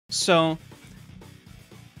So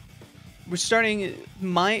we're starting.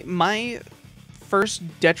 My first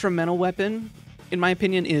detrimental weapon, in my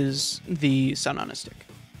opinion, is the sun on a stick.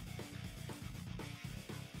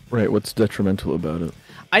 Right, what's detrimental about it?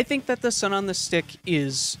 I think that the sun on the stick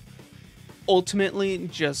is ultimately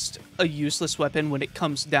just a useless weapon when it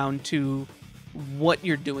comes down to what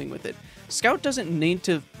you're doing with it. Scout doesn't need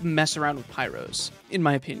to mess around with pyros, in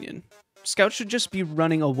my opinion. Scout should just be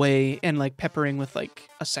running away and like peppering with like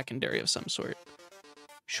a secondary of some sort.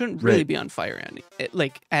 Shouldn't really Right. be on fire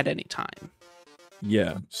at any time.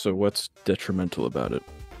 Yeah, so what's detrimental about it?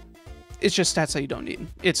 It's just stats that you don't need.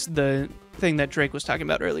 It's the thing that Drake was talking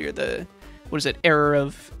about earlier. The what is it? Error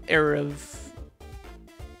of.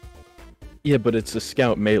 Yeah, but it's a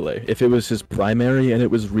scout melee. If it was his primary and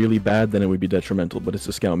it was really bad, then it would be detrimental, but it's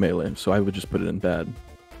a scout melee, so I would just put it in bad.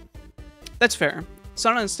 That's fair.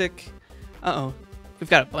 Sun on a stick. Uh-oh. We've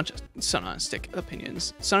got a bunch of sun on a stick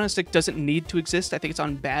opinions. Sun on a stick doesn't need to exist. I think it's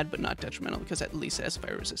on bad but not detrimental because at least it has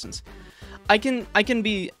fire resistance. I can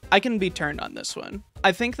be turned on this one.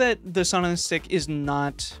 I think that the sun on a stick is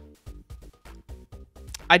not.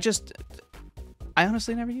 I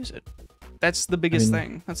honestly never use it. That's the biggest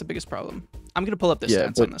thing. That's the biggest problem. I'm gonna pull up the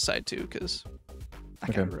stats on the side too because I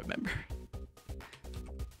can't remember.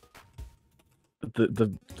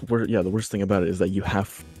 The worst thing about it is that you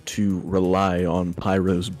have to rely on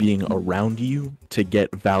pyros being around you to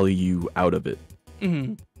get value out of it.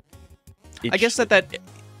 Mm-hmm. I guess that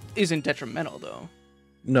isn't detrimental though.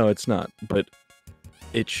 No, it's not. But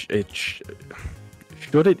should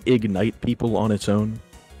it ignite people on its own,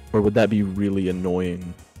 or would that be really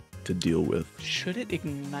annoying to deal with? Should it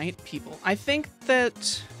ignite people? I think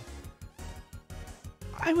that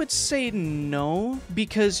I would say no,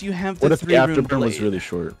 because you have the what if the 3-rune afterburn blade. was really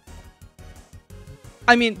short?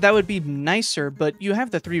 I mean, that would be nicer, but you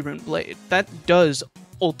have the 3-rune blade. That does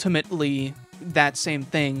ultimately that same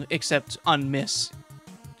thing, except on miss,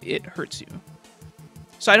 it hurts you.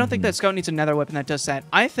 So I don't think that Scout needs another weapon that does that.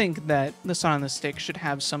 I think that the Sun on the Stick should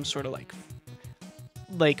have some sort of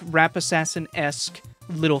like Rap Assassin-esque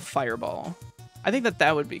little fireball. I think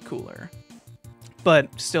that would be cooler.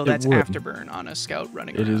 But still, that's afterburn on a Scout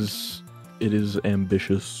running around. It is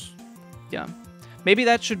ambitious. Yeah. Maybe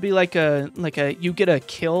that should be like a you get a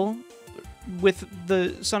kill with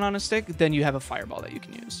the Sun on a Stick, then you have a fireball that you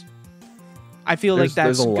can use. I feel like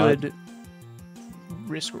that's good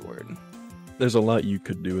risk reward. There's a lot you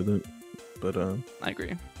could do with it, but I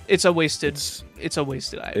agree. It's a wasted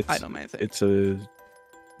item, I think. It's a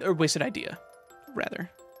wasted idea,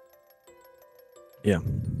 rather. Yeah.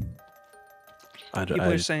 People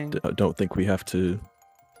are saying don't think we have to.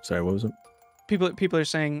 Sorry, what was it? People are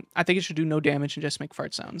saying I think it should do no damage and just make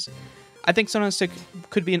fart sounds. I think Sun on a Stick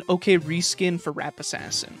could be an okay reskin for Rap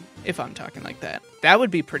Assassin, if I'm talking like that. That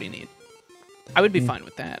would be pretty neat. I would be fine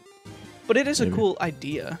with that. But it is a cool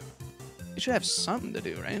idea. It should have something to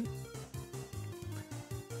do, right?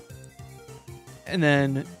 And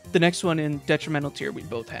then the next one in detrimental tier we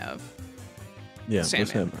both have. Yeah,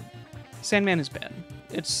 Sandman. Sandman is bad.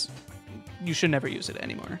 You should never use it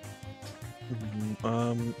anymore.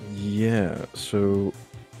 Yeah, so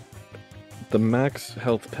the max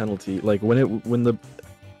health penalty, like when the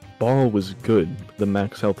ball was good, the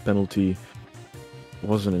max health penalty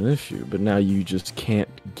wasn't an issue, but now you just can't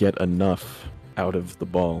get enough out of the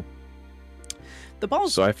ball. The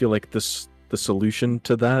ball's... So I feel like the solution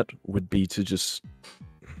to that would be to just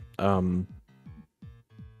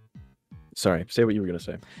sorry, say what you were gonna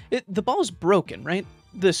say. The ball's broken, right?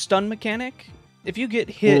 The stun mechanic. If you get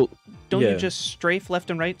hit, don't you just strafe left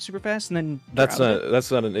and right super fast and then? That's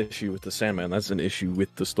not an issue with the Sandman. That's an issue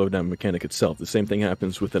with the slowdown mechanic itself. The same thing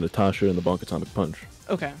happens with the Natasha and the Bonk Atomic Punch.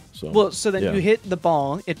 Okay. So then you hit the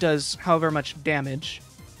ball. It does however much damage,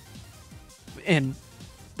 and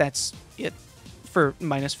that's it for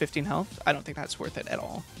minus 15 health. I don't think that's worth it at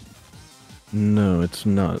all. No, it's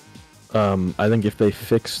not. I think if they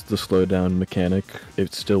fixed the slowdown mechanic,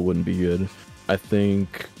 it still wouldn't be good. I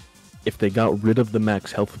think if they got rid of the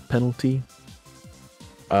max health penalty,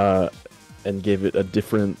 and gave it a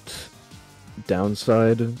different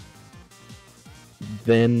downside,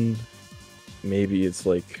 then maybe it's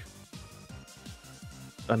like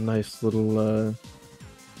a nice little,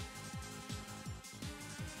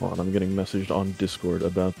 Hold on, I'm getting messaged on Discord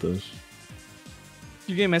about this.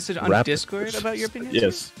 You get a message on Discord about your opinion?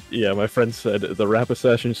 Yes. Yeah, my friend said the Rap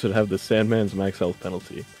Assassin should have the Sandman's max health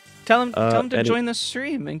penalty. Tell him to join the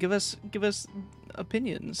stream and give us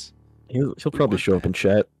opinions. He'll probably show up in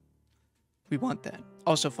chat. We want that.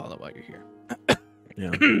 Also follow while you're here.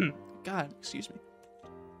 Yeah. God, excuse me.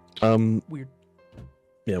 Weird.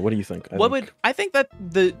 Yeah, what do you think? I think that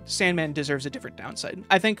the Sandman deserves a different downside.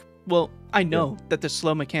 I think, well, I know that the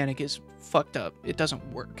slow mechanic is fucked up. It doesn't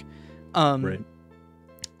work. Right.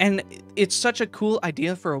 And it's such a cool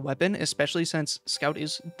idea for a weapon, especially since Scout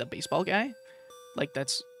is the baseball guy. Like,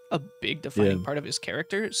 that's a big defining part of his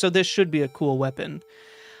character. So this should be a cool weapon.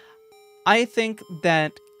 I think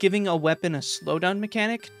that giving a weapon a slowdown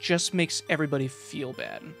mechanic just makes everybody feel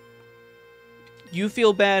bad. You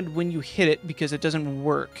feel bad when you hit it because it doesn't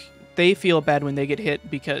work. They feel bad when they get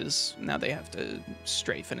hit because now they have to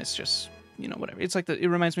strafe, and it's just, whatever. It's like it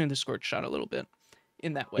reminds me of the Scorch Shot a little bit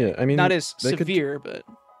in that way. Yeah, I mean, not as severe, but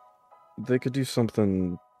they could do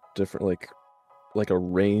something different, like a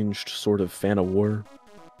ranged sort of Fan of War.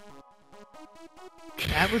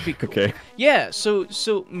 That would be cool. Okay. Yeah, so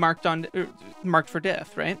marked for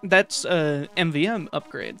death, right? That's a MVM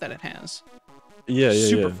upgrade that it has. Yeah.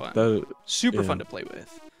 Super fun. Super fun to play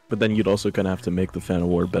with. But then you'd also kind of have to make the Fan of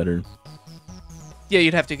War better. Yeah,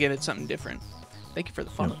 you'd have to give it something different. Thank you for the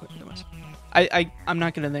follow. I'm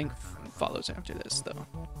not gonna thank follows after this though,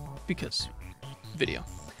 because video.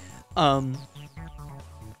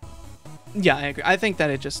 Yeah, I agree. I think that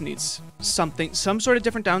it just needs some sort of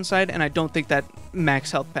different downside, and I don't think that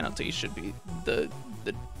max health penalty should be the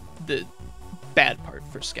bad part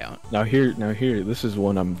for Scout. Now here, this is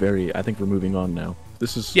one I think we're moving on now.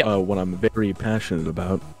 This is one I'm very passionate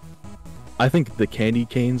about. I think the Candy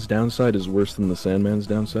Cane's downside is worse than the Sandman's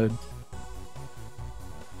downside.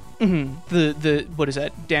 The what is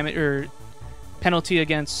that? Damage or penalty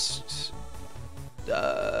against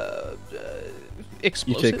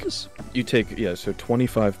explosives? You take so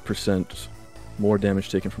 25% more damage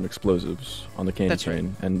taken from explosives on the Candy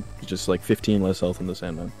Cane, and just like 15 less health in the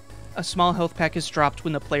Sandman. A small health pack is dropped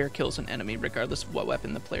when the player kills an enemy, regardless of what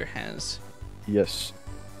weapon the player has. Yes.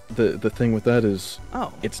 The thing with that is,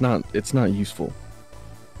 it's not useful.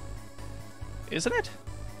 Isn't it?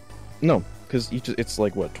 No, because it's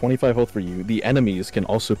like what, 25 health for you. The enemies can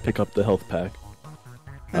also pick up the health pack.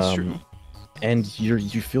 That's true. And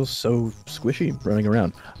you feel so squishy running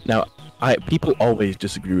around. Now, people always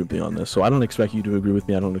disagree with me on this, so I don't expect you to agree with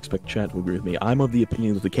me. I don't expect chat to agree with me. I'm of the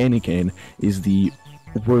opinion that the Candy Cane is the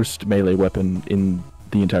worst melee weapon in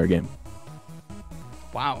the entire game.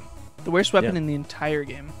 Wow. The worst weapon in the entire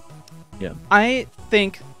game. Yeah. I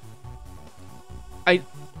think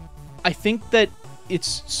that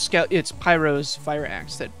it's Pyro's Fire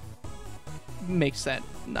Axe that makes that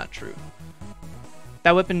not true.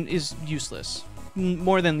 That weapon is useless.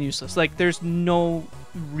 More than useless. Like, there's no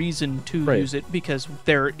reason to use it because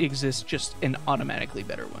there exists just an automatically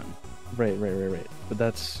better one. Right.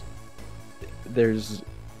 But there's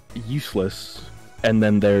useless, and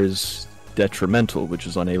then there's detrimental, which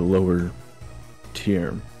is on a lower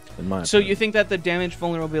tier, in my opinion. You think that the damage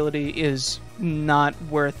vulnerability is not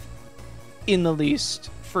worth, in the least,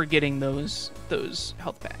 for getting those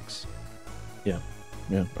health packs? Yeah.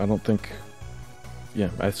 I don't think. Yeah,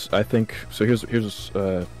 I think so. Here's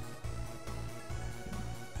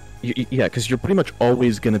because you're pretty much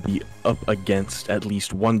always going to be up against at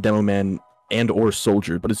least one demo man and or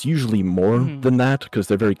soldier, but it's usually more than that because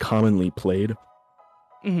they're very commonly played.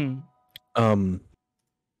 But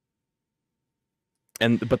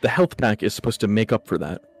the health pack is supposed to make up for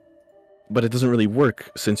that, but it doesn't really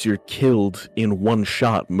work since you're killed in one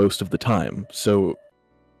shot most of the time. So,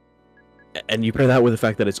 and you pair that with the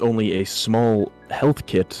fact that it's only a small health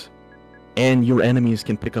kit, and your enemies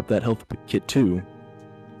can pick up that health kit too.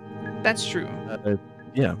 That's true.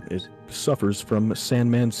 It suffers from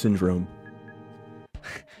Sandman syndrome.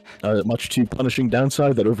 Much too punishing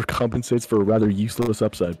downside that overcompensates for a rather useless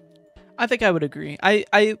upside. I think I would agree.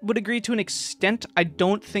 I would agree to an extent. I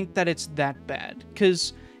don't think that it's that bad,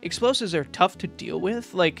 because explosives are tough to deal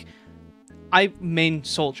with. Like, I main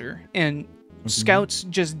soldier, and scouts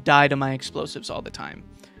just die to my explosives all the time.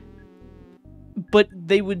 But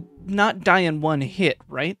they would not die in one hit,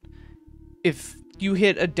 right? If you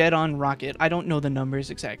hit a dead-on rocket, I don't know the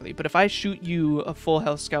numbers exactly, but if I shoot you a full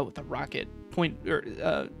health scout with a rocket,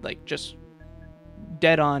 just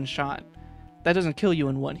dead-on shot, that doesn't kill you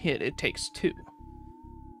in one hit. It takes two.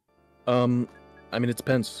 I mean, it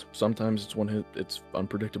depends. Sometimes it's one hit. It's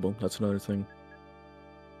unpredictable. That's another thing.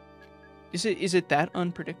 Is it that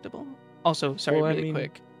unpredictable? Also, sorry,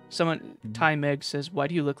 quick. Someone, Ty Meg says, "Why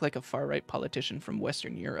do you look like a far-right politician from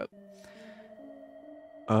Western Europe?"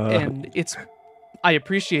 And I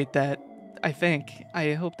appreciate that. I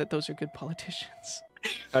hope that those are good politicians.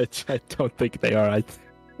 I don't think they are.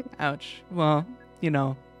 Ouch. Well,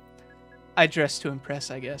 I dress to impress,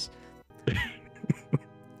 I guess.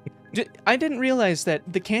 I didn't realize that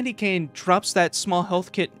the Candy Cane drops that small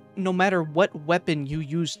health kit no matter what weapon you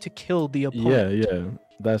use to kill the opponent.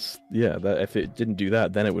 That if it didn't do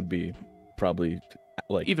that, then it would be probably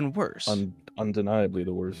like Even worse. Undeniably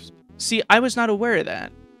the worst. See, I was not aware of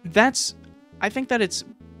that. I think that it's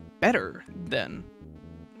better than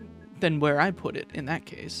where I put it in that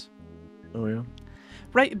case. Oh yeah.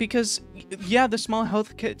 Right, because yeah, the small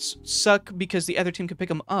health kits suck because the other team can pick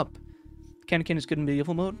them up. Candy Cane is good in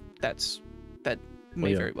medieval mode. That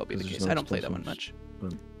may very well be the case. I don't play that one much.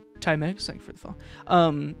 But... Timex, thank you for the fall.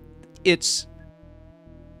 It's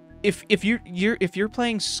if you're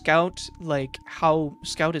playing Scout like how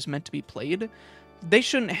Scout is meant to be played, they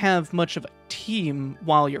shouldn't have much of a team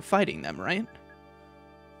while you're fighting them, right?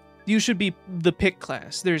 You should be the pick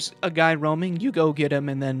class. There's a guy roaming, you go get him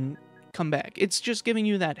and then come back. It's just giving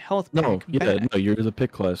you that health pack back. No, you're the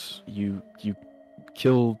pick class. You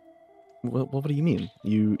kill. What do you mean?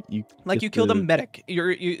 You like you kill the medic.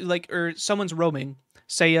 You like, or someone's roaming.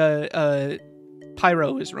 Say a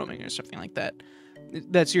pyro is roaming or something like that.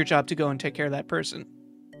 That's your job to go and take care of that person.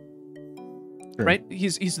 Sure. Right?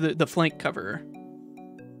 He's the flank coverer.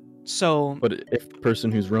 So. But if the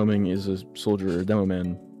person who's roaming is a soldier or a demo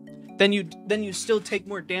man, then you still take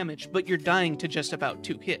more damage, but you're dying to just about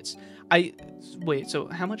 2 hits. Wait. So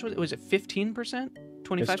how much was it? Was it 15%?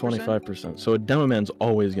 25%? It's 25%. So a demo man's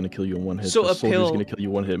always going to kill you in one hit. So a soldier's going to kill you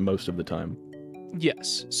one hit most of the time.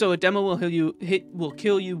 Yes. So a demo will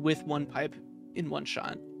kill you with 1 pipe in 1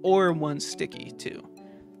 shot, or 1 sticky too.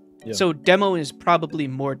 Yeah. So demo is probably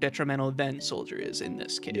more detrimental than soldier is in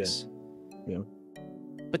this case. Yeah.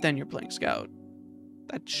 But then you're playing Scout.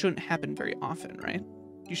 That shouldn't happen very often, right?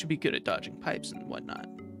 You should be good at dodging pipes and whatnot.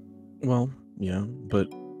 Well, yeah, but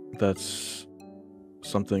that's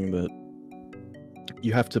something that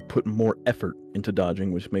you have to put more effort into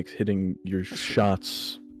dodging, which makes hitting your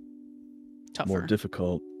shots tougher, more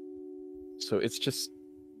difficult. So it's just,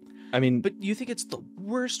 I mean... But you think it's the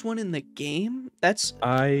worst one in the game? That's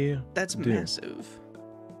massive.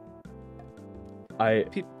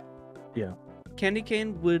 Yeah. Candy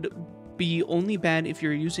Cane would be only bad if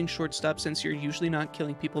you're using shortstop, since you're usually not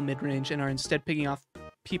killing people mid-range and are instead picking off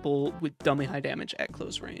people with dumbly high damage at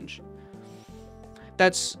close range.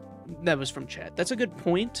 That was from chat. That's a good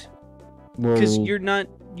point, because you're not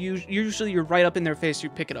usually you're right up in their face. You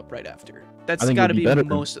pick it up right after. That's got to be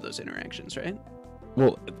most of those interactions, right?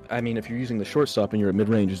 Well, I mean, if you're using the shortstop and you're at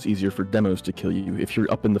mid-range, it's easier for demos to kill you. If you're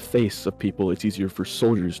up in the face of people, it's easier for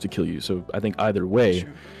soldiers to kill you. So I think either way,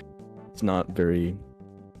 it's not very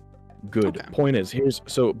good. Okay. Point is,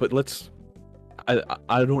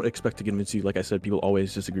 I don't expect to convince you. Like I said, people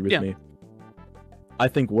always disagree with me. I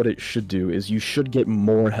think what it should do is you should get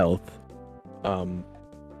more health.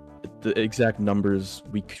 The exact numbers,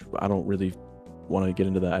 I don't really want to get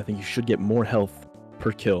into that. I think you should get more health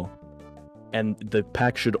per kill. And the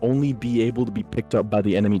pack should only be able to be picked up by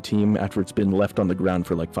the enemy team after it's been left on the ground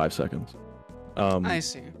for like 5 seconds. I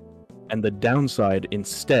see. And the downside,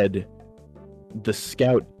 instead, the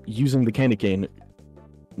scout using the candy cane,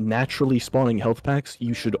 naturally spawning health packs,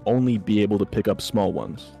 you should only be able to pick up small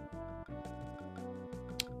ones.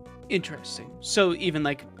 Interesting. So even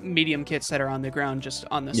like medium kits that are on the ground, just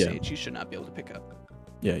on the stage, you should not be able to pick up.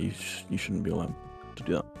 Yeah, you shouldn't be allowed to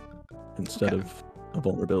do that instead of a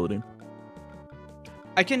vulnerability.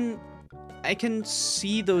 I can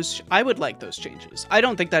see those. I would like those changes. I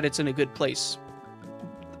don't think that it's in a good place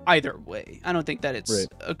either way. I don't think that it's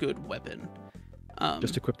a good weapon.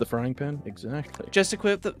 Just equip the frying pan? Exactly. Just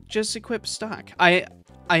equip stock. I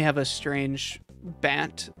have a strange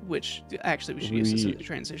bat, which actually we should use this as a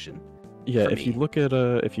transition. Yeah, if you look at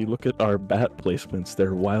our bat placements,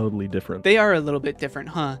 they're wildly different. They are a little bit different,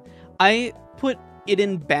 huh? I put it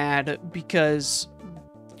in bad because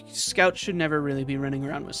Scout should never really be running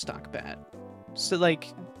around with stock bat. So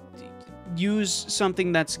like, use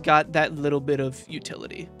something that's got that little bit of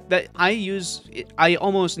utility. That I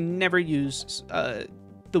almost never use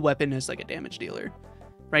the weapon as like a damage dealer,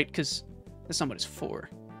 right? Because that's not what it's for.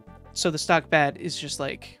 So the stock bat is just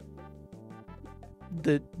like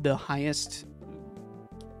the highest.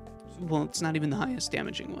 Well, it's not even the highest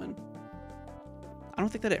damaging one. I don't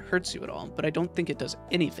think that it hurts you at all, but I don't think it does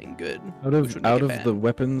anything good. Out of the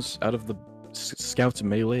weapons, out of the Scout's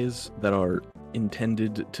melees that are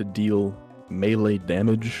intended to deal melee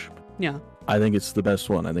damage, I think it's the best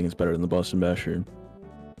one. I think it's better than the Boston Basher.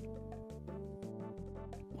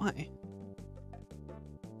 Why?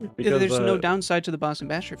 Because there's no downside to the Boston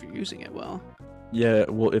Basher if you're using it well. Yeah,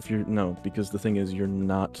 well, because the thing is, you're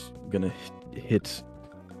not gonna hit.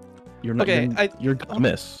 You're not. You're gonna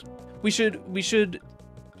miss. We should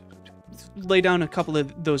lay down a couple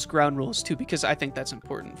of those ground rules too, because I think that's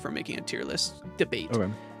important for making a tier list debate.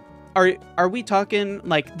 Okay. are we talking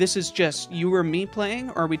like this is just you or me playing,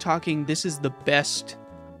 or are we talking this is the best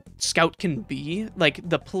Scout can be? Like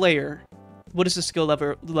the player, what is the skill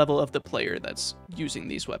level of the player that's using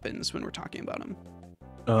these weapons when we're talking about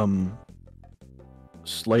them?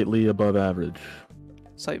 Slightly above average.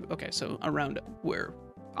 Okay, so around where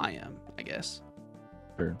I am, I guess.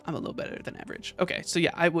 Sure. I'm a little better than average. Okay, so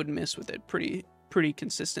yeah, I would miss with it pretty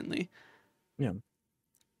consistently. Yeah.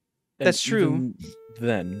 That's true.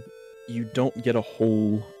 Then you don't get a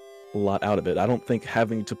whole lot out of it. I don't think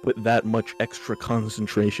having to put that much extra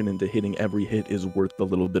concentration into hitting every hit is worth the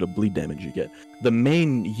little bit of bleed damage you get. The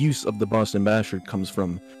main use of the Boston Basher comes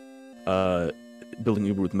from building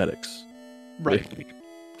Uber with medics. Right.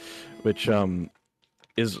 Which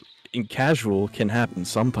is in casual can happen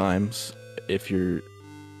sometimes if you're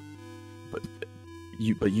but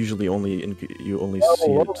usually you only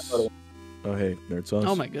see it. Oh hey, Nerd Sauce.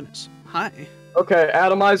 Oh my goodness. Hi. Okay,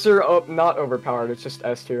 Atomizer, not overpowered, it's just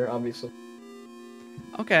S tier, obviously.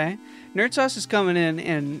 Okay. Nerd Sauce is coming in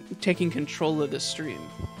and taking control of the stream.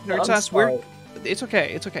 Nerd Sauce, it's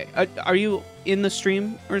okay, it's okay. Are you in the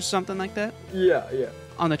stream or something like that? Yeah.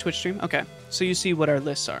 On the Twitch stream? Okay. So you see what our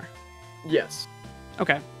lists are. Yes.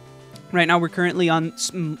 Okay. Right now we're currently on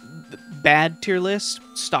bad tier list,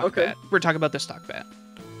 stock bat. We're talking about the stock bat.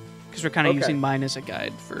 Because we're kind of using mine as a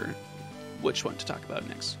guide for which one to talk about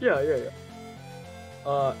next. Yeah.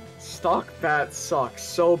 Stock bat sucks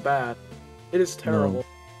so bad. It is terrible.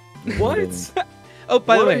 No. What? Oh,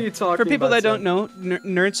 by the way, for people that don't know,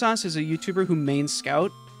 Nerd Sauce is a YouTuber who mains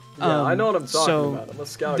Scout. Yeah, I know what I'm talking about. I'm a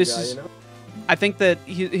Scout guy, you know? I think that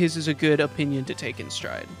his is a good opinion to take in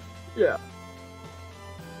stride. Yeah.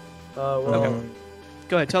 Okay.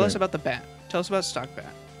 Go ahead, tell us about the bat. Tell us about stock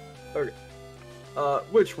bat. Okay.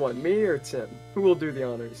 Which one, me or Tim? Who will do the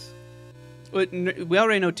honors? We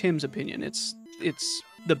already know Tim's opinion. It's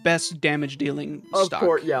the best damage dealing stock. Of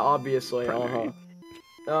course, yeah, obviously.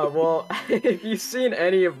 Well, if you've seen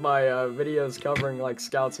any of my videos covering like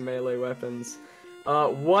Scout's melee weapons,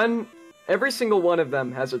 every single one of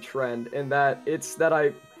them has a trend in that it's that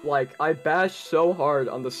I bash so hard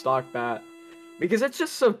on the stock bat because it's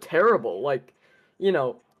just so terrible. Like, you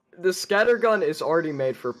know, the scattergun is already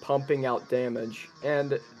made for pumping out damage,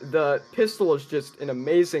 and the pistol is just an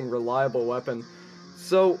amazing, reliable weapon.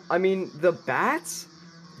 So, I mean, the bats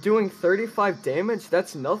doing 35 damage,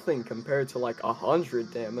 that's nothing compared to like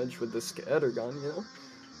 100 damage with the scattergun, you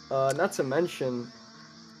know? Not to mention,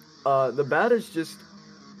 the bat is just,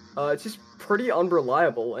 it's just pretty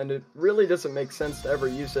unreliable, and it really doesn't make sense to ever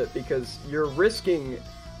use it because you're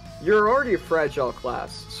already a fragile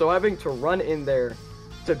class, so having to run in there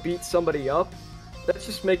to beat somebody up, that's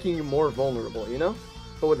just making you more vulnerable, you know?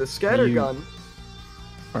 But with a scattergun...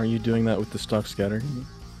 Are you doing that with the stock scatter?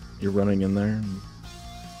 You're running in there? And...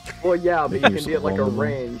 Well, yeah, but you can be at like a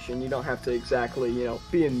range, and you don't have to exactly, you know,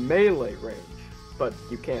 be in melee range. But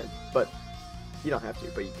you can. But you don't have to,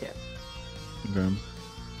 but you can. Okay.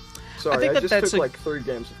 Sorry, I just took like 3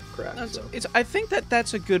 games of crack. So. I think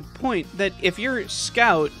that's a good point, that if you're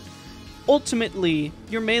Scout, ultimately,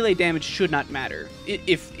 your melee damage should not matter.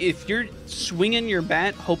 If you're swinging your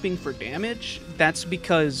bat hoping for damage, that's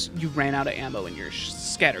because you ran out of ammo in your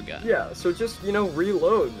scattergun. Yeah, so just, you know,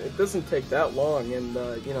 reload. It doesn't take that long, and,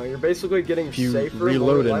 you know, you're basically getting safer. If you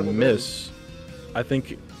reload and miss, I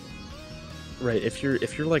think... Right, if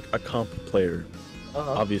you're like a comp player,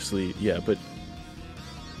 obviously, yeah, but...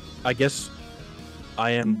 I guess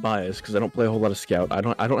I am biased, because I don't play a whole lot of Scout. I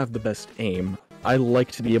don't have the best aim. I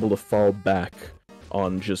like to be able to fall back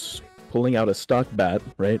on just pulling out a stock bat,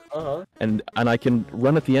 right? And I can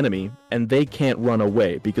run at the enemy, and they can't run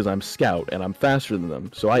away because I'm Scout and I'm faster than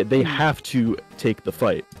them. So they have to take the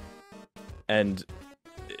fight. And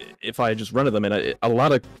if I just run at them, and a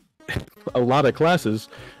lot of classes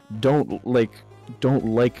don't like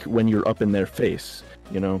when you're up in their face,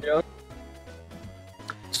 you know? Yeah.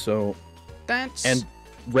 So and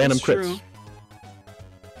random crits. True.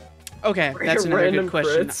 Okay, that's another good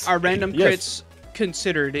question. Crits. Are random crits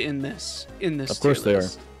considered in this? Of course they are.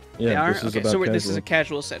 Yeah, they are. This is okay, about so casual. this is a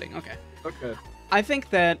casual setting. Okay. Okay. I think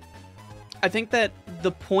that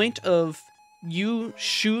the point of you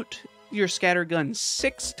shoot your scattergun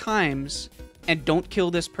 6 times and don't kill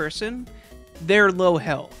this person, they're low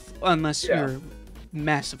health unless you're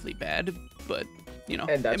massively bad. But you know,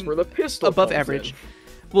 and that's where the pistol above comes average. in.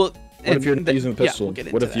 Well. What if you're not using the pistol? Yeah,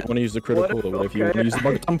 what if you want to use the critical? What if you want to use the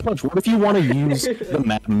bug punch? What if you want to use the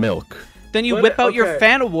mad milk? Then you whip out your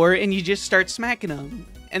Fan of War and you just start smacking them.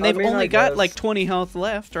 And they've only got like 20 health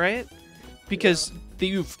left, right? Because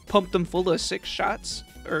you've pumped them full of 6 shots,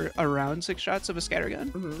 or around 6 shots of a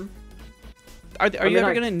scattergun. Are I you mean,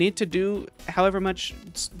 ever gonna need to do however much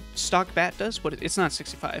stock bat does? What it's not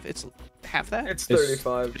 65. It's half that. It's It's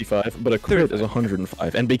 35. 35, but a crit 35. is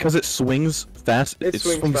 105, and because it swings fast, It it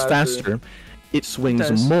swings swings faster. faster. It swings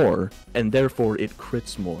does. more, and therefore it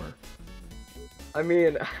crits more. I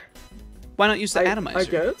mean, Why not use the atomizer? I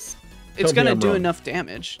guess. It's Tell me gonna I'm do wrong. enough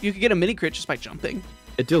damage. You could get a mini crit just by jumping.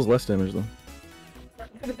 It deals less damage though.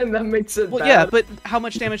 And that makes it Well, bad. yeah, but how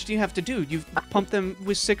much damage do you have to do? You've pumped them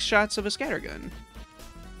with 6 shots of a scattergun.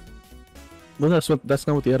 Well, that's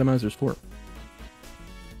not what the atomizer's for.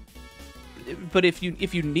 But if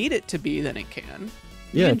you need it to be, then it can.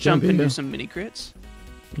 You Yeah, can it jump be, and yeah. do some mini crits.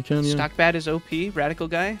 You can, yeah. Stock bat is OP. Radical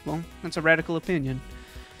guy. Well, that's a radical opinion.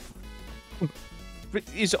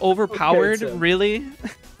 Is overpowered Tim. really?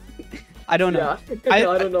 I don't know. Yeah,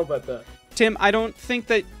 I don't know about that. Tim, I don't think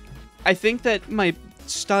that. I think that my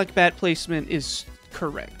stock bat placement is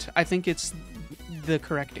correct. I think it's the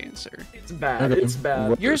correct answer. It's bad. Okay, It's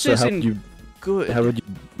bad. Yours so how isn't would you, good. how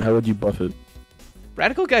would you buff it?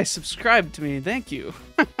 Radical guy subscribed to me. Thank you.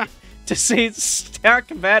 To say stock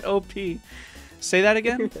bat OP. Say that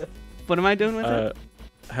again. What am I doing with it?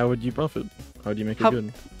 How would you buff it? How would you make it How-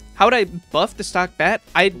 good? How would I buff the stock bat?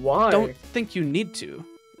 I Why? don't think you need to.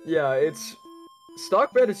 Yeah, it's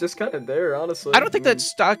stock bet is just kind of there, honestly. I don't think that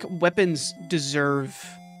stock weapons deserve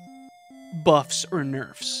buffs or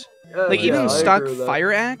nerfs. Like yeah, even I stock agree with that.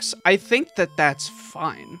 fire axe, I think that that's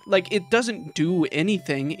fine. Like it doesn't do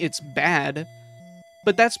anything. It's bad.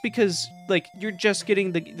 But that's because like you're just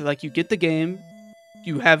getting you get the game,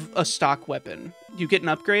 you have a stock weapon. You get an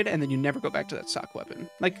upgrade and then you never go back to that stock weapon.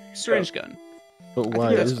 Like syringe gun. But think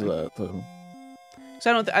why that's is fine. that though?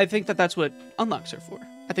 So I think that that's what unlocks are for.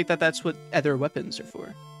 I think that that's what other weapons are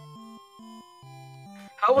for.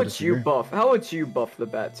 How I would you disagree. buff? How would you buff the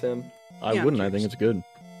bat, Tim? I Yeah, I'm wouldn't. I think curious. it's good.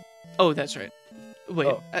 Oh, that's right. Wait,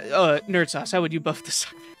 Oh. Nerd Sauce, how would you buff the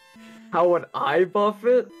stock? How would I buff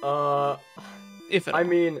it? If at I all?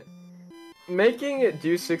 mean, making it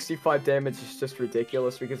do 65 damage is just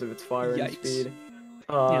ridiculous because of its firing Yikes. speed.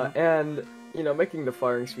 Yeah. And, you know, making the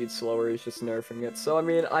firing speed slower is just nerfing it. So, I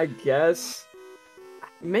mean, I guess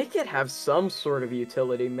make it have some sort of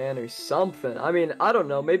utility, man, or something. I mean, I don't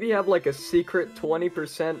know. Maybe have, like, a secret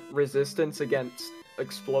 20% resistance against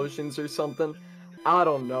explosions or something. I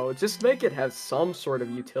don't know. Just make it have some sort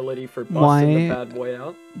of utility for busting the Why- bad boy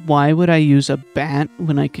out. Why would I use a bat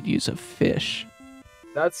when I could use a fish?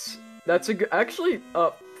 That's a good. Actually,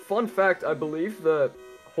 fun fact. I believe the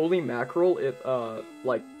holy mackerel.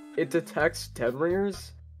 It detects dead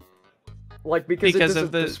ringers. Like because Because it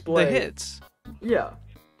of doesn't the display. hits. Yeah.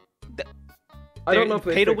 Th- I don't know if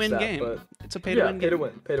they pay to fixed win that, game. but It's a pay to yeah, win pay game. to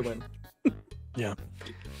win, pay to win. Yeah.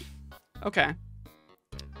 Okay.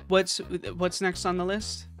 What's next on the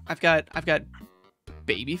list? I've got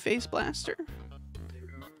Babyface Blaster.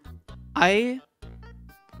 I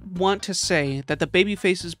want to say that the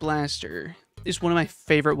Babyface's Blaster is one of my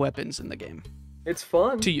favorite weapons in the game It's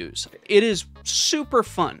fun. to use. It is super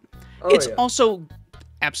fun. Oh, It's yeah. also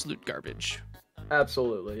absolute garbage,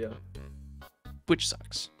 Absolutely, yeah. which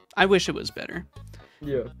sucks. I wish it was better.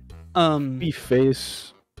 Yeah. Be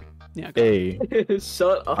face Yeah. Go. A.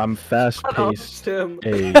 Shut up. I'm fast Shut up, paced. Tim.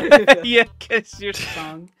 A. Yeah, cause your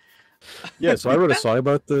song. Yeah, so I wrote a song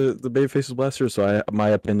about the Babyface's Blaster, so my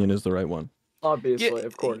opinion is the right one. Obviously,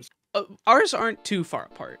 of course. Ours aren't too far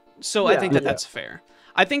apart, so I Yeah, think that yeah. that's fair.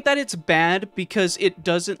 I think that it's bad because it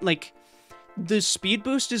doesn't like the speed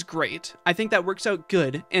boost is great. I think that works out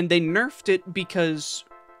good, and they nerfed it because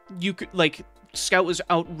you could like Scout was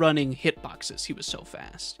outrunning hitboxes. He was so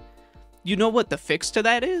fast. You know what the fix to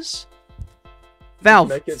that is? Valve,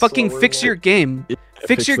 Make it fucking slower, fix yeah. your game.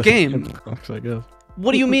 Fix your the game. hitbox, I guess.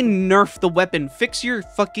 What do you mean nerf the weapon? Fix your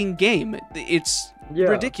fucking game. It's Yeah.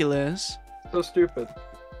 ridiculous. So stupid.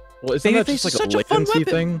 Well, isn't that Babyface just is like a such a fun latency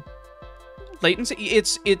weapon. thing? Latency,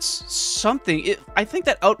 it's something. I think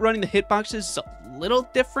that outrunning the hitboxes is a little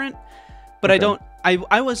different, but Okay.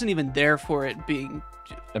 I wasn't even there for it being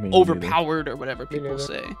I mean, me neither. overpowered or whatever Me people neither.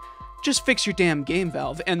 say. Just fix your damn game,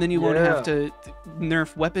 Valve, and then you won't have Yeah. to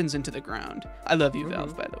nerf weapons into the ground. I love you, Mhm.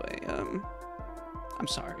 Valve, by the way. I'm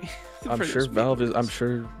sorry. I'm for sure those Valve is. I'm memes.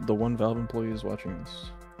 sure the one Valve employee is watching this.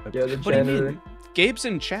 Yeah, the What do you janitor. mean? Gabe's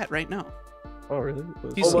in chat right now. Oh really?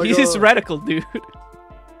 He's Oh my he's God. radical, dude.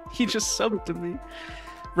 He just subbed to me.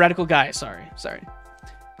 Radical guy. Sorry.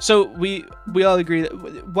 So we all agree that.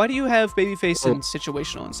 Why do you have Babyface in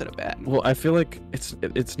situational instead of bad? Well, I feel like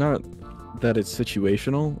it's not that it's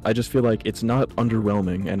situational. I just feel like it's not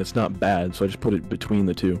underwhelming and it's not bad, so I just put it between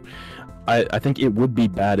the two. I think it would be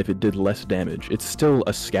bad if it did less damage. It's still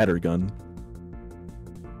a scatter gun.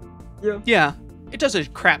 Yeah, it does a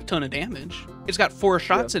crap ton of damage. It's got 4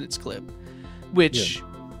 shots in its clip, which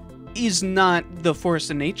is not the force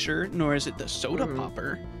of nature, nor is it the soda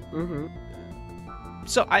popper.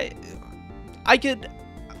 So I could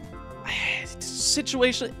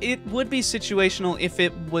situation. It would be situational if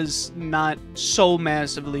it was not so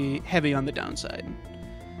massively heavy on the downside.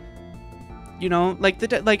 You know, like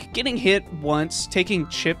getting hit once, taking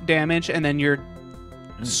chip damage, and then you're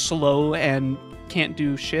slow and can't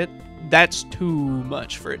do shit. That's too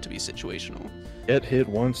much for it to be situational. Get hit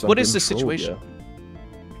once. What is the situation?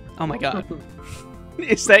 Oh my god.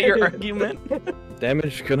 Is that your argument?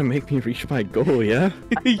 Damage gonna make me reach my goal, yeah?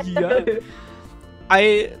 Yeah.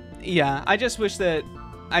 I just wish that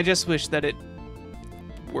it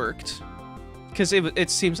worked. Because it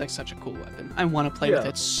seems like such a cool weapon. I want to play with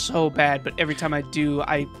it so bad, but every time I do,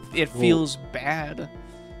 it feels bad.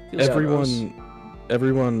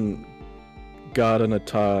 Everyone got an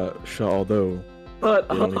Atasha, although. But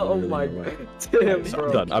oh my god, Tim,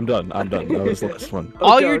 bro. I'm done. That was the last one.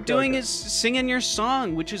 All you're doing is singing your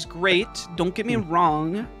song, which is great. Don't get me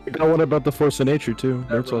wrong. I got one about the Force of Nature too.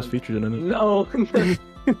 Nerdsaul's featured in it. No.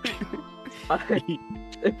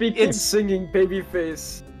 If he keeps singing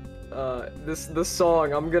Babyface, this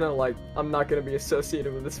song, I'm not gonna be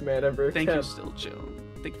associated with this man ever again. Thank you, Still Chill.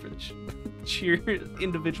 Thank you for the cheer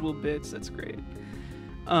individual bits. That's great.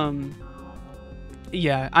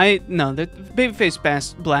 Yeah, the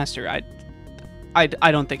Babyface Blaster,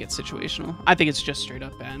 I don't think it's situational. I think it's just straight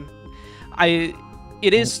up bad.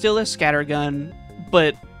 It is still a scattergun,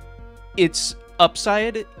 but its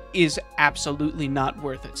upside is absolutely not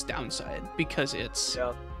worth its downside because it's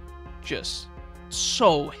just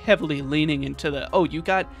so heavily leaning into you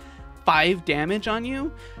got 5 damage on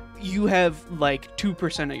you, you have like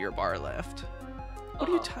 2% of your bar left. What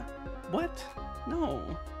are you what? No.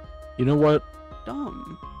 You know what?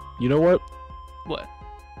 Dumb. You know what? What?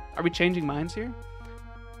 Are we changing minds here?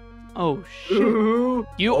 Oh shit.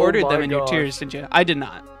 You ordered them in your tiers, didn't you? I did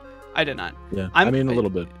not. Yeah. I mean a little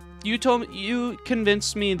bit. You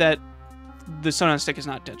convinced me that the Sun on Stick is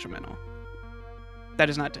not detrimental. That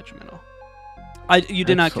is not detrimental. You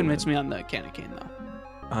did not convince me on the Candy Cane though.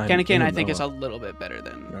 Candy Cane I think is a little bit better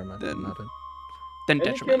than detrimental.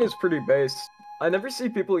 Candy Cane is pretty base. I never see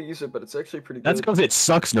people use it, but it's actually pretty good. That's because it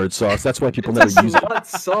sucks, Nerd Sauce. That's why people never use it. It does not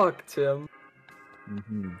suck, Tim.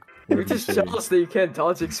 You're just jealous that you can't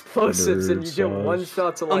dodge explosives and you get one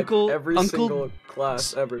shot to like every single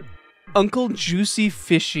class ever. Uncle Juicy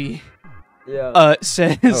Fishy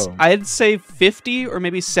says I'd say 50 or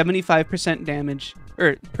maybe 75% damage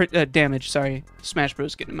or damage, sorry. Smash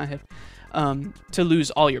Bros getting in my head. To lose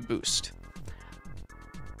all your boost.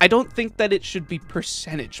 I don't think that it should be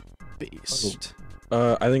percentage based.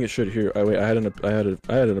 I think it should here. Wait, I had an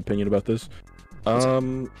opinion about this.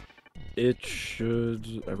 It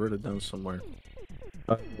should. I wrote it down somewhere.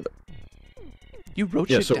 You wrote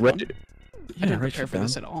shit down? I didn't write prepare for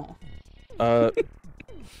this at all.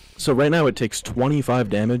 So right now it takes 25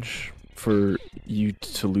 damage for you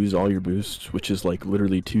to lose all your boost, which is like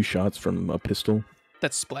literally 2 shots from a pistol.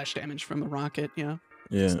 That's splash damage from a rocket, yeah.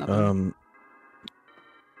 Yeah.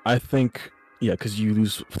 I think because you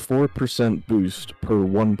lose 4% boost per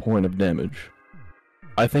 1 point of damage.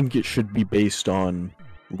 I think it should be based on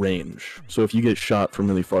range. So if you get shot from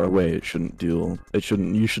really far away, you shouldn't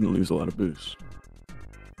lose a lot of boost.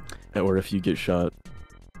 Or if you get shot,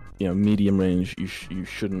 medium range, you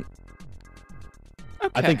shouldn't.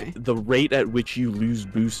 Okay. I think the rate at which you lose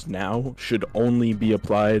boost now should only be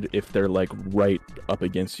applied if they're like right up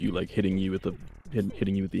against you, like hitting you with the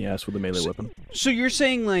ass with a melee weapon. So you're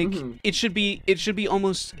saying like it should be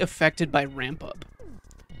almost affected by ramp up.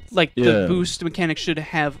 Like the boost mechanic should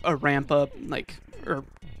have a ramp up, like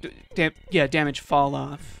damage fall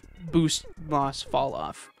off, boost loss fall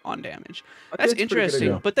off on damage. That's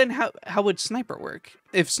interesting. But then how would sniper work?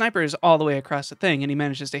 If sniper is all the way across the thing and he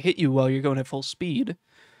manages to hit you while you're going at full speed,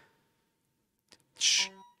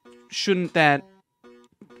 shouldn't that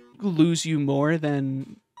lose you more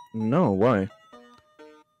than? No, why?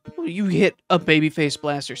 Well, you hit a babyface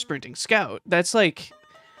blaster sprinting scout. That's like,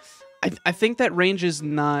 I think that range is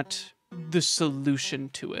not the solution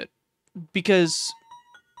to it, because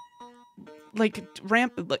like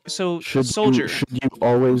soldier. Should you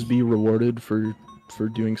always be rewarded for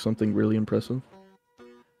doing something really impressive?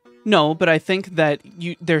 No, but I think that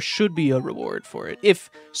there should be a reward for it. The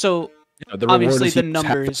obviously the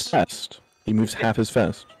numbers. Fast. He moves half as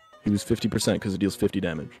fast. He was 50% because it deals 50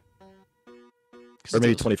 damage. Or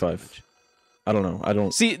maybe 25. I don't know. I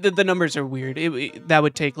don't see the numbers are weird. That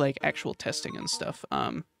would take like actual testing and stuff.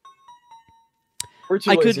 We're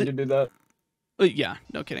too lazy to do that. Yeah,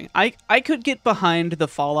 no kidding. I could get behind the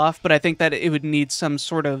fall off, but I think that it would need some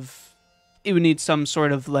sort of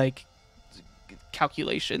like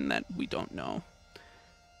calculation that we don't know.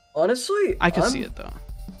 Honestly, I could see it though.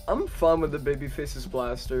 I'm fun with the Babyface's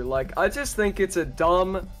blaster. Like, I just think it's a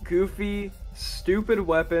dumb, goofy, stupid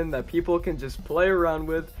weapon that people can just play around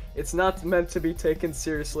with. It's not meant to be taken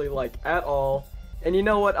seriously, like, at all. And you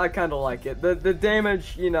know what? I kind of like it. The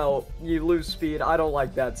damage, you know, you lose speed. I don't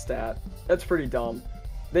like that stat. That's pretty dumb.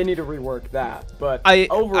 They need to rework that. But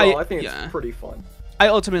overall, I think it's pretty fun. I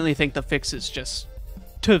ultimately think the fix is just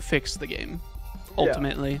to fix the game.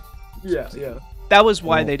 Ultimately. Yeah. That was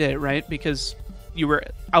why they did it, right? Because you were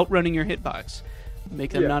outrunning your hitbox.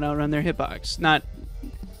 Make them not outrun their hitbox. Not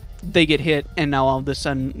they get hit and now all of a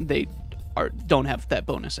sudden they don't have that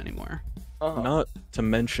bonus anymore. Not to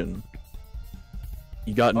mention,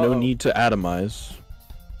 you got no need to atomize.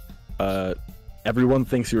 Everyone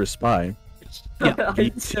thinks you're a spy. Yeah.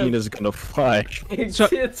 18 is gonna fly. So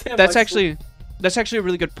that's actually a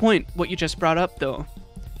really good point. What you just brought up, though.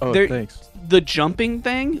 Oh, thanks. The jumping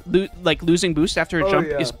thing, like losing boost after a jump,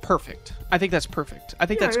 is perfect. I think that's perfect. I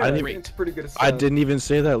think that's great. It's pretty good. I didn't even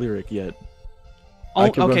say that lyric yet. Oh,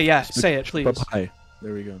 okay, yeah. Say it, please. Hi.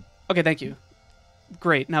 There we go. Okay, thank you.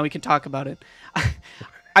 Great. Now we can talk about it.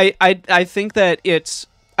 I think that's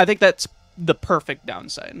the perfect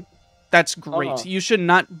downside. That's great. You should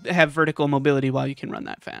not have vertical mobility while you can run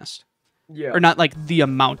that fast. Yeah. Or not like the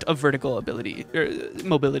amount of vertical ability or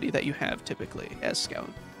mobility that you have typically as Scout.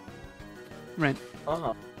 Right.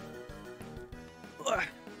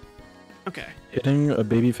 Okay. Hitting a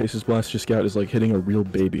Babyface's blaster scout is like hitting a real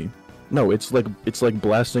baby. No, it's like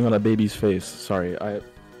blasting on a baby's face. Sorry,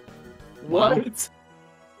 What?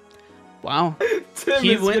 Wow. Tim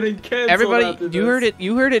is getting canceled. Everybody,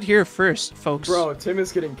 you heard it here first, folks. Bro, Tim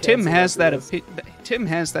is getting canceled. Tim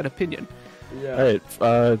has that opinion. Yeah.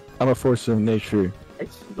 Alright, I'm a force of nature.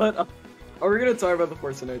 But are we gonna talk about the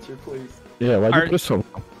force of nature, please? Yeah, why did you put it so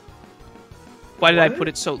low? Why did I put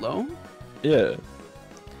it so low? Yeah.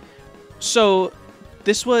 So,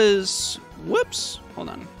 this was... Whoops. Hold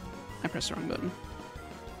on. I pressed the wrong button.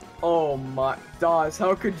 Oh my... Dawes,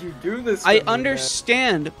 how could you do this to I me,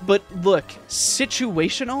 understand, man? but look,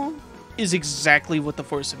 situational is exactly what the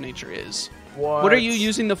force of nature is. What are you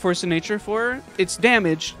using the force of nature for? It's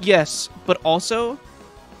damage, yes, but also,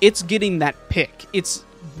 it's getting that pick. It's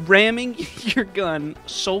ramming your gun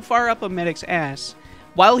so far up a medic's ass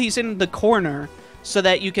while he's in the corner so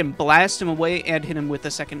that you can blast him away and hit him with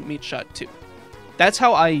a second meat shot too. That's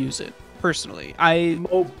how I use it, personally.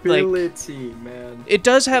 Mobility, man. It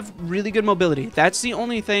does have really good mobility. That's the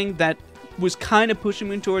only thing that was kind of pushing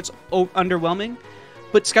me towards underwhelming,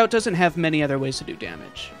 but Scout doesn't have many other ways to do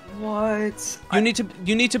damage. What? You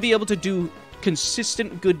need to be able to do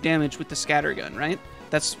consistent good damage with the scatter gun, right?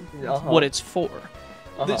 That's what it's for.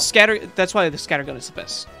 The scatter. That's why the scatter gun is the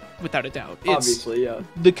best, without a doubt. It's obviously, yeah.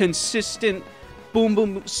 The consistent boom,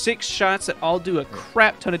 boom, 6 shots that all do a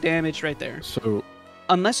crap ton of damage right there. So,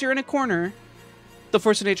 unless you're in a corner, the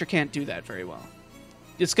force of nature can't do that very well.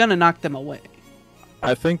 It's gonna knock them away.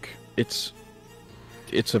 I think it's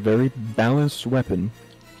a very balanced weapon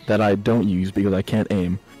that I don't use because I can't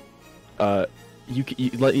aim.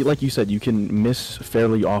 Like you said, you can miss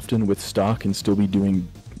fairly often with stock and still be doing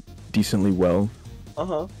decently well.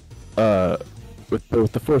 With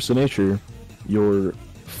the force of nature, you're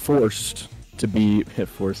forced to be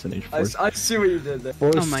force of nature. I see what you did there.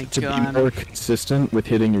 Forced to be more consistent with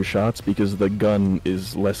hitting your shots because the gun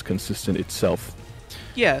is less consistent itself.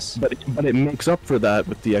 Yes. But it makes up for that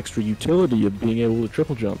with the extra utility of being able to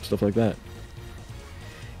triple jump, stuff like that.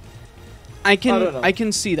 I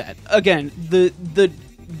can see that. Again, the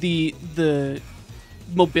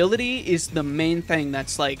mobility is the main thing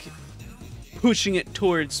that's like pushing it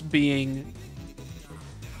towards being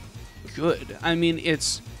good. I mean,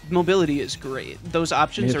 mobility is great. Those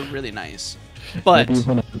options are really nice. But maybe you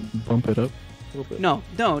want to bump it up a little bit. No,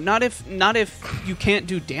 not if you can't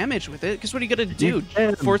do damage with it. Because what are you gonna do?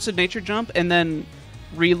 Force of nature jump and then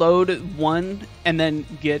reload 1 and then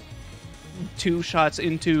get 2 shots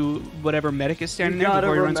into whatever medic is standing there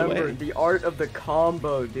before he runs away. You gotta remember the art of the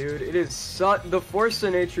combo, dude. It is the force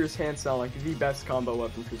of nature is hands down like the best combo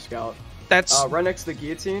weapon for Scout. That's right next to the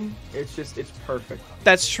guillotine. It's perfect.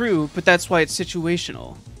 That's true, but that's why it's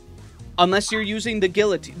situational. Unless you're using the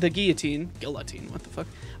guillotine. What the fuck?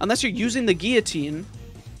 Unless you're using the guillotine,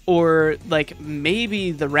 or like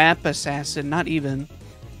maybe the rap assassin. Not even.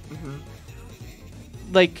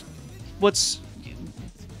 Like, what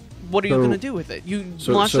are you gonna do with it? You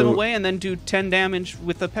launch them away and then do 10 damage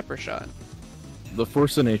with a pepper shot. The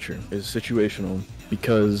force of nature is situational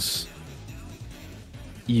because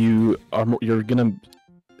you're gonna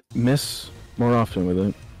miss more often with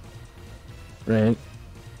it, right?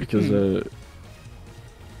 Because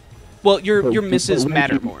Well, your but misses when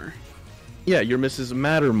matter you- more. yeah, your misses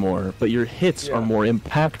matter more, but your hits Yeah. are more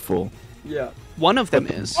impactful. Yeah. One of them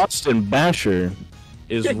But the is. Boston Basher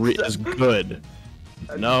is good.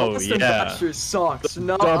 No, Boston yeah. Basher sucks.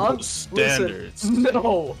 No, Double standards.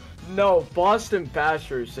 Listen, no, Boston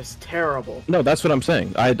Basher is just terrible. No, that's what I'm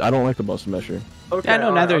saying. I don't like the Boston Basher. Okay, Yeah, I know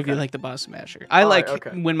alright, neither of you okay. like the Boston Masher. I Alright, like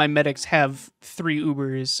okay. when my medics have 3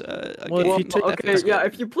 Ubers. A Well, if game. you Well, take- That okay, feels yeah,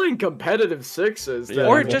 good. if you're playing competitive sixes, then, Yeah,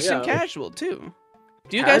 Or I mean, just yeah. in casual too.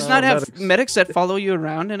 Do you guys Casual not have medics. medics that follow you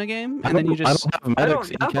around in a game, and then you just? I don't have medics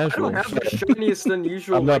in I casual. don't have the shiniest than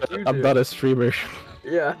usual I'm not. like you I'm do. not a streamer.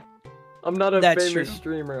 Yeah. I'm not a That's famous true.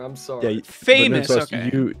 streamer, I'm Yeah, sorry. Famous, but Nurse, okay.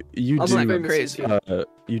 You I'm not do. going famous crazy. too.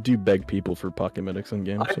 You do beg people for pocket medics in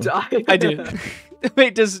games. So. I do.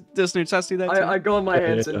 Wait, does Nerdsaus do that too? I go on my Yeah,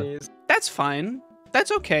 hands yeah. and knees. That's fine.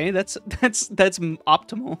 That's okay. That's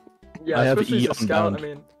optimal. Yeah, I have especially E as a scout, unbound. I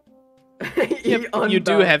mean. Yep, you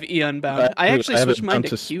do Unbound. have E unbound. I I actually have it switched mine down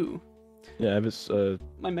to to Q. Yeah, I have it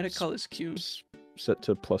My medic call is Q. set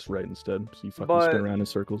to plus right instead, so you fucking But- spin around in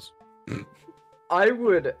circles. I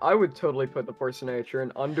would totally put the Force of Nature in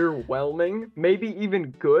underwhelming, maybe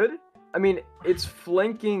even good. I mean, its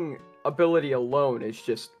flanking ability alone is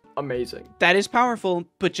just amazing. That is powerful,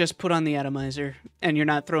 but just put on the atomizer, and you're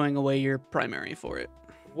not throwing away your primary for it.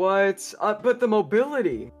 What? But the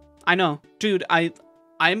mobility. I know, dude.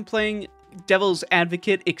 I'm playing Devil's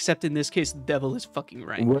Advocate, except in this case, the devil is fucking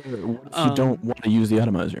right. What if you don't want to use the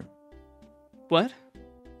atomizer? What?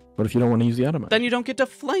 What if you don't want to use the atomizer? Then you don't get to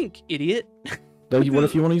flank, idiot. What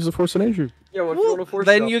if you want to use the Force of Nature? Yeah, what if you want to force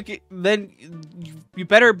then jump? you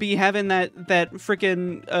better be having that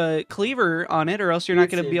freaking cleaver on it, or else you're not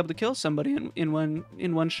going to be Guillotine. able to kill somebody in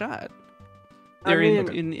one shot. I Or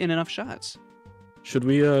mean- in enough shots. Should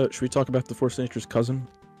we talk about the Force of Nature's cousin?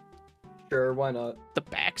 Sure, why not? The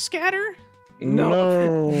backscatter?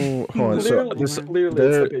 No. Hold on. So Clearly, this, clearly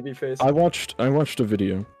there- it's the baby face. I watched a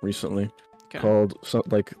video recently Okay. called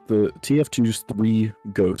like the TF2's 3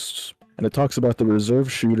 Ghosts, and it talks about the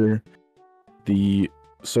reserve shooter, the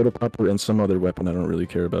soda popper, and some other weapon I don't really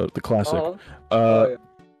care about, the classic. Uh-huh. Uh, yeah.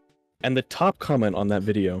 And the top comment on that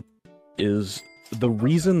video is the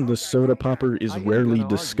reason the soda popper is rarely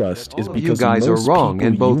discussed is because You guys are most wrong, people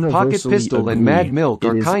and both Pocket universally Pistol and agree Mad Milk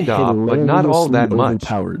are it is kinda up, but not all that hilariously much.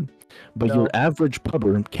 overpowered. But No. your average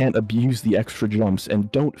pubber can't abuse the extra jumps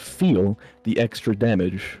and don't feel the extra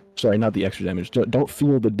damage. Sorry, not the extra damage. Don't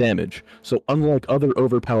feel the damage. So unlike other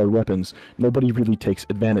overpowered weapons, nobody really takes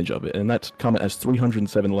advantage of it. And that comment has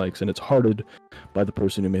 307 likes, and it's hearted by the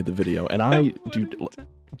person who made the video. And I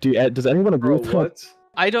does anyone agree Bro, with that? what?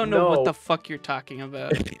 I don't know what No. the fuck you're talking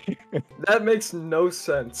about. That makes no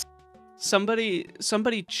sense. Somebody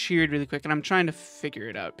cheered really quick, and I'm trying to figure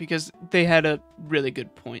it out because they had a really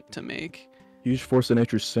good point to make. Huge Force of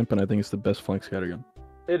Nature simp, and I think it's the best flank scattergun.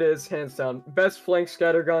 It is, hands down. Best flank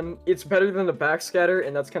scattergun. It's better than the backscatter,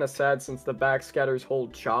 and that's kind of sad since the backscatter's whole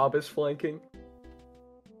job is flanking.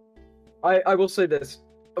 I will say this.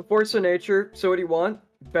 A Force of Nature, so what do you want?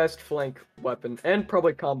 Best flank weapon, and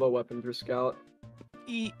probably combo weapon for Scout.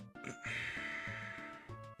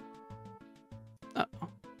 Uh-oh.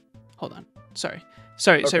 Hold on. Sorry,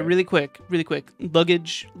 Okay. really quick.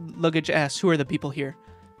 Luggage asks, who are the people here?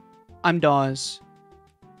 I'm Dawes.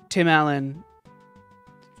 Tim Allen,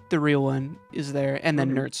 the real one, is there, and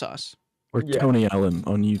then Mhm. Nerd Sauce. Or Yeah. Tony Allen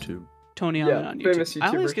on YouTube. Tony Allen Yeah, on YouTube. famous I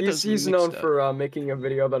always YouTuber. get those He's mixed known up. for making a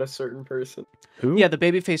video about a certain person. Who? Yeah, the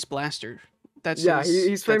babyface blaster. That's Yeah, his,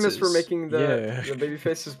 he's that's famous for his- making the Yeah.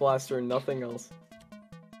 babyface's blaster and nothing else.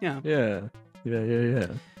 Yeah. Yeah.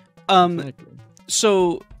 Um.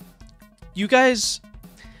 So, you guys,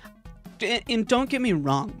 and don't get me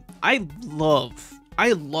wrong, I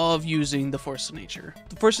love using the Force of Nature.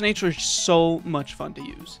 The Force of Nature is so much fun to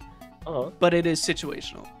use, but it is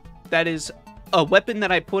situational. That is a weapon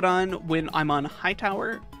that I put on when I'm on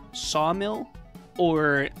Hightower, Sawmill,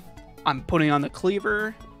 or I'm putting on the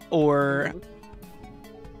Cleaver, or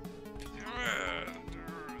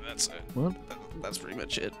that's it. What? That's pretty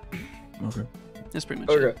much it. Okay. That's pretty much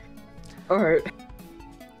it. Okay. Alright.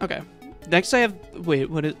 Okay. Next I have... Wait,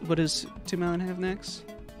 what does Tim Allen have next?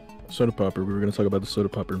 Soda popper. We were gonna talk about the soda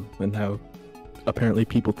popper and how apparently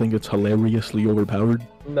people think it's hilariously overpowered.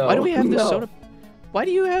 No. Why do we have this no. soda... Why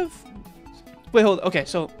do you have... Wait, hold on. Okay,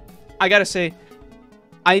 so I gotta say,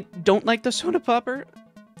 I don't like the soda popper.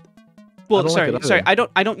 Well, I don't like it sorry. either.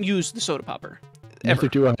 I don't use the soda popper. Ever. Neither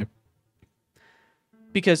do I.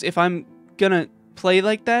 Because if I'm gonna play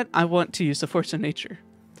like that, I want to use the Force of Nature.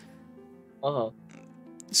 Uh-huh.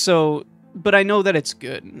 So, but I know that it's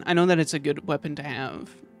good. I know that it's a good weapon to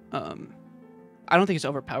have. I don't think it's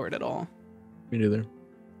overpowered at all. Me neither.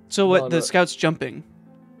 So what? No, The no. scout's jumping.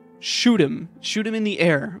 Shoot him in the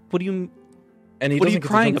air. What do you? And he What are you doesn't get to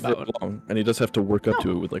crying jump very about? long, and he does have to work up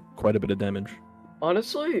to it with like quite a bit of damage.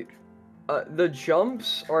 Honestly, the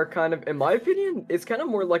jumps are kind of, in my opinion, it's kind of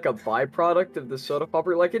more like a byproduct of the soda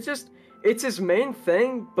popper. Like it's his main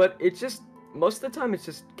thing, but it just most of the time it's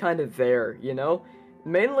just kind of there, you know.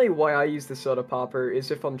 Mainly why I use the soda popper is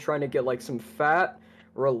if I'm trying to get like some fat,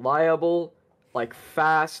 reliable, like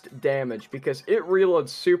fast damage, because it reloads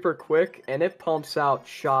super quick and it pumps out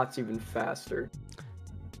shots even faster.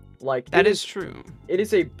 Like That is true. it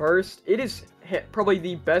is a burst. It is probably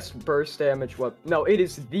the best burst damage weapon. No, it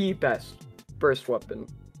is the best burst weapon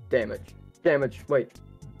damage. Wait,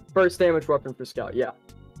 burst damage weapon for Scout. Yeah,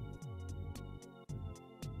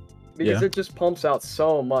 because Yeah. it just pumps out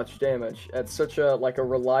so much damage at such a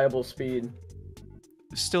reliable speed.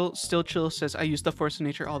 Still chill says I use the force of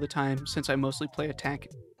nature all the time since I mostly play attack,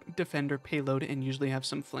 defender, payload, and usually have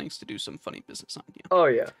some flanks to do some funny business on. Yeah, Oh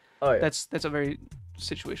yeah. Oh yeah. that's a very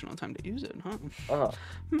situational time to use it, huh?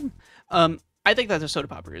 Uh-huh. I think that the soda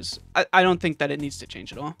popper is. I don't think that it needs to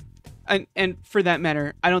change at all. And for that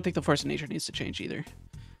matter, I don't think the force of nature needs to change either.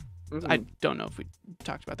 I Mhm. don't know if we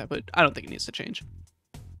talked about that, but I don't think it needs to change.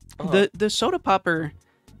 Uh-huh. The soda popper,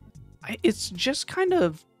 it's just kind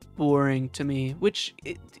of boring to me, which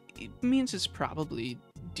it means it's probably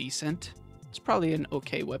decent. It's probably an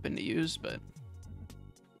okay weapon to use, but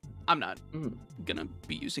I'm not Mhm. gonna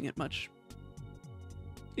be using it much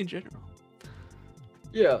in general.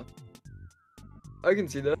 Yeah. I can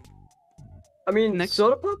see that. I mean, Next-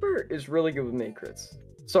 soda popper is really good with mini crits.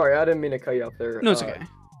 Sorry, I didn't mean to cut you off there. No, it's okay.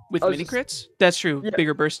 With I was mini just- crits, that's true. Yeah.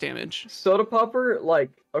 Bigger burst damage. Soda popper,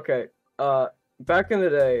 okay, back in the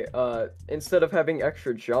day, instead of having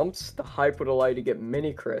extra jumps, the hype would allow you to get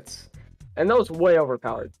mini crits. And that was way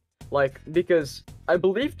overpowered. Like, because I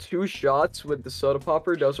believe 2 shots with the soda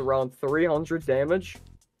popper does around 300 damage.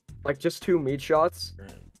 Like, just 2 meat shots.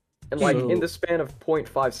 And, like, in the span of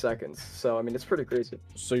 0.5 seconds. So, I mean, it's pretty crazy.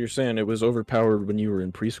 So you're saying it was overpowered when you were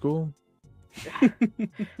in preschool?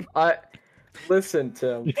 Listen,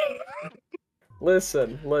 Tim.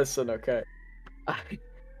 Listen, okay.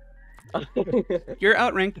 You're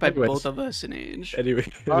outranked by Anyways. both of us in age. Anyway.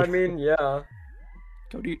 I mean, yeah,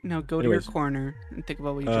 Go to your Anyways. corner and think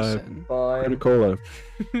about what you just said. fine. Criticola.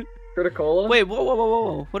 Criticola? Wait,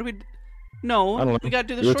 whoa! What do we? No, I don't know. we gotta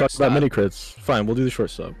do the We were short talking about stop. mini crits. Fine, we'll do the short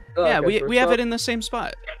stop. Yeah, Okay, we have shortstop. it in the same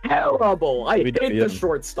spot. Terrible. I We hate do, the yeah.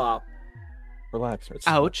 shortstop. Relax. It's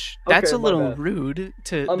Ouch. That's Okay, a my little bad. rude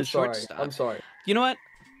to I'm the sorry. short stop. I'm sorry. You know what?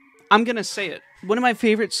 I'm gonna say it. One of my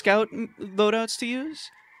favorite scout loadouts to use,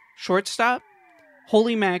 shortstop,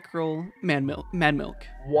 holy mackerel, mad milk.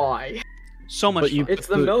 Why? So much But you fun. It's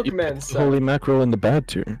the put milkman the set. holy mackerel in the bad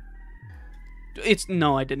tier.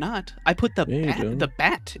 No, I did not. I put the Yeah, you do.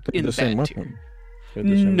 bat They're in the same bad tier. weapon. They're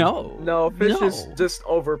the same No. No, fish is No. just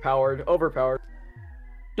overpowered.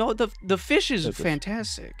 No, the fish is They're the-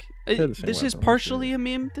 fantastic. they're the same This is weapon, partially a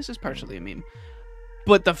meme. This is partially a meme.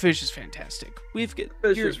 But the fish is fantastic. Fish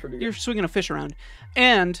You're, is pretty good. you're swinging a fish around,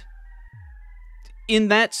 and in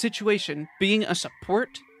that situation, being a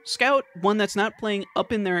support scout, one that's not playing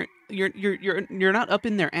up in their, you're not up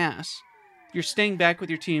in their ass. You're staying back with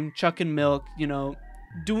your team, chucking milk,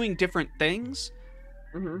 doing different things.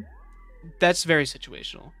 Mm-hmm. That's very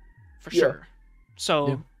situational, for Yeah. sure.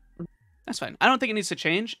 So that's fine. I don't think it needs to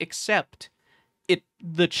change, except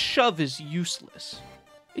the shove is useless.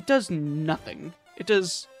 It does nothing. It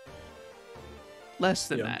does less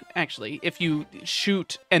than Yeah. that, actually. If you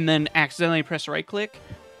shoot and then accidentally press right click,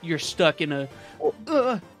 you're stuck in a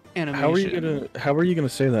animation. How are you gonna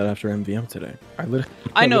say that after MVM today? I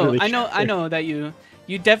know literally- that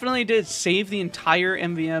you definitely did save the entire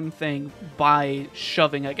MVM thing by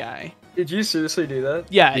shoving a guy. Did you seriously do that?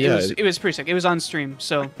 Yeah, Yeah. it was pretty sick. It was on stream,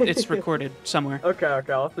 so it's recorded somewhere. Okay, I'll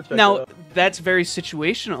have to check Now, it out. that's very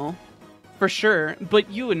situational, for sure,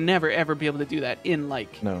 but you would never ever be able to do that in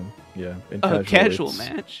like No, yeah. In a casual it's-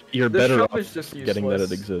 match. You're The better shove off is just getting that it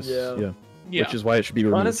useless. exists. Yeah. Yeah. Which is why it should be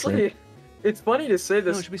removed. Honestly, right? it's funny to say No,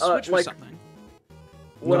 this. it should be switched for like something.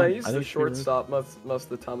 when No, I use I the think you're right. shortstop most of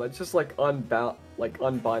the time, I just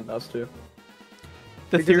unbind those two.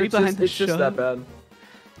 The Because theory it's behind just, the it's just that shove.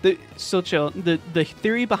 bad. Still chill. The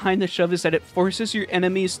theory behind the shove is that it forces your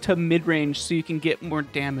enemies to mid range so you can get more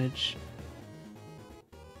damage.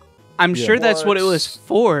 I'm Yeah. sure that's what it was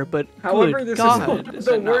for, but However, good this God, is one does of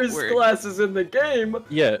the that not worst work. classes in the game.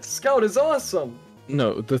 Yeah. Scout is awesome.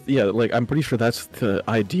 No. Like I'm pretty sure that's the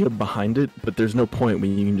idea behind it, but there's no point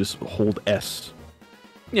when you can just hold S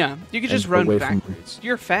Yeah, you could just And run away from- backwards.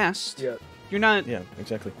 You're fast. Yeah. You're not. Yeah,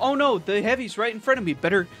 exactly. Oh no, the heavy's right in front of me.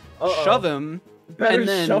 Better shove him. Better and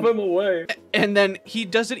then, shove him away. And then he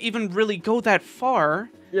doesn't even really go that far.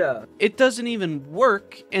 Yeah. It doesn't even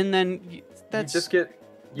work, and then that's You just get.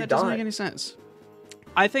 You that doesn't die. make any sense.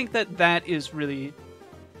 I think that is really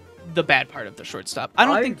the bad part of the shortstop. I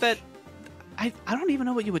don't think that. I don't even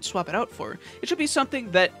know what you would swap it out for. It should be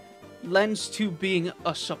something that lends to being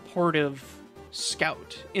a supportive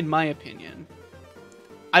scout, in my opinion.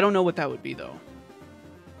 I don't know what that would be though.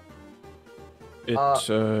 It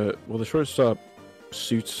well, the shortstop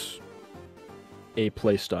suits a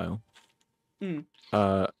play style. Mm.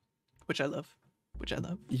 Which I love.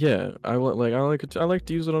 Yeah, I like it. I like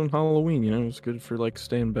to use it on Halloween. You know, it's good for like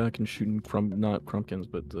staying back and shooting not crumpkins,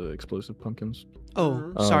 but the explosive pumpkins.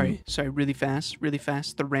 Oh, sorry, really fast.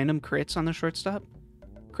 The random crits on the shortstop,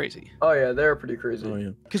 crazy. Oh yeah, they're pretty crazy. Oh yeah,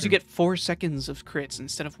 Because you get 4 seconds of crits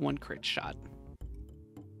instead of 1 crit shot,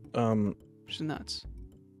 which is nuts.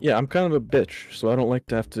 Yeah, I'm kind of a bitch, so I don't like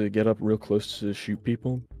to have to get up real close to shoot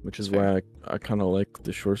people, which is why I kind of like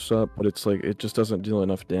the shortstop, but it's like, it just doesn't deal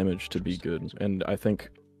enough damage to be good. And I think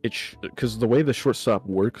because the way the shortstop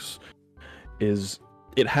works is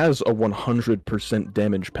it has a 100%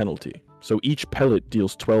 damage penalty. So each pellet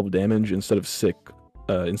deals 12 damage instead of 6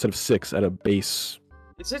 at a base.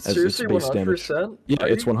 Is it as its seriously base damage. 100%? Yeah,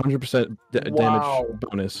 it's 100% Wow. damage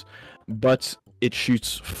bonus, but it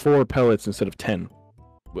shoots 4 pellets instead of 10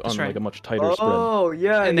 on right. like a much tighter spread. Oh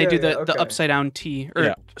yeah. And they do the okay. upside down T or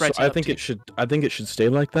Yeah, so right I think it should stay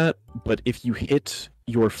like that. But if you hit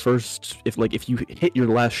your if you hit your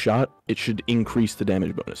last shot, it should increase the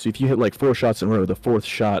damage bonus. So if you hit like 4 shots in a row, the 4th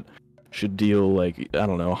shot should deal like, I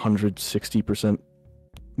don't know, 160%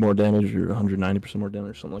 more damage or 190% more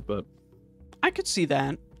damage, something like that. I could see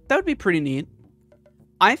that. That would be pretty neat.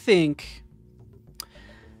 I think.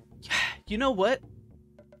 You know what?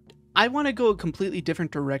 I want to go a completely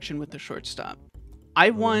different direction with the shortstop. I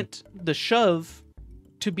want the shove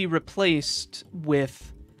to be replaced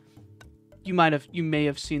with. You may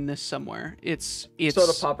have seen this somewhere. It's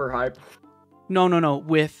Soda popper hype. No.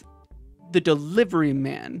 With the delivery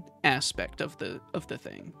man aspect of the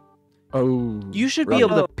thing. Oh. You should be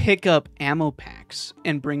able to pick up ammo packs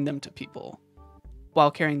and bring them to people while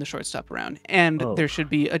carrying the shortstop around. And there should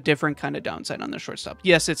be a different kind of downside on the shortstop.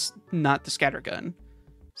 Yes, it's not the scatter gun.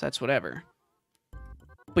 So that's whatever.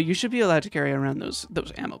 But you should be allowed to carry around those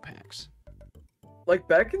ammo packs. Like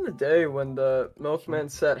back in the day when the Milkman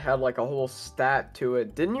set had like a whole stat to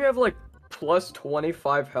it, didn't you have like plus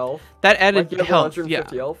 25 health? That added Like you have health,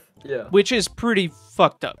 150 health? Yeah. Which is pretty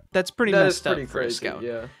fucked up. That's pretty That is messed up pretty for a crazy, scout.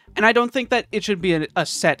 yeah. And I don't think that it should be a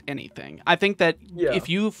set anything. I think that Yeah. if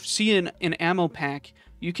you see an ammo pack,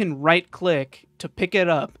 you can right-click to pick it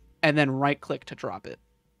up and then right-click to drop it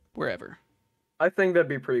wherever. I think that'd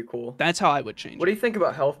be pretty cool. That's how I would change What do it. you think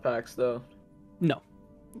about health packs though? No.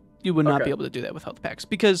 You would not Okay. be able to do that with health packs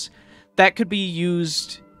because that could be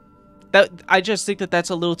used. I just think that that's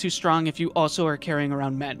a little too strong if you also are carrying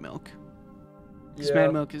around Mad Milk. Because Yeah.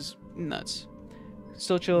 Mad Milk is nuts.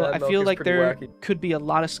 Still chill. Mad I Milk feel is like pretty there wacky. could be a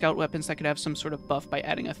lot of scout weapons that could have some sort of buff by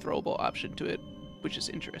adding a throwable option to it, which is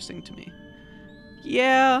interesting to me.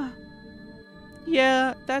 Yeah,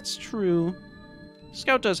 that's true.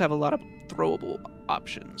 Scout does have a lot of throwable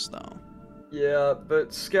options, though. Yeah,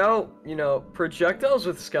 but Scout, you know, projectiles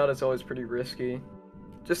with Scout is always pretty risky.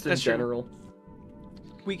 Just in That's true. general.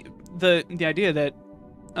 The idea that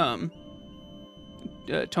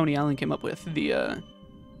Tony Allen came up with, the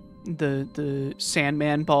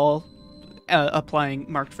Sandman ball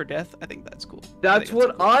applying marked for death, I think that's cool. That's I think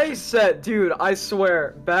what I said, dude. I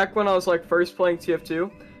swear. Back when I was like first playing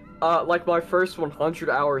TF2, like my first 100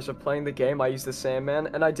 hours of playing the game, I used the Sandman,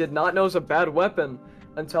 and I did not know it was a bad weapon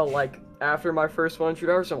until like after my first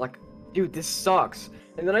 100 hours. I'm like, dude, this sucks.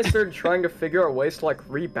 And then I started trying to figure out ways to like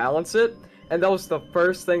rebalance it, and that was the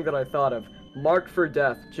first thing that I thought of. Marked for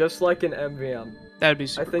death, just like in MVM. That'd be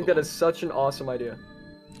super I think cool. that is such an awesome idea.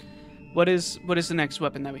 What is the next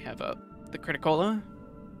weapon that we have up? The Criticola?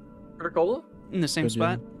 Criticola? In the same Good,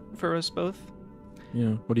 yeah. spot for us both?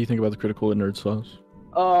 Yeah. What do you think about the critical at Nerd Sauce?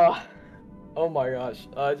 Oh my gosh.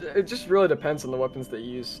 It just really depends on the weapons they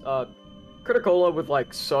use. Criticola with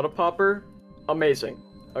like Soda Popper, amazing.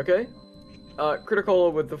 Okay?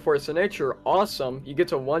 Criticola with the Force of Nature, awesome. You get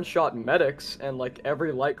to one-shot medics and like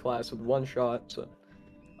every light class with one shot. So,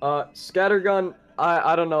 Scattergun,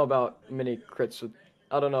 I don't know about mini crits with.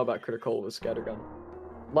 I don't know about Criticola with Scattergun.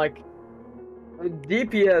 Like,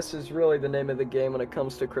 DPS is really the name of the game when it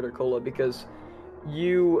comes to Criticola because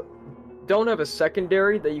you don't have a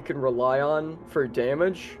secondary that you can rely on for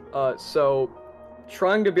damage. So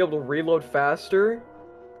trying to be able to reload faster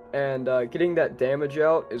and getting that damage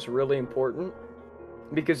out is really important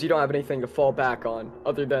because you don't have anything to fall back on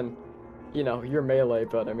other than, you know, your melee.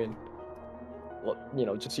 But I mean, you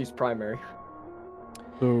know, just use primary.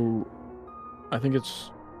 So, I think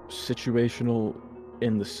it's situational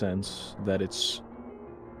in the sense that it's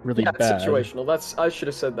really Yeah, bad. situational. I should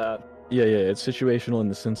have said that. Yeah, it's situational in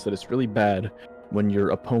the sense that it's really bad when your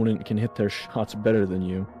opponent can hit their shots better than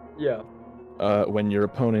you. Yeah. When your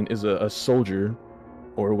opponent is a soldier,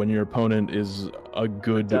 or when your opponent is a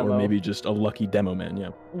good Demo. or maybe just a lucky demo man. Yeah.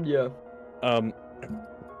 Yeah.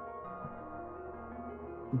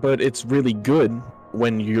 But it's really good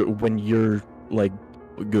when you're like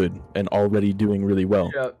good and already doing really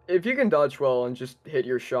well. Yeah. If you can dodge well and just hit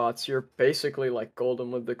your shots, you're basically like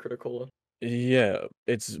golden with the critical. Yeah,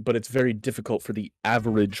 but it's very difficult for the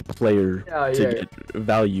average player to get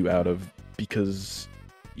value out of because,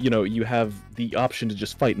 you know, you have the option to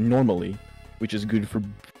just fight normally, which is good for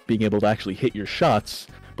being able to actually hit your shots,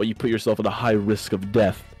 but you put yourself at a high risk of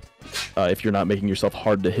death if you're not making yourself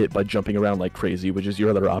hard to hit by jumping around like crazy, which is your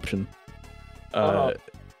other option. But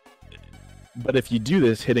if you do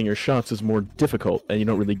this, hitting your shots is more difficult, and you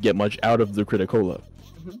don't really get much out of the criticola.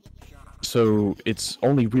 Mm-hmm. So it's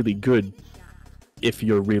only really good if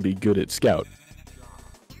you're really good at Scout.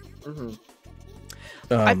 Mm-hmm.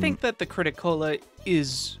 I think that the criticola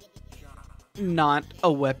is not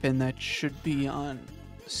a weapon that should be on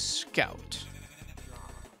Scout.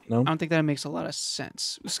 No? I don't think that makes a lot of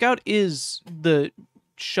sense. Scout is the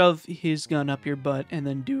shove his gun up your butt and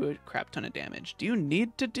then do a crap ton of damage. Do you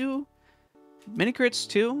need to do mini crits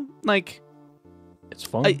too? Like, it's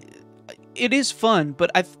fun. It is fun,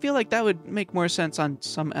 but I feel like that would make more sense on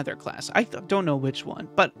some other class. I don't know which one,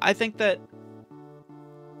 but I think that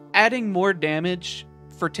adding more damage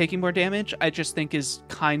for taking more damage, I just think is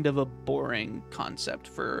kind of a boring concept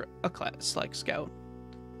for a class like Scout.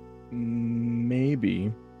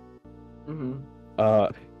 Maybe. Mm-hmm.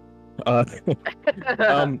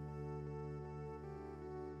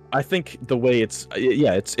 I think the way it's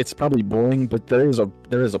probably boring, but there is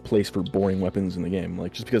a place for boring weapons in the game.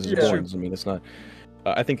 Like, just because it's boring doesn't mean it's not.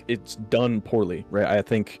 I think it's done poorly, right? I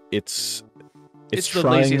think it's the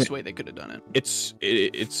laziest way they could have done it.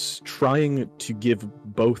 It's trying to give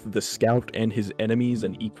both the Scout and his enemies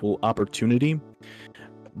an equal opportunity,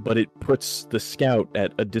 but it puts the Scout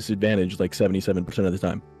at a disadvantage like 77% of the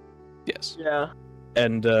time. Yes. Yeah.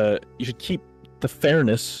 And you should keep the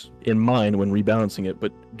fairness in mind when rebalancing it,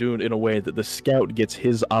 but do it in a way that the Scout gets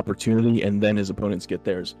his opportunity and then his opponents get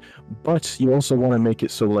theirs. But you also want to make it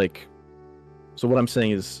so, like, so what I'm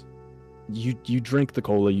saying is, you drink the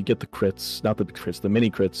cola, you get the crits, not the crits, the mini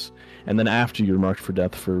crits, and then after you're marked for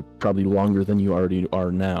death for probably longer than you already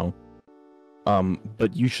are now.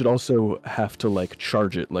 But you should also have to, like,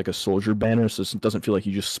 charge it like a soldier banner, so it doesn't feel like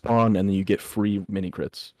you just spawn and then you get free mini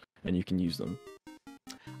crits and you can use them.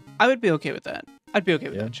 I would be okay with that. I'd be okay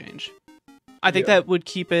with that change. I think that would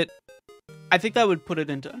keep it. I think that would put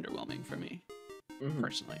it into underwhelming for me,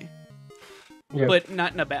 personally. Yeah. But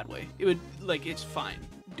not in a bad way. It would, like, it's fine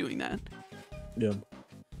doing that. Yeah.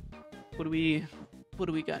 What do we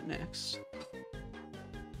got next?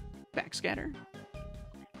 Backscatter?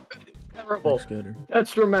 Terrible. Backscatter.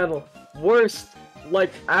 Detrimental. Worst.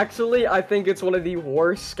 Like, actually, I think it's one of the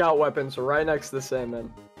worst Scout weapons right next to the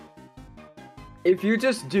Sandman. If you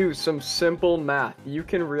just do some simple math, you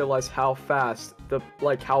can realize how fast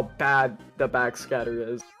how bad the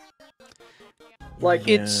backscatter is. Like,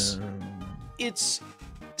 it's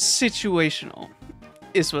situational,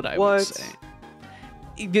 is what I would say.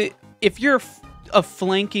 If you're a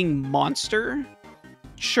flanking monster,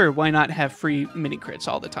 sure, why not have free mini crits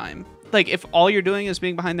all the time? Like, if all you're doing is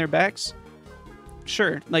being behind their backs,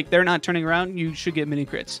 sure, like, they're not turning around, you should get mini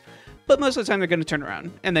crits. But most of the time they're going to turn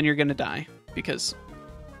around, and then you're going to die because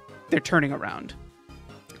they're turning around.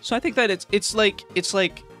 So I think that it's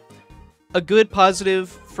like a good positive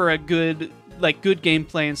for a good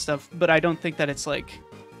gameplay and stuff, but I don't think that it's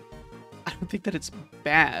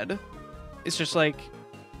bad. It's just like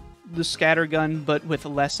the scatter gun, but with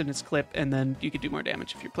less in its clip, and then you could do more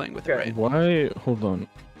damage if you're playing with it right. Why? Hold on.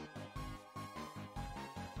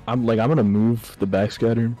 I'm gonna move the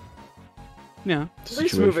backscatter. Yeah. At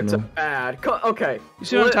least move it to bad. Okay. You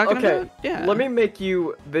see what I'm talking about? Yeah. Let me make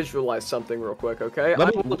you visualize something real quick, okay?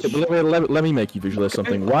 Let me make you visualize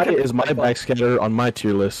something. Why is my backscatter on my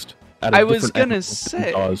tier list at a I was different gonna angle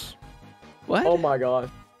say. Oz? What? Oh my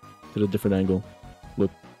god. At a different angle.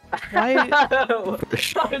 Look. Why?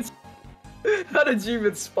 How did you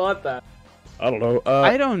even spot that? I don't know.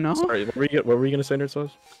 I don't know. Sorry, what were you gonna say, Nerd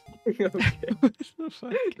Sauce? Okay.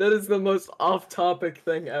 That is the most off-topic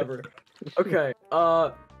thing ever. Okay,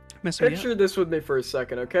 Mess me up. picture this with me for a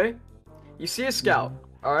second, okay? You see a scout,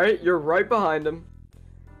 alright? You're right behind him.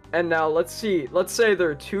 And now, let's say there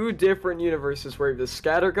are two different universes where you have the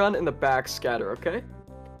scatter gun and the backscatter, okay?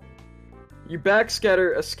 You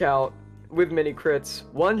backscatter a scout with mini crits.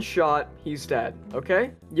 One shot, he's dead,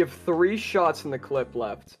 okay? You have 3 shots in the clip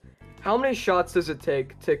left. How many shots does it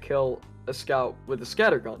take to kill a scout with a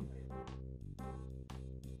scatter gun?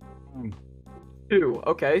 2.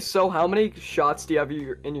 Okay, so how many shots do you have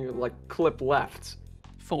in your like clip left?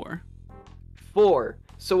 4. 4.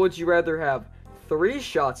 So would you rather have 3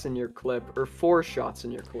 shots in your clip or 4 shots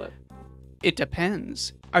in your clip? It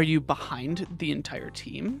depends. Are you behind the entire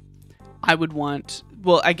team? I would want...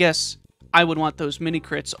 Well, I guess I would want those mini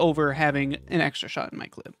crits over having an extra shot in my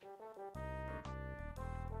clip.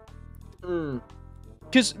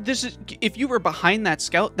 Because this is... If you were behind that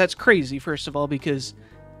scout, that's crazy, first of all, because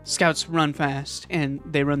scouts run fast, and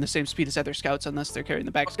they run the same speed as other scouts unless they're carrying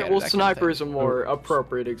the backscatter. Okay, well, sniper is a more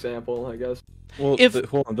appropriate example, I guess. Well,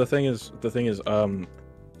 hold on. The thing is,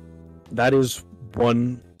 that is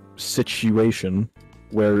one situation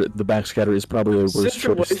where the backscatter is probably a worse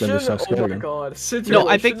choice than the self Oh scatter my gun. god, situational. No,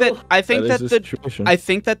 I think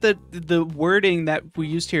that the wording that we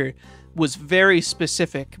used here was very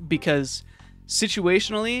specific, because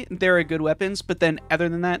situationally there are good weapons, but then other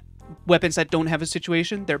than that, weapons that don't have a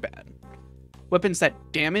situation, they're bad. Weapons that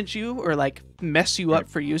damage you or like mess you up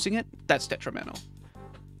for using it, that's detrimental.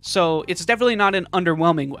 So it's definitely not an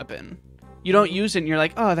underwhelming weapon. You don't use it and you're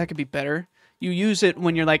like, oh, that could be better. You use it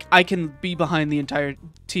when you're like, I can be behind the entire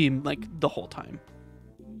team like the whole time.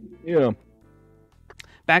 Yeah.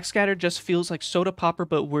 Backscatter just feels like soda popper,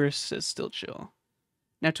 but worse is still chill.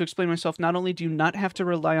 Now, to explain myself, not only do you not have to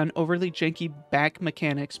rely on overly janky back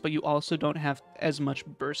mechanics, but you also don't have as much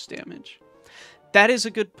burst damage. That is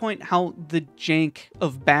a good point, how the jank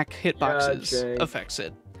of back hitboxes affects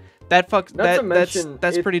it.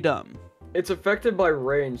 That's pretty dumb. It's affected by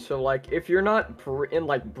range, so like if you're not in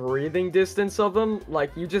like breathing distance of them,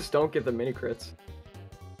 like you just don't get the mini crits.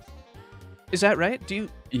 Is that right? Do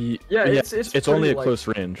you? Yeah, it's only pretty, at like, close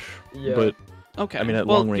range. Yeah. But okay. I mean, at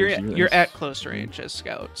long range, you're at close range as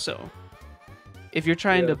scout, so if you're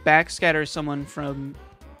trying to backscatter someone from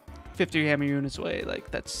 50 hammer units away, like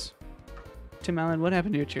that's. Tim Allen, what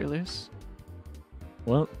happened to your tier list?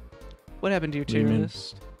 What? What happened to your tier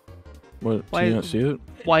list? What? Do you not see it?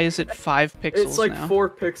 Why is it 5 pixels It's like now? 4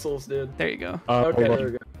 pixels, dude. There you go. Okay, there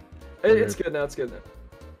we go. It's good now. It's good now.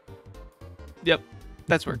 Yep,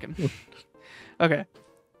 that's working. Okay,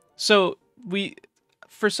 so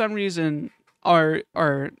for some reason, our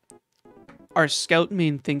scout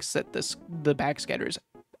main thinks that the backscatter is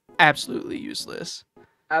absolutely useless.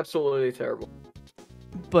 Absolutely terrible.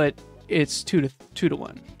 But it's 2 to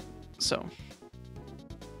 1, so.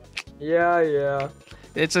 Yeah.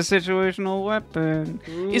 It's a situational weapon.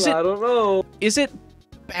 I don't know. Is it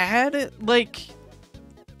bad? Like,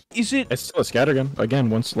 is it? It's still a scattergun. Again,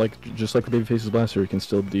 just like the Babyface's blaster, it can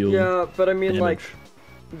still deal. Yeah, but I mean, damage. like,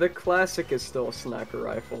 the classic is still a sniper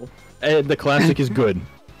rifle. The classic is good.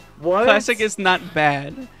 What? Classic is not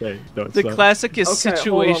bad. Okay, no, it's the not. classic is okay,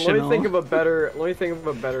 situational. Hold on. Let me think of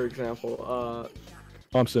a better example.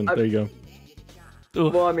 Thompson, there you go.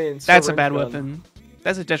 Well, I mean, that's a bad gun. weapon.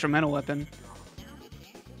 That's a detrimental weapon.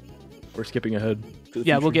 We're skipping ahead.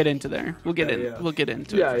 Yeah, we'll get into there. We'll get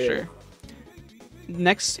into it for sure.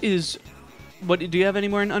 Next is, what do you have any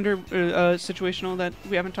more in under situational that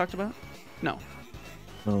we haven't talked about? No.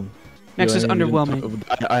 Next is underwhelming.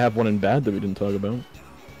 I have one in bad that we didn't talk about. You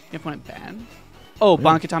have one in bad? Oh,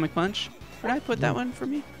 Bonk Atomic Punch. Where did I put that one for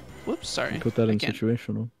me? Whoops, sorry. Put that in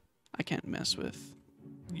situational. I can't mess with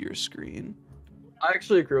your screen. I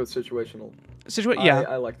actually agree with situational. Yeah.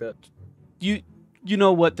 I like that. You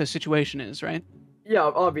know what the situation is, right? Yeah,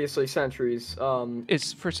 obviously sentries.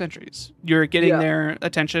 It's for sentries. You're getting their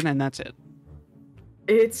attention, and that's it.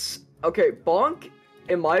 It's okay. Bonk,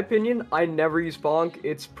 in my opinion, I never use Bonk.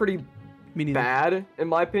 It's pretty bad, in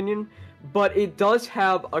my opinion. But it does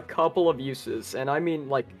have a couple of uses, and I mean,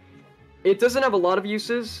 like, it doesn't have a lot of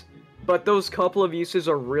uses, but those couple of uses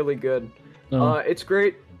are really good. It's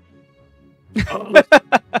great.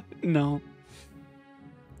 No.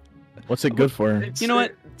 What's it good for? You know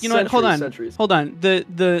what? Hold on. Hold on.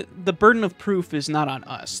 The burden of proof is not on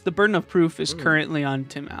us. The burden of proof is currently on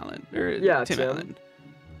Tim Allen.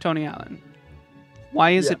 Tony Allen. Why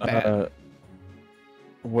is it bad?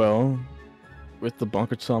 Well, with the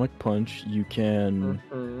Bonk Atomic Punch, you can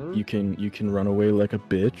run away like a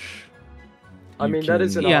bitch. I mean, that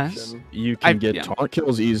is an Yes. option. You can get yeah. taunt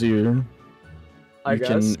kills easier. I You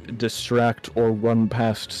guess. can distract or run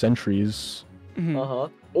past sentries, Mhm.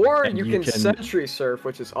 Or And you you can can- sentry surf,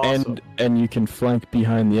 which is awesome. and you can flank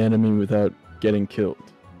behind the enemy without getting killed.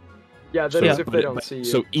 Yeah, that So, is if but they it- don't but- see you.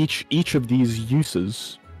 So each of these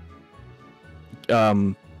uses,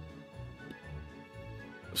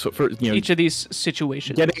 so for Each of these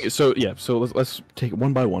situations. so let's take it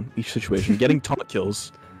one by one. Each situation, getting taunt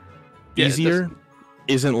kills Yeah, it easier doesn't-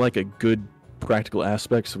 isn't like a good practical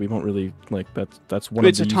aspect, so we won't really like that's one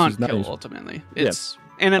It's of a the taunt uses. Not kill used. ultimately. Yeah. It's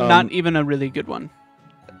and Um, not even a really good one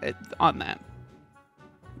on that.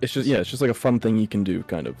 It's just like a fun thing you can do,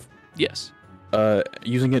 kind of. Yes.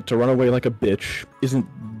 Using it to run away like a bitch isn't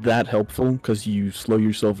that helpful because you slow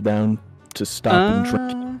yourself down to stop and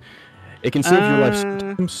drink. It can save your life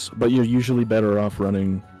sometimes, but you're usually better off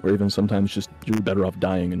running, or even sometimes just you're better off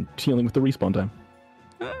dying and dealing with the respawn time.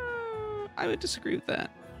 I would disagree with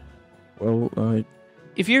that. Well,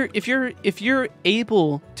 If you're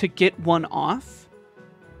able to get one off,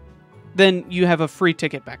 then you have a free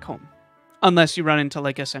ticket back home, unless you run into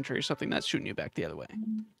like a sentry or something that's shooting you back the other way,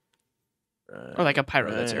 or like a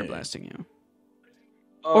pyro that's air blasting you,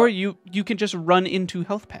 or you can just run into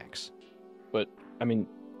health packs. But I mean,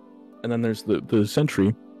 and then there's the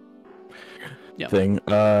sentry Yeah. thing.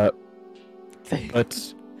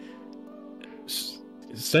 But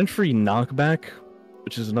sentry knockback,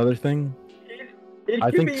 which is another thing. It I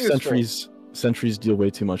can think be useful. sentries deal way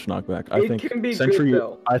too much knockback. I It think can be sentry good,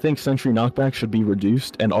 though. I think sentry knockback should be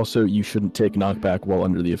reduced, and also you shouldn't take knockback while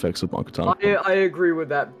under the effects of Monkatonic. I agree with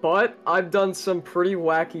that, but I've done some pretty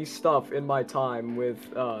wacky stuff in my time with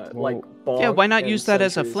like bonk Yeah, why not and use that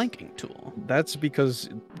as a sentries. flanking tool? That's because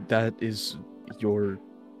that is your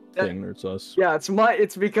thing, Nerd Sauce. Yeah,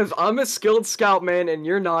 it's because I'm a skilled scout, man, and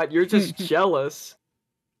you're not. You're just jealous.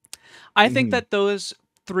 I think that those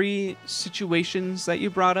 3 situations that you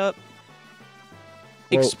brought up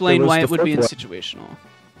Well, explain there was why the it would be in fourth situational.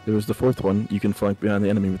 There was the fourth one. You can flank behind the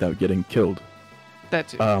enemy without getting killed. That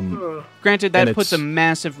too. Ugh. Granted, that and puts a it's-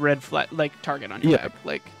 massive red flag like target on your Yeah. back.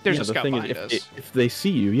 Like there's Yeah, a the scout thing behind is, us. if they see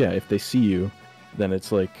you, if they see you, then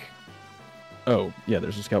it's like, oh yeah,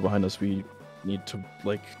 there's a scout behind us. We need to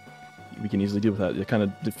we can easily deal with that. It kind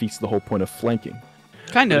of defeats the whole point of flanking.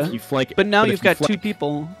 But Kinda. if you flank, But now if you've you got 2 flank-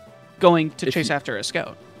 people going to if chase you- after a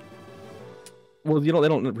scout. Well, they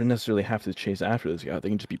don't necessarily have to chase after the scout. They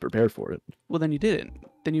can just be prepared for it. Well, then you didn't.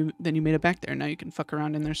 Then you made it back there. Now you can fuck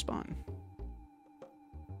around in their spawn.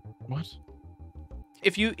 What?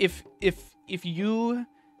 If you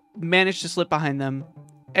manage to slip behind them,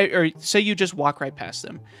 or say you just walk right past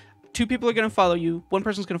them, 2 people are going to follow you, 1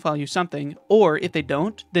 person's going to follow you something, or if they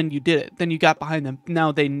don't, then you did it. Then you got behind them.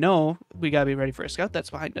 Now they know we got to be ready for a scout that's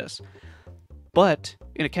behind us. But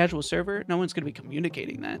in a casual server, no one's going to be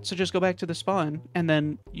communicating that. So just go back to the spawn, and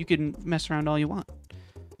then you can mess around all you want.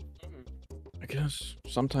 I guess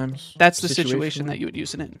sometimes. That's the situation that you would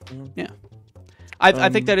use it in. Yeah. I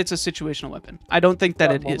think that it's a situational weapon. I don't think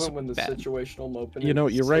that it is when the bad. situational open. You know,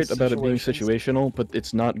 is you're right about it being situations. situational, but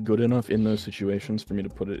it's not good enough in those situations for me to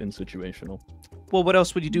put it in situational. Well, what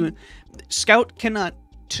else would you do? Scout cannot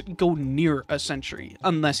go near a sentry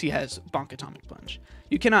unless he has Bonk Atomic Plunge.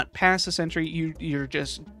 You cannot pass a sentry. You're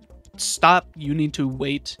just stop. You need to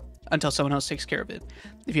wait until someone else takes care of it.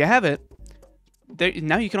 If you have it,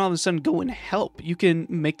 now you can all of a sudden go and help. You can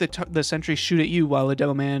make the sentry shoot at you while a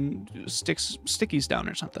demo man sticks stickies down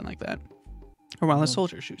or something like that, or while a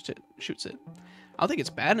soldier shoots it. I don't think it's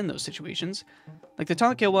bad in those situations. Like the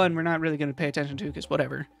taunt kill one, we're not really going to pay attention to because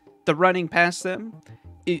whatever. The running past them,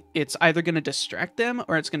 it's either going to distract them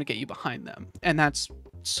or it's going to get you behind them, and that's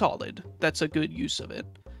solid. That's a good use of it.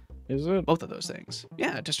 Is it? Both of those things.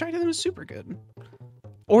 Yeah, distracting them is super good.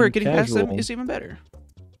 Or In getting past them casual- is even better.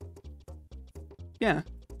 Yeah.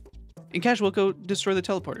 In casual, go destroy the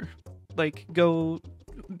teleporter. Like, go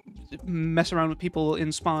mess around with people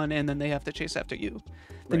in spawn, and then they have to chase after you.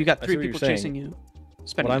 Then you Right, got I 3 see what you're people saying. chasing you.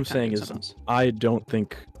 Spending What your I'm time saying doing is, something else. I don't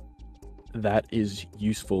think that is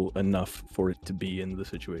useful enough for it to be in the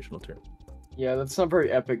situational term. Yeah, that's not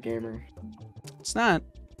very epic, gamer. It's not,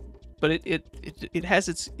 but it has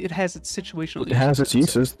its situational. It has its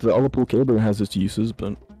uses. The Ullapool Caber has its uses,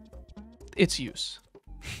 but Its use.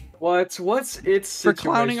 What's its For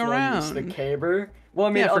clowning situational use? The around. caber? Well, I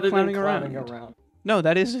mean, Yeah, for other than clowning clowning around. around. No,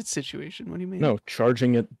 that is its situation. What do you mean? no,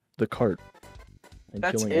 charging at the cart and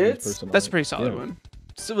That's killing it? every person on That's a it. pretty solid Yeah. one.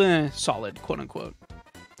 So, solid, quote unquote.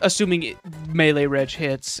 Assuming melee reg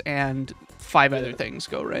hits and 5 other things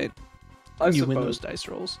go right. I You win suppose. those dice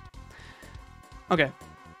rolls. Okay.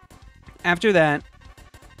 After that,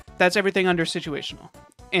 that's everything under situational.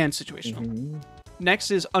 and situational. Mhm.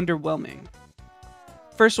 Next is underwhelming.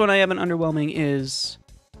 First one I have an underwhelming is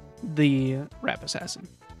the Rap Assassin.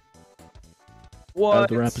 What?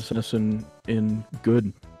 The Rap Assassin in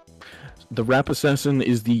good. The Rap Assassin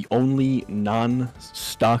is the only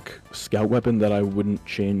non-stock scout weapon that I wouldn't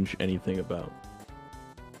change anything about.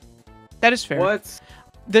 That is fair. What?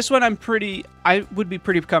 This one I would be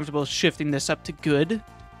pretty comfortable shifting this up to good,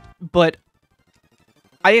 but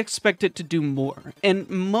I expect it to do more. And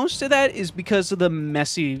most of that is because of the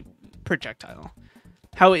messy projectile.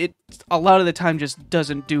 How it a lot of the time just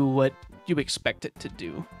doesn't do what you expect it to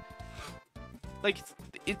do. Like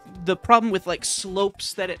the problem with like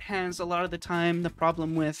slopes that it has a lot of the time, the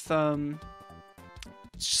problem with some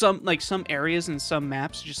areas and some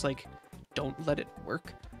maps just like don't let it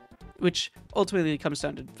work, which ultimately comes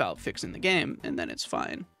down to Valve fixing the game, and then it's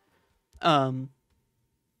fine.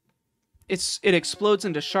 It explodes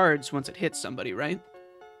into shards once it hits somebody, right?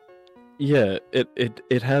 Yeah,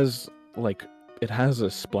 it has like it has a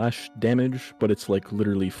splash damage, but it's like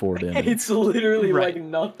literally 4 damage. It's literally Right. like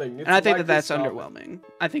nothing. It's And I think that that's microscopic. underwhelming.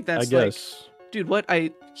 I think that's I guess. like, dude, what? I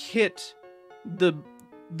hit the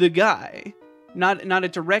guy, not a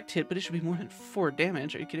direct hit, but it should be more than 4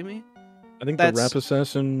 damage. Are you kidding me? I think that's- the Rap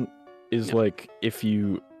Assassin is Yeah. like if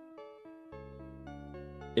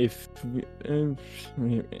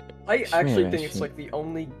I actually think it's like the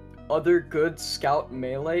only other good scout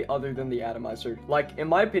melee other than the atomizer. Like, in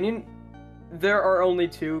my opinion, there are only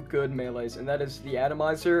 2 good melees, and that is the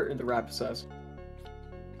atomizer and the Rap Assassin.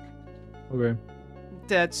 Okay.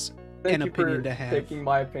 That's Thank an you opinion for to have. taking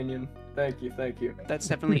my opinion. Thank you. That's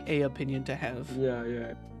definitely a opinion to have.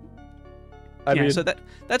 Yeah. I Yeah, mean, so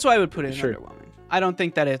that's why I would put it in sure. underwhelming. I don't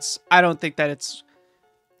think that it's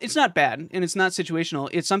not bad and it's not situational.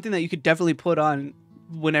 It's something that you could definitely put on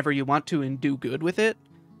whenever you want to and do good with it,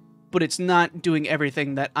 but it's not doing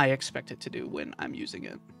everything that I expect it to do when I'm using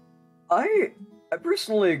it. I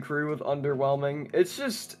personally agree with underwhelming. It's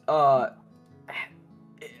just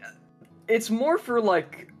it's more for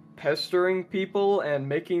like pestering people and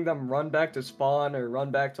making them run back to spawn or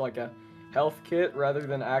run back to like a health kit rather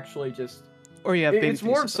than actually just Or you have baby it's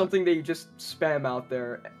more of faces on. something that you just spam out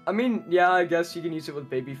there. I mean, yeah, I guess you can use it with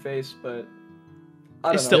babyface, but I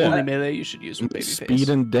don't It's know. the Yeah. only melee you should use with babyface. speed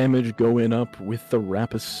and damage going up with the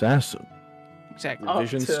Rap Assassin. Exactly. Up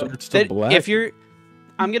Vision to- starts to That black. if you're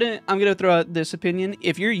I'm gonna throw out this opinion.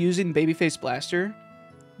 If you're using Babyface Blaster,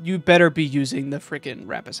 you better be using the frickin'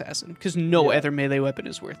 Rap Assassin, because no Yeah. other melee weapon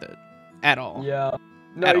is worth it at all. Yeah.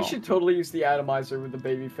 No, At you all. should totally use the atomizer with the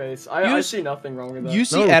babyface. I Use- see nothing wrong with that.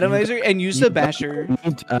 Use the No, you Atomizer and use you the Basher. need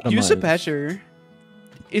to Use the atomize. Basher.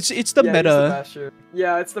 It's the Yeah, use the meta. basher.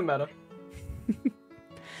 Yeah, it's the meta.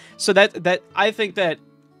 So that I think that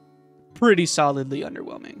pretty solidly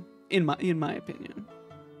underwhelming in my opinion.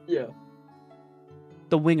 Yeah.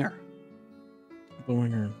 The Winger The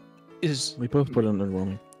winger. is. We both put it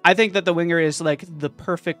underwhelming. I think that the Winger is like the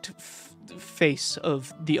perfect face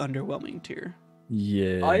of the underwhelming tier.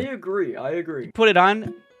 Yeah. I agree. Put it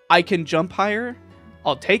on, I can jump higher.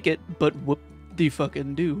 I'll take it, but whoop the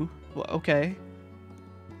fucking do. Well, okay.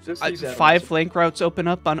 Just use 5 atomizer. flank routes open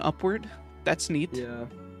up on upward. That's neat, Yeah.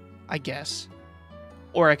 I guess.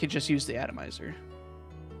 Or I could just use the Atomizer.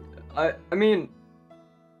 I mean,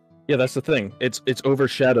 Yeah, that's the thing. It's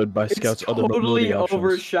overshadowed by it's Scout's other totally mobility options.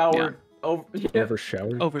 overshowered. Yeah.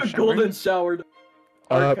 Overshadowed. Overshowered. Golden showered.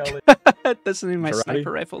 Uh, R. Kelly. That's the name of my Girardi?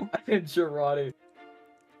 sniper rifle. Girardi.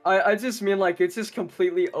 I just mean like it's just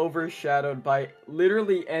completely overshadowed by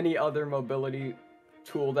literally any other mobility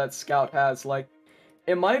tool that Scout has. Like,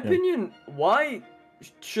 in my opinion, why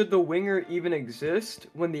should the Winger even exist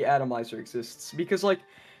when the Atomizer exists? Because like,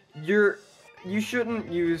 you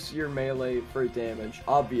shouldn't use your melee for damage,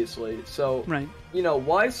 obviously. So Right. you know,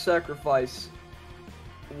 why sacrifice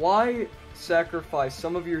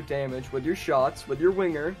some of your damage with your shots, with your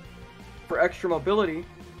Winger, for extra mobility,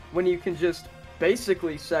 when you can just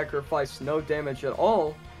basically sacrifice no damage at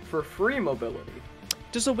all for free mobility?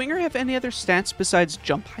 Does the Winger have any other stats besides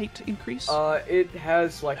jump height increase? It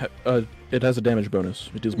has like, It has a damage bonus.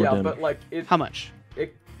 It deals more yeah, damage. but like it How much?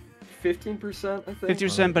 15%, I think.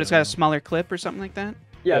 50%, but it's got a smaller clip or something like that?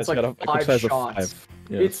 Yeah, it's like got a quick 5 size of shots. 5.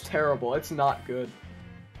 Yeah. It's terrible. It's not good.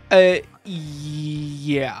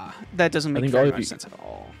 Yeah. That doesn't make think very all much you- sense at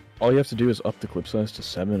all. All you have to do is up the clip size to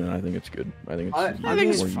 7, and I think it's good. I think it's I I think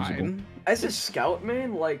it's more usable. fine. As a scout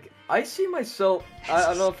main, like, I see myself, I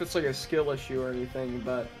don't know if it's like a skill issue or anything,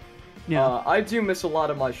 but Yeah. I do miss a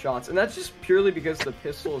lot of my shots, and that's just purely because the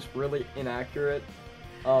pistol is really inaccurate.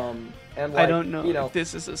 And I like, don't know you know, if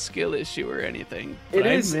this is a skill issue or anything. it But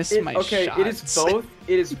I is miss it, my okay. shots. It is both.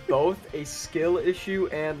 It is both a skill issue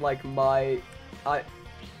and like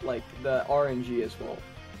like the RNG as well.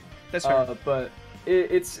 That's fair. But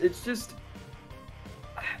it's just,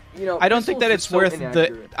 you know, I don't think that pistols are it's so worth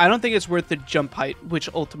inaccurate. I don't think it's worth the jump height, which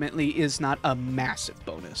ultimately is not a massive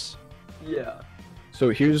bonus. Yeah. So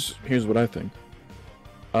here's what I think.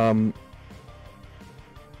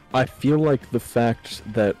 I feel like the fact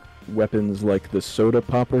that weapons like the soda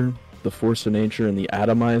popper, the force of nature, and the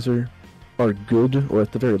atomizer are good, or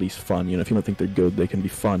at the very least fun. You know, if you don't think they're good, they can be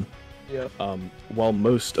fun. Yeah. While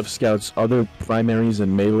most of Scout's other primaries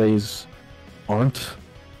and melees aren't,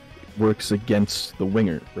 works against the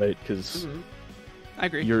winger, right? Because I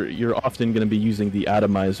agree. you're often going to be using the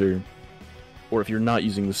atomizer, or if you're not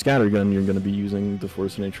using the scattergun, you're going to be using the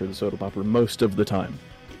force of nature or the soda popper most of the time.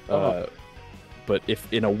 But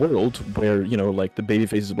if in a world where, you know, like the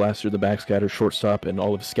babyface's blaster, the backscatter, shortstop, and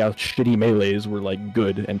all of Scout's shitty melees were like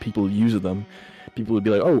good and people use them, people would be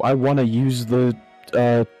like, oh, I want to use the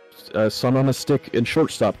sun on a stick and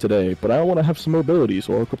shortstop today, but I want to have some mobility,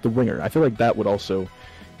 so I'll equip the winger. I feel like that would also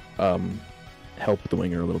help the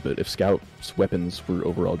winger a little bit if Scout's weapons were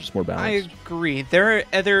overall just more balanced. I agree. There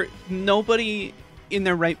are nobody in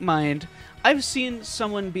their right mind. I've seen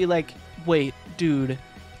someone be like, wait, dude,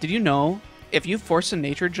 did you know if you force a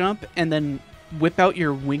nature jump and then whip out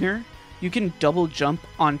your winger, you can double jump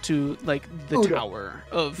onto like the tower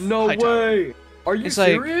of No high tower. way. Are you It's like-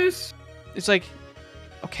 serious? It's like,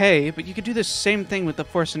 okay, but you could do the same thing with the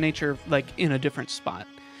force of nature, like in a different spot.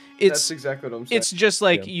 That's It's exactly what I'm saying. it's just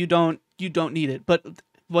like Yeah. you don't need it. But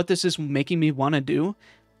what this is making me want to do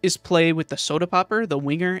is play with the soda popper, the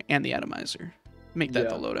winger, and the atomizer. Make that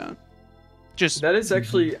Yeah. the loadout. Just That is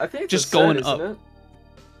actually, I think it's Just a set, going isn't up. it?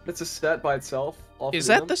 It's a set by itself. Off is of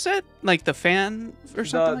that them. the set? Like the fan or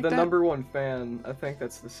something like the that? number one fan? I think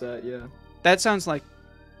that's the set. Yeah. That sounds like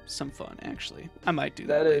some fun, actually. I might do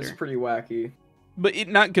that That is later. pretty wacky. But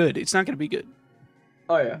not good. It's not going to be good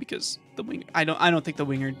Oh yeah. because the winger. I don't think the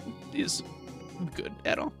winger is good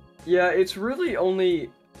at all. Yeah, it's really only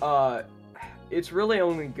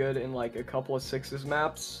good in like a couple of sixes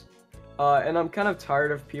maps. And I'm kind of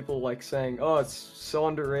tired of people like saying, "Oh, it's so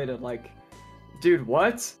underrated." Like, dude,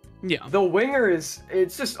 what? Yeah, The winger it's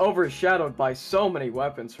just overshadowed by so many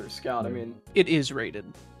weapons for Scout. I mean, it is rated.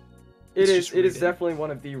 it It's is just it is rated. definitely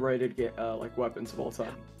one of the rated like weapons of all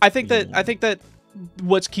time. I think that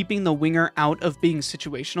what's keeping the winger out of being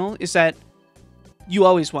situational is that you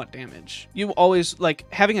always want damage. You always like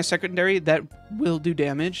having a secondary that will do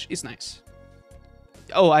damage is nice.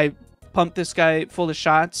 Oh, I pumped this guy full of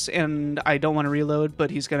shots and I don't want to reload,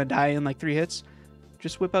 but he's gonna die in like 3 hits.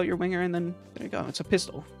 Just whip out your winger and then there you go. It's a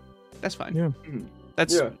pistol. That's fine. Yeah.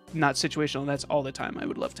 That's Yeah. not situational. That's all the time. I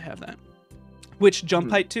would love to have that. Which jump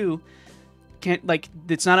height too can't like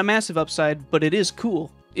it's not a massive upside, but it is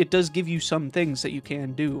cool. It does give you some things that you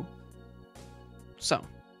can do. So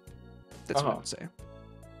that's what I would say.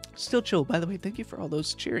 Still chill, by the way. Thank you for all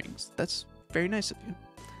those cheerings. That's very nice of you.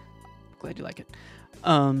 Glad you like it.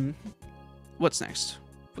 What's next?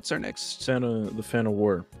 What's our next? The Fan of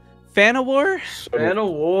War. Fan of War? So, Man of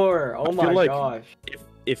War. Oh I feel my like- gosh.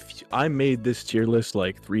 if I made this tier list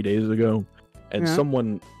like 3 days ago, and Yeah.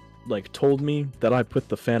 someone like told me that I put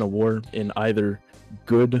the Fan of War in either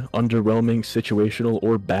good, underwhelming, situational,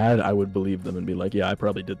 or bad, I would believe them and be like, yeah, I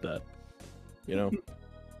probably did that. You know,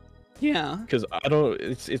 Yeah. because I don't.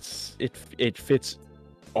 It fits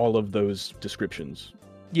all of those descriptions.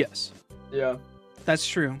 Yes. Yeah. That's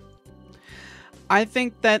true. I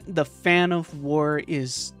think that the Fan of War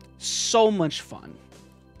is so much fun.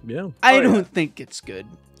 Yeah. I Oh, don't yeah. think it's good.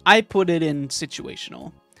 I put it in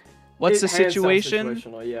situational. What's It the hands down situation?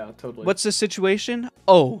 situational, yeah, totally. What's the situation?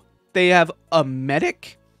 Oh, they have a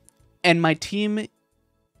medic, and my team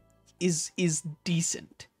is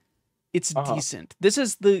decent. It's decent. This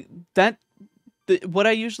is what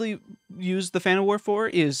I usually use the Fan of War for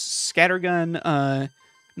is scattergun,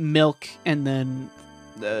 milk, and then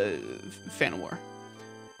the Fan of War.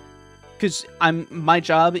 Because my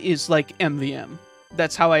job is like MVM.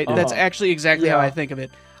 That's how that's actually exactly how Yeah. I think of it.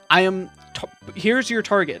 I am here's your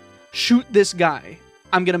target. Shoot this guy.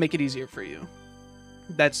 I'm gonna make it easier for you.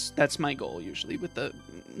 That's my goal usually with the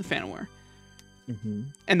Fan of War. Mm-hmm.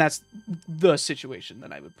 And that's the situation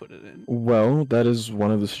that I would put it in. Well, that is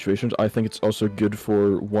one of the situations. I think it's also good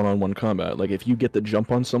for one-on-one combat. Like, if you get the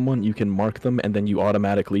jump on someone, you can mark them, and then you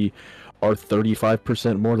automatically are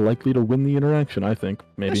 35% more likely to win the interaction, I think.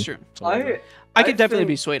 Maybe. That's true. Something like that. I could I definitely think-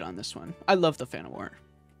 be swayed on this one. I love the Fan of War.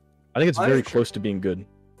 I think it's very I- close to being good.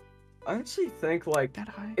 I actually think like that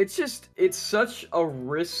high. it's such a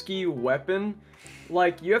risky weapon.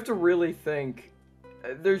 Like you have to really think.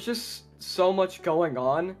 There's just so much going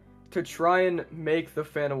on to try and make the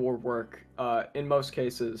Fan of War work. In most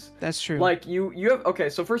cases. That's true. Like you have okay.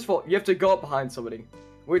 So first of all, you have to go up behind somebody,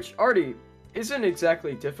 which already isn't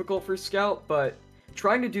exactly difficult for Scout, but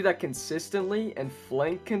trying to do that consistently and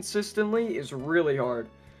flank consistently is really hard.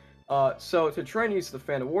 So to try and use the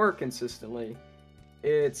Fan of War consistently,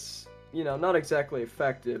 it's, you know, not exactly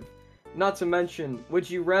effective. Not to mention, would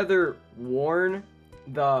you rather warn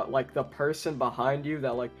the person behind you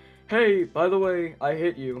that like, hey, by the way, I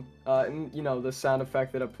hit you, and you know the sound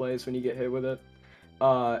effect that it plays when you get hit with it,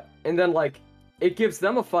 and then like it gives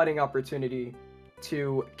them a fighting opportunity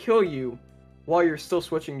to kill you while you're still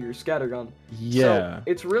switching your scattergun. Yeah. So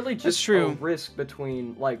it's really just true. a risk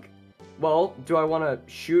between like, well, do I want to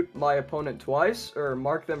shoot my opponent twice or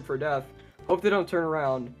mark them for death, hope they don't turn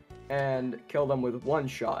around, and kill them with one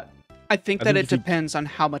shot? I think I that think it if you- depends on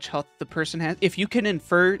how much health the person has. If you can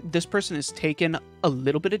infer this person has taken a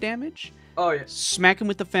little bit of damage, Oh yeah. smack him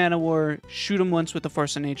with the Fan of War, shoot him once with the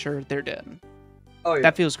Force of Nature, they're dead. Oh yeah.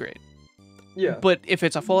 That feels great. Yeah. But if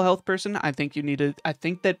it's a full health person, I think you need to. I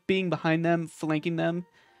think that being behind them, flanking them,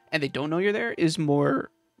 and they don't know you're there is more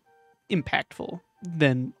impactful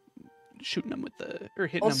than shooting them with the or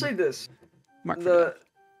hitting I'll them say with this. mark for death.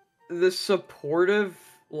 The supportive,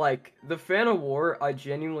 like the Fan of War, I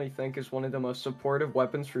genuinely think is one of the most supportive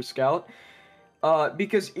weapons for Scout.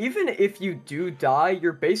 Because even if you do die,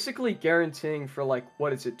 you're basically guaranteeing for like,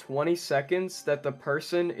 what is it, 20 seconds that the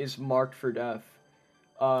person is marked for death.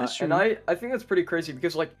 That's And true. I think that's pretty crazy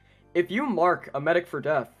because like, if you mark a medic for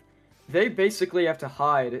death, they basically have to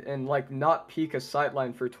hide and like not peek a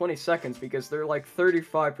sightline for 20 seconds because they're like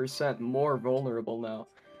 35% more vulnerable now.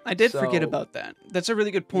 I did forget so- about that. That's a really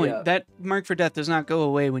good point. Yeah. That mark for death does not go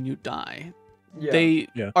away when you die. Yeah. They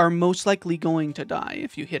Yeah. are most likely going to die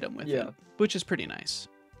if you hit them with Yeah. it, which is pretty nice.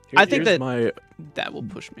 I think Here's that- my That will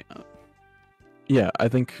push me up. Yeah, I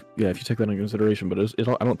think if you take that into consideration, but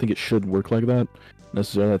I don't think it should work like that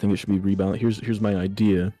necessarily. I think it should be rebalanced. Here's my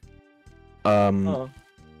idea. Oh.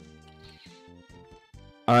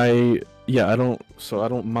 I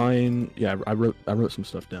don't mind. Yeah, I wrote some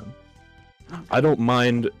stuff down. Okay. I don't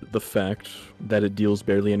mind the fact that it deals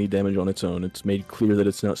barely any damage on its own. It's made clear that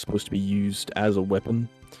it's not supposed to be used as a weapon.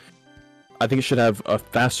 I think it should have a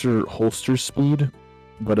faster holster speed,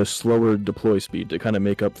 but a slower deploy speed to kind of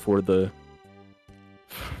make up for the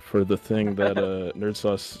thing that Nerd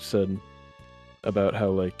Sauce said about how,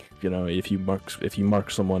 like, you know, if you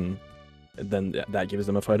mark someone, then that gives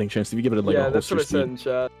them a fighting chance. If you give it like yeah, a that's holster what I said speed, in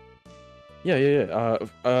chat.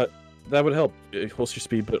 yeah. That would help holster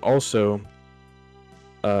speed, but also,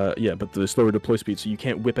 but the slower deploy speed, so you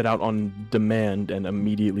can't whip it out on demand and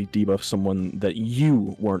immediately debuff someone that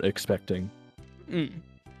you weren't expecting. Mm.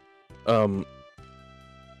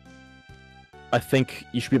 I think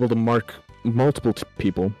you should be able to mark multiple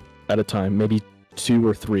people at a time, maybe 2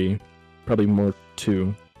 or 3, probably more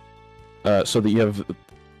 2, so that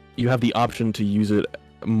you have the option to use it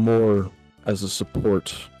more as a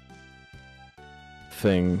support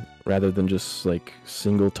thing rather than just like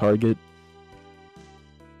single target,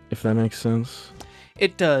 if that makes sense.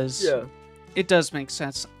 It does. Yeah. It does make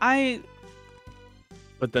sense.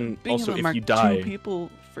 But then Being also able to if mark you 2 die, people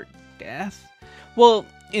for death. Well,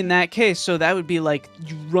 in that case, so that would be like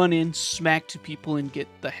you run in, smack 2 people, and get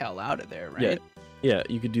the hell out of there, right? yeah,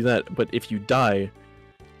 you could do that. But if you die,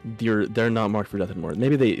 they're not marked for death anymore.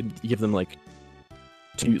 Maybe they give them like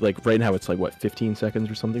 2, like right now it's like what 15 seconds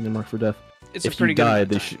or something they're marked for death. It's If a pretty you good die,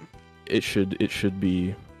 amount of they time. It should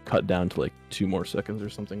be cut down to like 2 more seconds or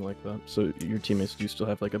something like that. So your teammates do still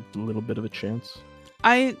have like a little bit of a chance.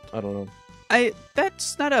 I don't know.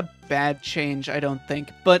 That's not a bad change, I don't think.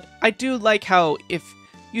 But I do like how if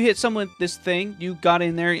you hit someone with this thing, you got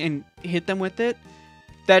in there and hit them with it,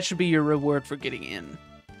 that should be your reward for getting in.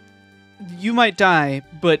 You might die,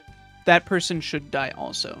 but that person should die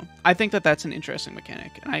also. I think that that's an interesting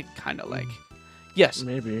mechanic, and I kind of like. Yes.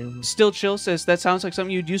 Maybe. Still Chill says that sounds like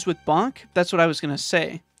something you'd use with Bonk. That's what I was going to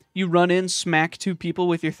say. You run in, smack 2 people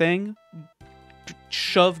with your thing,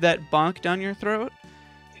 shove that bonk down your throat,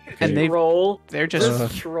 and they're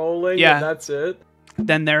just trolling. yeah. And that's it.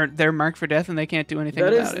 then they're marked for death and they can't do anything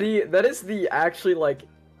That about is it. that is the actually like,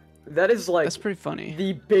 that is like That's pretty funny.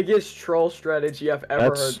 the biggest troll strategy I've ever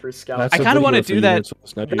That's- heard for Scouts. That's I a kinda video wanna for do you, that. Nerd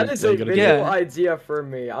Sauce. Now That is a you gotta do video Yeah. idea for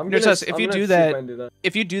me. I'm Nerd gonna, Sauce, if I'm you gonna do see that- if I can do that.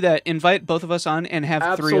 If you do that, invite both of us on and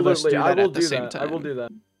have 3 of us do Absolutely, that I will at the do same that. time. I will do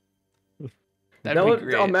that. That'd be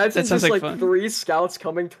great. Imagine That sounds just like like fun. 3 scouts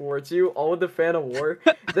coming towards you, all with the fan of war.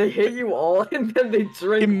 They hit you all, and then they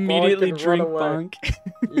drink Immediately bonk and drink run away. bunk.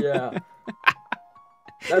 Yeah.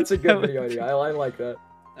 That's a good video idea. I like that.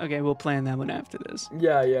 Okay, we'll plan that one after this.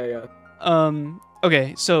 Yeah.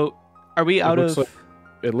 Okay, so are we out of?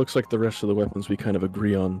 It looks like the rest of the weapons we kind of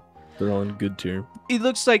agree on. They're all in good tier. It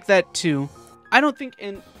looks like that too. I don't think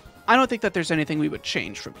that there's anything we would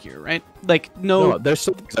change from here, right? Like No, there's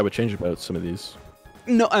some things I would change about some of these.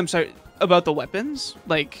 No, I'm sorry about the weapons.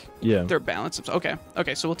 Like Yeah. their balance. Okay,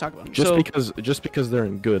 so we'll talk about them. Just because they're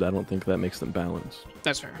in good, I don't think that makes them balanced.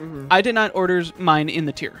 That's fair. Mhm. I did not order mine in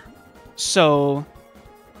the tier, so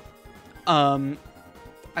I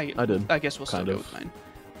did, I guess we'll still kind go of. with mine.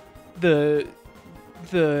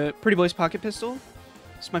 The Pretty Boy's pocket pistol.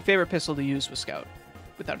 It's my favorite pistol to use with Scout,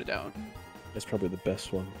 without a doubt. It's probably the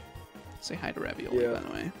best one. Say hi to Ravioli, Yeah. by the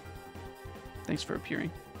way. Thanks for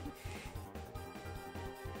appearing.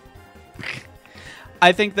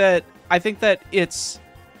 I think that its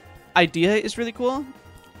idea is really cool.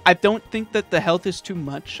 I don't think that the health is too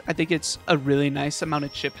much. I think it's a really nice amount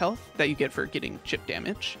of chip health that you get for getting chip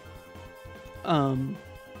damage. And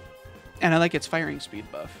I like its firing speed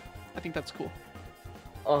buff. I think that's cool.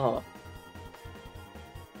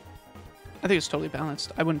 I think it's totally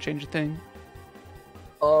balanced. I wouldn't change a thing.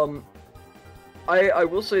 I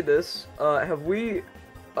will say this. Have we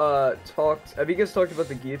have you guys talked about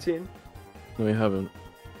the guillotine? No, we haven't.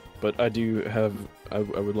 But I do have. I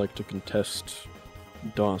would like to contest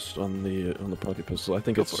Dost on the pocket pistol. I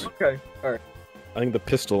think Go it's. for it. Okay, alright. I think the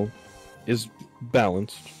pistol is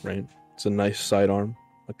balanced, right? It's a nice sidearm,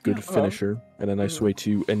 a good Yeah. finisher, and a nice Mhm. way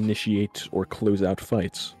to initiate or close out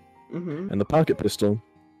fights. Mm-hmm. And the pocket pistol,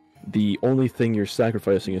 the only thing you're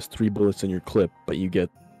sacrificing is 3 bullets in your clip, but you get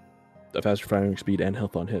a faster firing speed and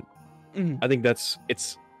health on hit. Mhm. I think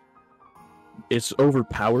it's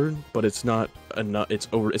overpowered, but it's not enough. It's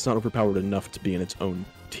not overpowered enough to be in its own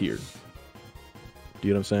tier. Do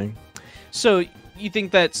you know what I'm saying? So you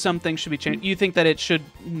think that something should be changed? You think that it should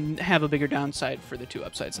have a bigger downside for the 2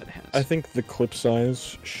 upsides that it has? I think the clip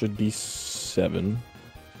size should be 7.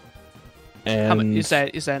 And How much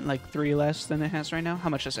is that like 3 less than it has right now? How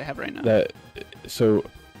much does it have right now? So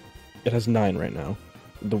it has 9 right now.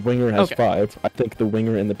 The winger has Okay. 5. I think the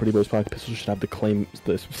winger and the Pretty Boy's pocket pistol should have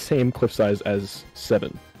the same clip size as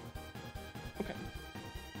 7. Okay.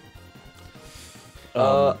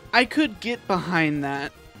 I I could get behind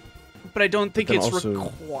that, but I don't think then it's also-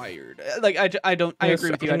 required. Like I don't. I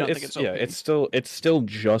agree with you. I don't think it's OP. yeah. It's still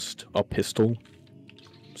just a pistol,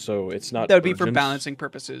 so it's not. That would be for urgent. balancing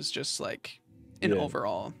purposes, just like an Yeah.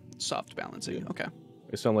 overall soft balancing. Yeah. Okay,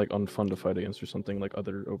 It's not like unfun to fight against or something like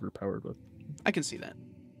other overpowered. But I can see that.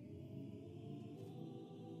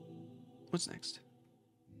 What's next?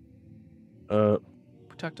 We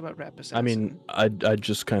talked about rap assassin. I mean, I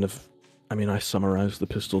just kind of. I mean, I summarized the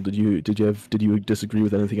pistol. Did you disagree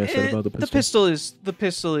with anything I said about the pistol? The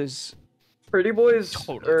pistol is Pretty Boys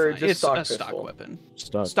totally or fine. just It's stock a pistol? stock weapon.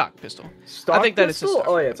 Stock. Stock pistol. Stock think that it's a pistol? stock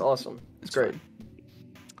Oh yeah, weapon. it's awesome. It's great. fine.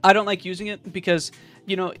 I don't like using it because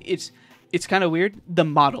it's kind of weird. The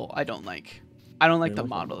model I don't like. I don't like You the don't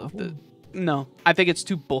like the model of the. model? No, I think it's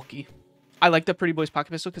too bulky. I like the Pretty Boys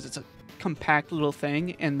pocket pistol because it's a compact little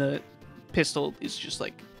thing, and the pistol is just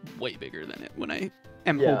like way bigger than it when I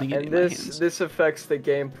am Yeah, holding it and in my this hands. this affects the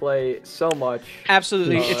gameplay so much.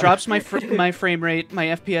 Absolutely, it Uh, drops my my frame rate. My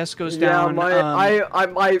FPS goes down.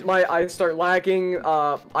 I start lagging.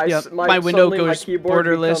 Yep, my window suddenly my goes keyboard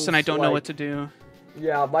borderless, and I becomes, don't know like- what to do.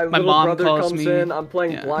 Yeah, my My little mom brother calls comes me. in. I'm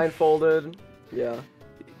playing Yeah. blindfolded. Yeah.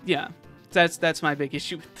 Yeah, that's my big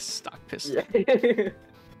issue with the stock pistol. Yeah.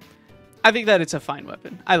 I think that it's a fine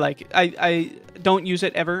weapon. I like it. I don't use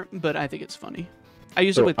it ever, but I think it's funny. I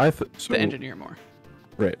use it with the engineer more.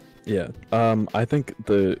 Right. Yeah. I think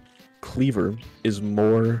the cleaver is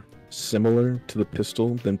more similar to the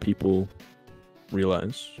pistol than people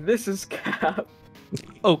realize. This is cap.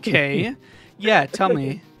 Okay. Yeah, tell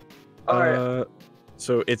me. Alright.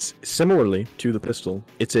 So it's similarly to the pistol.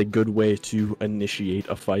 It's a good way to initiate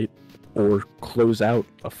a fight or close out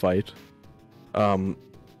a fight.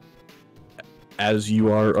 As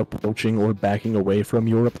you are approaching or backing away from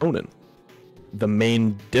your opponent. The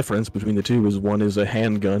main difference between the two is one is a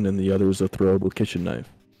handgun and the other is a throwable kitchen knife.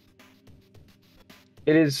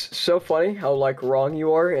 It is so funny how like wrong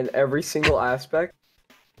you are in every single aspect.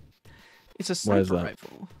 It's a Why is sniper that?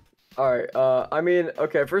 rifle. Alright, I mean,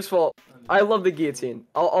 okay, first of all, I love the guillotine.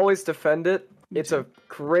 I'll always defend it. It's a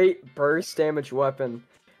great burst damage weapon,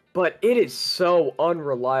 but it is so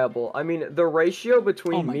unreliable. I mean, the ratio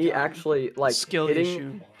between Oh my me God. actually like Skill hitting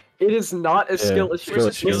issue. It is not a skill issue. Where's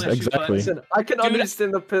the skill Listen, issue, exactly. listen, I can Dude,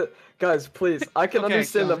 understand the guys, please. I can Okay,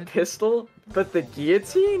 understand go the ahead. pistol, but the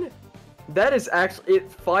guillotine, that is actually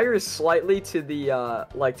it fires slightly to the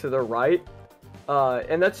like to the right,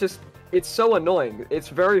 and that's just it's so annoying. It's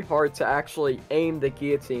very hard to actually aim the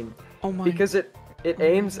guillotine Oh my. because it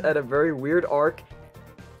aims at a very weird arc.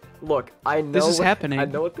 Look, I know This is what, happening. I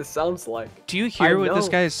know what this sounds like. Do you hear what this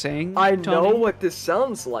know. guy is saying? I Tony? know what this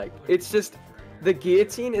sounds like. It's just the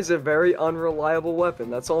guillotine is a very unreliable weapon.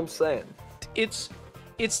 That's all I'm saying. It's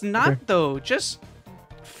not though. Just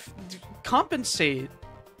compensate.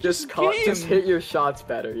 Just game. just hit your shots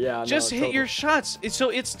better. Yeah. Just no, hit totally. your shots.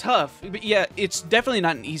 It's tough. But yeah, it's definitely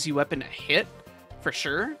not an easy weapon to hit, for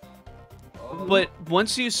sure. But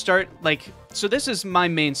once you start, like, so this is my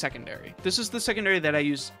main secondary. This is the secondary that I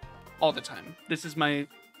use all the time. This is my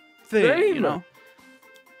thing, you Same. know?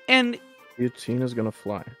 And Guillotine is gonna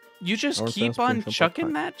fly. you just Our keep fast on prints up chucking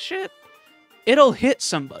high. that shit, it'll hit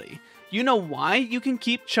somebody. You know why you can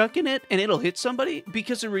keep chucking it and it'll hit somebody?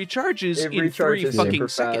 Because it recharges It in 3 recharges fucking super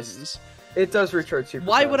fast. seconds. It does recharge super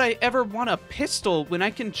Why fast. would I ever want a pistol when I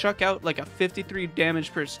can chuck out like a 53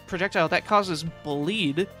 damage per projectile that causes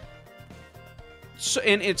bleed? So,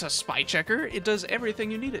 and it's a spy checker. It does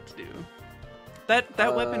everything you need it to do.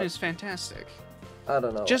 That weapon is fantastic. I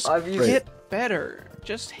don't know. Just I've used hit better.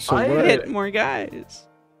 Just So what hit I- more guys.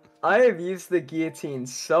 I have used the guillotine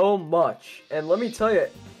so much, and let me tell you,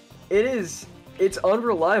 it's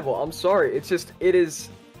unreliable. I'm sorry. It's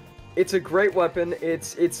a great weapon.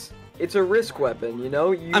 It's a risk weapon. You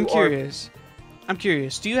know. I'm curious. I'm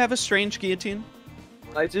curious. Do you have a strange guillotine?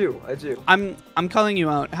 I do. I'm calling you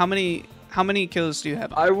out. How many kills do you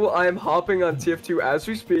have? I am hopping on TF2 as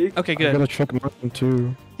we speak. Okay, I'm good. gonna check mine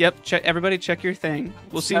too. Yep. Everybody check your thing.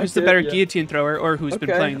 We'll see Check who's the it, better yeah. guillotine thrower or who's been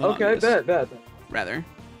playing the Okay. longest. Bet. Rather.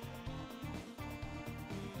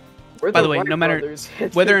 We're By the way, Wright no matter brothers.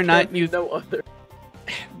 whether or There not can't be you've- no other.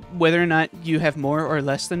 Whether or not you have more or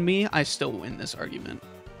less than me, I still win this argument.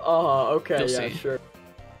 Okay. You'll Yeah. see. Sure.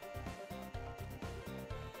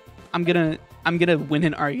 I'm gonna win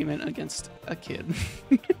an argument against a kid.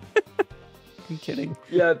 I'm kidding.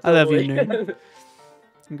 Yeah. I love you, totally. nerd.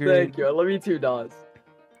 Great. Thank you. I love you too, Dawes.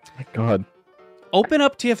 My God. Open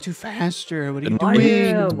up TF2 faster. What are you I I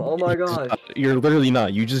doing? am. Oh my gosh. You're literally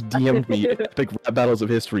not. You just DM'd me epic rap battles of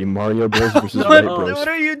history, Mario Bros versus No, White no, Bros. What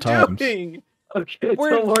are you times. doing? Okay.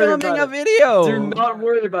 We're don't worry filming about a it. video. Do not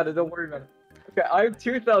worry about it. Don't worry about it. Okay, I have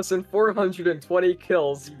 2,420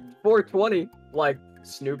 kills. 420, like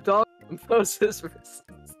Snoop Dogg. Moses.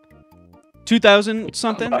 2,000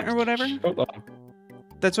 something or whatever. Hold on.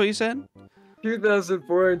 That's what you said.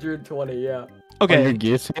 2,420. Yeah. On your Okay.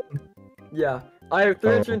 guillotine? Yeah. I have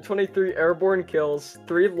 323 airborne kills,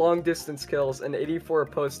 3 long distance kills, and 84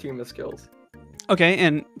 posthumous kills. Okay.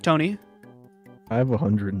 And Tony, I have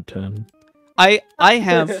 110. I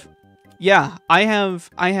have. Yeah, I have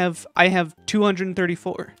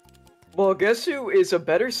 234. Well, guess who is a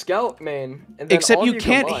better scout, man? And then Except all you you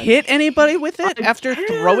can't combined. hit anybody with it I after can!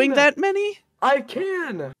 throwing that many? I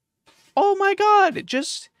can. Oh my god, it's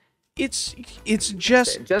just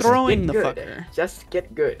throwing the get good. fucker. Just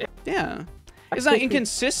get good. Yeah. It's not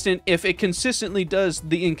inconsistent if it consistently does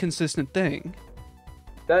the inconsistent thing.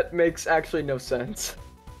 That makes actually no sense.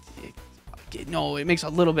 No, it makes a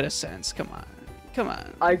little bit of sense. Come on. Come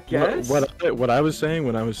on. I guess. What I was saying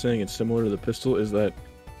when I was saying it's similar to the pistol is that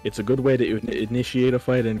it's a good way to initiate a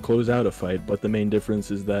fight and close out a fight, but the main difference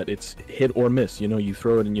is that it's hit or miss. You know, you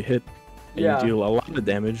throw it and you hit, and Yeah. you deal a lot of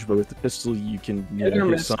damage. But with the pistol, you can Hit or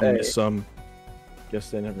hit miss some, A. miss some.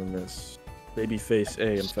 Guess they never miss. Babyface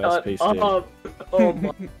A and Shut fast paced A. up. Oh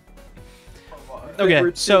my.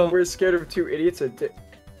 Okay, so we're scared of 2 idiots.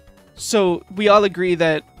 so we all agree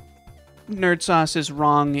that Nerd Sauce is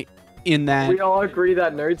wrong in that We all agree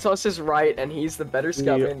that Nerd Sauce is right, and he's the better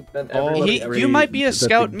scout We man than all everybody. He- ever. you might be a that the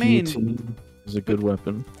scout main. guillotine is a good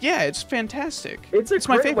weapon. yeah, it's fantastic. It's a it's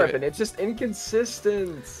my great favorite. weapon. It's just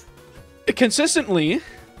inconsistent. Consistently,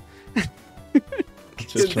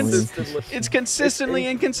 Consistently. it's consistently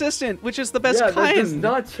inconsistent, which is the best yeah, that does kind.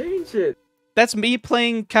 not change it. That's me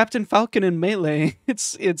playing Captain Falcon in Melee.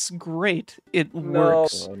 It's great. It No.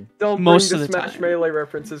 works. Don't Most bring of the the Smash time. Melee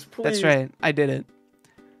references, please. That's right. I did it.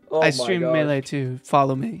 Oh I my stream gosh. Melee too.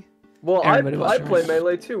 Follow me. Well, Everybody I watch play yours.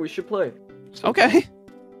 Melee too. We should play. Okay. Not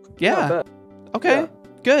Yeah. bad. Okay. Yeah.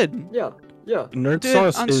 Good. Yeah. Nerd Do it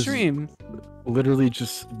Sauce on is stream. literally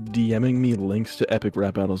just DMing me links to epic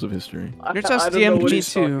rap battles of history. Nerd Sauce I don't know DM'd what me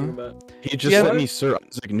he's talking too. about. He just Yeah. let me Sir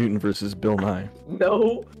Isaac Newton versus Bill Nye.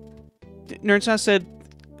 No. Nerd Sauce said,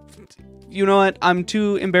 "You know what? I'm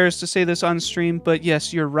too embarrassed to say this on stream, but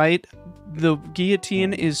yes, you're right. The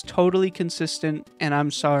guillotine is totally consistent, and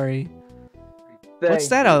I'm sorry. Thank What's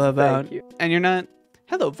that you, all about? Thank you. And you're not.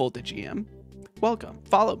 Hello, Voltage EM. Welcome.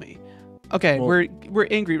 Follow me. Okay, Well- we're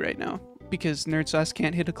angry right now because Nerd Sauce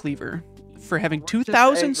can't hit a cleaver for having Just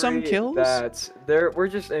 2,000 some angry kills. We're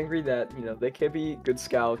just angry that they can't be good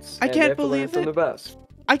scouts. I and can't they have to learn believe from it. the best.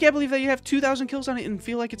 I can't believe that you have 2,000 kills on it and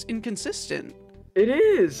feel like it's inconsistent. It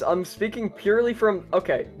is. I'm speaking purely from.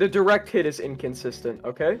 Okay, the direct hit is inconsistent.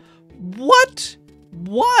 Okay. What?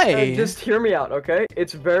 Why? Just hear me out. Okay.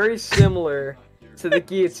 It's very similar to the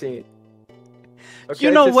guillotine. Okay,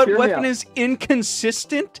 You know just what hear me weapon out. is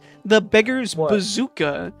inconsistent? The beggar's What?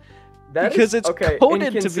 bazooka. That because is, it's okay,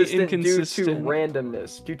 coded to be due to inconsistent.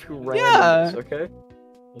 randomness. Due to randomness. Yeah. Okay.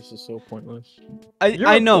 This is so pointless. You're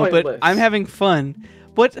I know, but pointless. I'm having fun.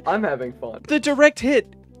 But I'm having fun. the direct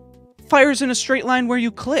hit fires in a straight line where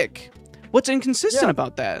you click. What's inconsistent Yeah.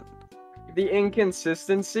 about that? The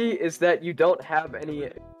inconsistency is that you don't have any.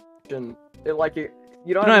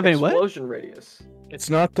 You don't have have any an what? explosion radius. It's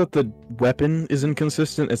not that the weapon is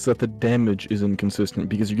inconsistent, it's that the damage is inconsistent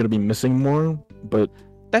because you're gonna be missing more, but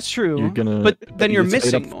That's true. you're gonna. But then you're it's made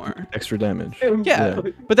missing up more. extra damage. Yeah.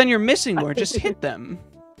 But then you're missing more. Just hit them.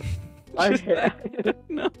 I Just- hate,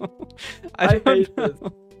 No. I don't hate know. this.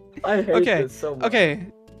 I hate Okay, this so much.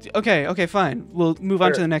 Okay, fine. We'll move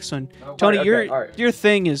on to Alright. the next one. Tony, Alright, alright. your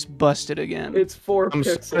thing is busted again. It's 4 I'm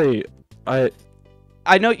pixels. sorry.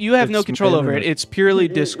 I know you have no It's control over it. minor. It's purely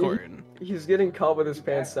He- Discord. He's getting caught with his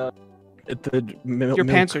pants down. Your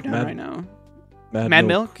pants are down right now. Mad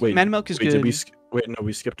Milk? Wait, Mad Milk is wait, good. Wait, no,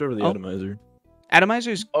 we skipped over the Oh. atomizer.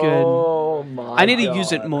 Atomizer's good. Oh my! I need to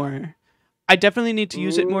use it God. more. I definitely need to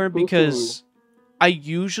use it more Ooh. because I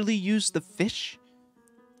usually use the fish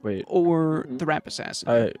Wait, or Mhm. the rap assassin.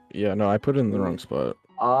 I put it in the wrong spot.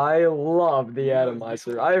 I love the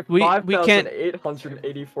atomizer. I have We can't-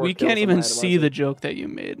 5,884. we kills can't on even my see atomizer. the joke that you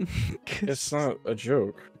made. 'Cause It's not a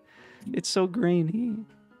joke. It's so grainy.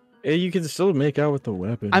 Yeah, you can still make out with the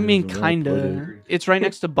weapon. I mean, is the way to put it. kinda. It's right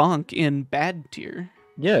next to Bonk in bad tier.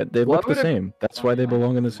 Yeah, they Why look the would it- same. That's why they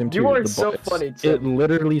belong in the same tier. You are The so it's- funny, It Tim.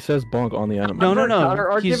 literally says bonk on the atomizer. No, no, no.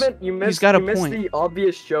 Counter He's- argument. You missed. got a you missed point. the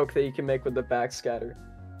obvious joke that you can make with the backscatter.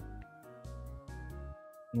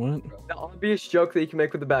 What? The obvious joke that you can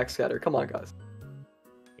make with the backscatter. Come on, guys.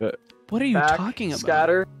 What are you talking about?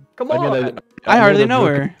 Scatter. Come I on. mean, I made hardly a know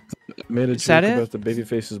joke- her. I made a Is that joke it? about the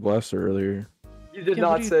babyface's blaster earlier. You did Yeah, what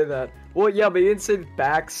not do you- say that. Well, yeah, but you didn't say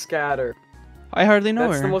backscatter. I hardly know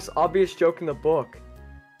That's her. the most obvious joke in the book.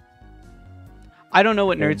 I don't know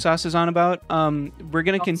what Yeah. Nerd Sauce is on about. We're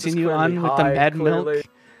gonna Sauce is continue clearly on with the high, Mad clearly. Milk.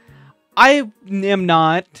 I am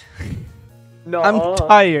not. No, I'm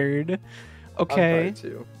tired. I'm Okay. tired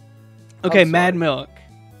too. Okay, I'm Mad sorry. Milk.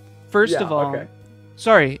 First Yeah, of all, okay.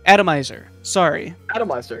 sorry, Atomizer. Sorry.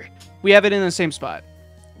 Atomizer. We have it in the same spot.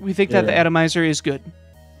 We think that the Yeah. Atomizer is good.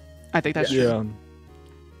 I think that's true. Yeah.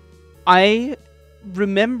 I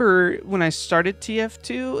remember when I started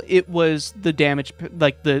TF2, it was the damage,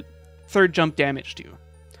 like the third jump damaged you.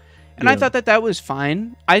 And I Yeah. thought that that was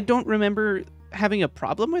fine. I don't remember having a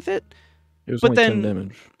problem with it. It was But only then- 10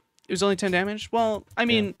 damage. It was only 10 damage. Well, I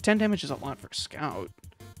mean, 10 damage is a lot for Scout.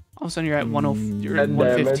 All of a sudden you're at 10, you're at 10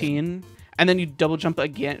 115, and then you double jump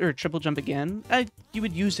again or triple jump again. You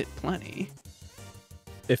would use it plenty.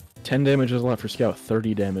 If 10 damage is a lot for scout,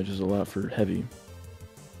 30 damage is a lot for heavy.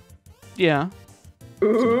 Yeah.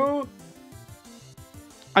 Ooh.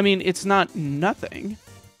 I mean, it's not nothing.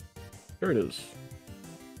 Sure it is.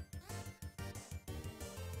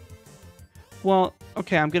 Well,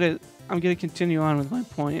 okay, I'm gonna continue on with my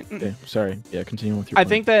point. Okay, sorry. Yeah, continue with your I point.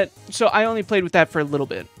 think that so I only played with that for a little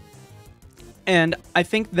bit, and I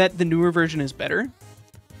think that the newer version is better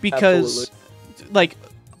because, like,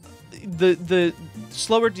 the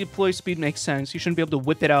slower deploy speed makes sense. You shouldn't be able to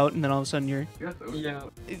whip it out and then all of a sudden you're Yeah.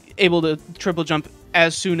 able to triple jump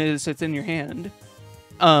as soon as it's in your hand.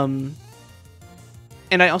 And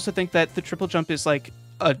I also think that the triple jump is like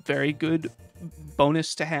a very good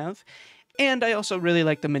bonus to have. And I also really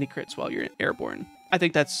like the mini crits while you're airborne. I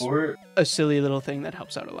think that's a silly little thing that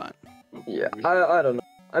helps out a lot. Yeah. I don't know.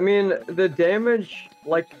 I mean, the damage,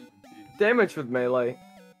 damage with melee.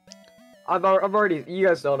 I've already. You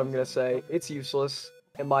guys know what I'm gonna say. It's useless,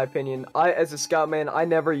 in my opinion. As a scout man, I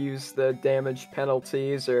never use the damage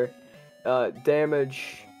penalties or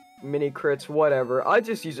damage mini crits, whatever. I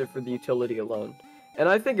just use it for the utility alone. And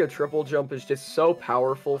I think a triple jump is just so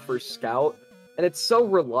powerful for scout, and it's so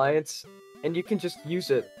reliant, and you can just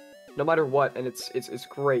use it no matter what, and it's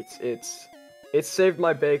great. It's saved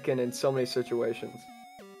my bacon in so many situations.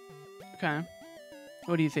 Okay.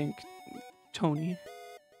 What do you think, Tony?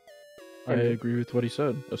 I agree with what he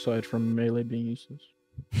said. Aside from melee being useless.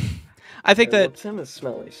 I think Well, that Tim is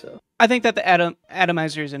smelly, so I think that the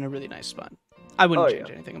atomizer is in a really nice spot. I wouldn't Oh, change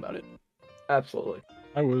yeah. anything about it. absolutely.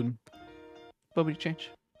 I would. What would you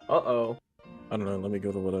change? Uh-oh. I don't know. Let me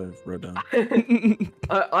go to what I wrote down.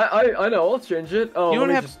 I know. I'll change it. Oh, You don't let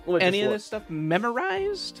me have just, let me any just of look. this stuff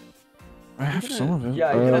memorized? I have gonna- some of it.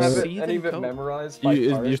 Yeah, you don't have see any them of it code? memorized by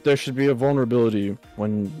heart? There should be a vulnerability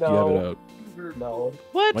when you have it No. out. No.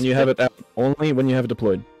 What? When you have it out, only when you have it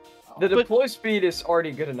deployed. The But- deploy speed is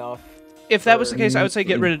already good enough. If that was the case, I would say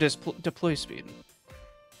get Mm-mm. rid of deploy speed.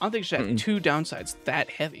 I don't think you should have Mm-mm. two downsides that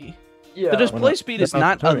heavy. Yeah. The display not? speed That's is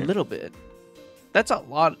not not a timing. little bit. That's a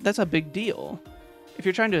lot. That's a big deal. If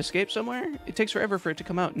you're trying to escape somewhere, it takes forever for it to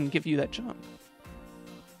come out and give you that jump.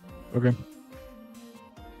 Okay.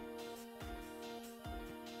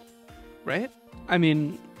 Right? I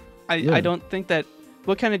mean, I Yeah. don't think that.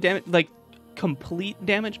 What kind of damage? Like complete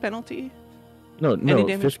damage penalty? No,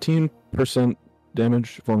 damage? 15%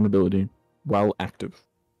 damage vulnerability while active.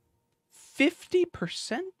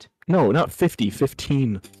 50%? No, not 50,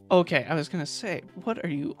 15. Okay, I was gonna say, what are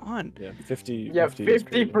you on? Yeah, 50. Yeah, 50 is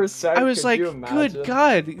pretty good. 50%. I was could like, you good imagine?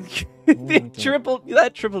 God, okay.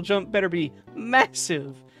 that triple jump better be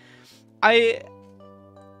massive. I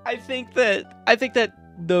think that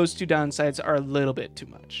those two downsides are a little bit too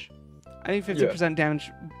much. I think 50%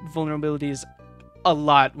 damage vulnerability is a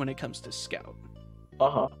lot when it comes to scout.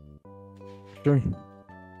 Uh-huh. Sure.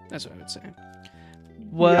 That's what I would say.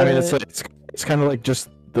 What? I mean, it's kind of like just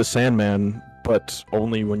the Sandman, but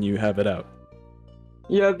only when you have it out.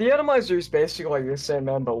 Yeah, the atomizer is basically like the same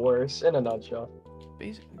man, but worse, in a nutshell.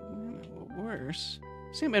 Basically, worse.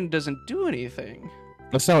 Sandman doesn't do anything.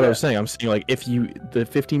 That's not what I was saying. I'm saying, like, if you... The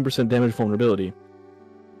 15% damage vulnerability,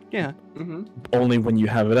 Yeah. Mm-hmm. only when you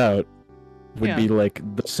have it out, would Yeah. be like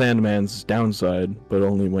the Sandman's downside, but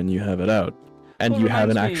only when you have it out. And Well, you have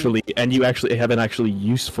an actually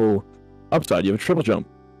useful upside. You have a triple jump.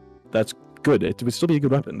 That's good. It would still be a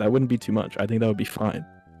good weapon. That wouldn't be too much. I think that would be fine.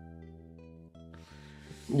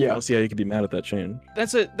 I Yeah. don't see how you could be mad at that change.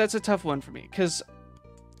 That's a tough one for me because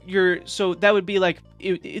so that would be like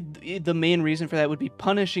the main reason for that would be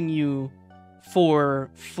punishing you for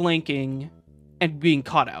flanking and being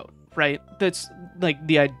caught out, right? That's like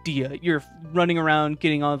the idea. You're running around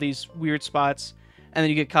getting all these weird spots, and then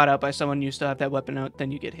you get caught out by someone, you still have that weapon out,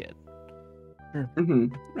 then you get hit, Mm-hmm.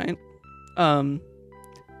 right?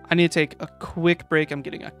 I need to take a quick break. I'm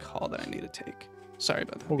getting a call that I need to take. Sorry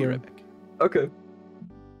about that. Be Okay. right back. Okay.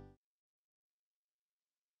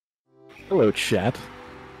 Hello, chat.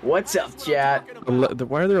 What's up, chat?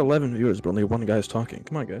 Why are there 11 viewers, but only one guy's talking?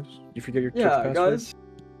 Come on, guys. You forget your Twitch Yeah, password? guys.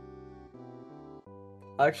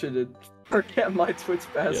 I actually did forget my Twitch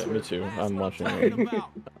Yeah, password. me too. I'm watching it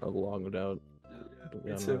along without.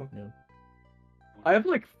 Me I'm too. not- yeah. I have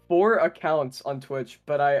like 4 accounts on Twitch,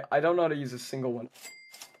 but I don't know how to use a single one.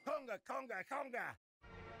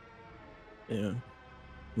 Yeah.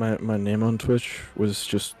 My name on Twitch was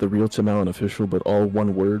just the real Tim Allen official, but all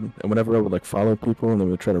one word. And whenever I would like follow people and they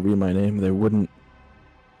would try to read my name,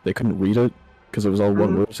 they couldn't read it because it was all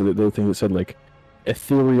one Mhm. word. So the other thing that said like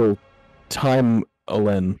ethereal time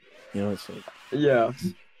Alen. You know, it's like Yeah.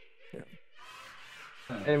 Yeah.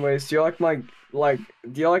 Anyways, do you like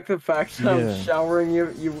do you like the fact that Yeah. I'm showering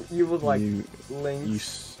you? You would like you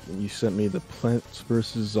links. you sent me the Plants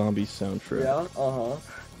vs Zombies soundtrack. Yeah. Uh huh.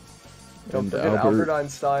 Don't And forget Albert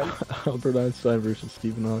Einstein. Albert Einstein versus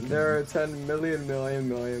Stephen Hawking. There are 10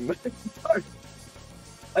 million.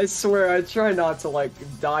 I swear, I try not to like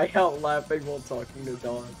die out laughing while talking to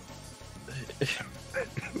Dawn.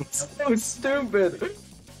 So stupid.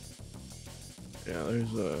 Yeah,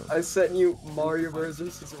 there's a. I sent you Mario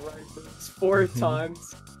vs. Rabbids 4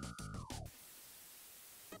 times.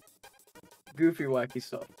 Goofy, wacky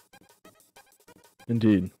stuff.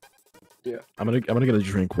 Indeed. Yeah. I'm gonna get a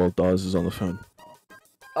drink while Dawes is on the phone.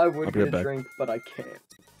 I I'll would be right get a back. drink, but I can't.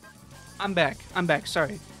 I'm back.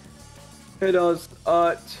 Sorry. Hey, Dawes.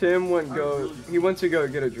 Tim he went to go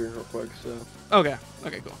get a drink real quick, so. Okay,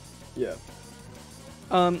 cool. Yeah.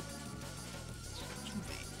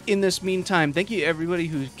 In this meantime, thank you everybody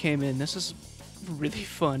who came in. This is really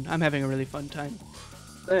fun. I'm having a really fun time.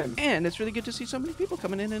 Same. And it's really good to see so many people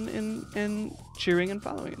coming in and cheering and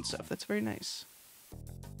following and stuff. That's very nice.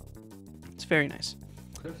 It's very nice.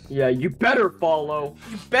 Yeah, you better follow.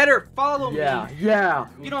 You better follow Yeah, me. yeah.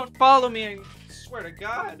 If you don't follow me, I swear to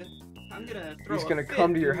God, I'm gonna throw He's a gonna fit,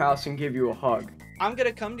 come to your dude. house and give you a hug. I'm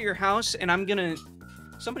gonna come to your house and I'm gonna...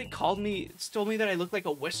 Somebody told me that I look like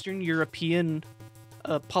a Western European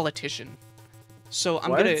politician. So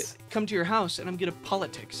I'm gonna What? come to your house and I'm gonna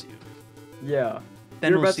politics you. Yeah.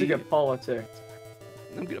 Then You're we'll about see. to get politicked.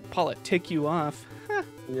 I'm gonna politic you off.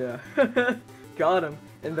 Yeah. Got him.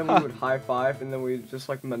 And then we Huh. would high five, and then we just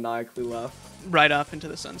like maniacally laugh. Right off into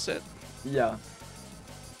the sunset. Yeah.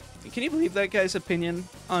 Can you believe that guy's opinion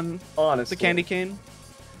on Honestly. the candy cane?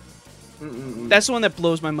 Mm-mm-mm. That's the one that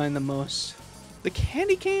blows my mind the most. The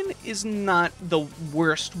candy cane is not the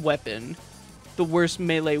worst weapon, the worst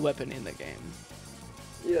melee weapon in the game.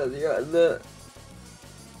 Yeah. The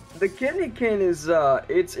candy cane is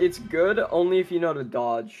it's good only if you know to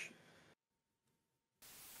dodge.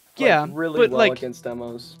 Like, Yeah, really but well like against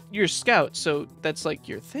demos. you're a scout, so that's like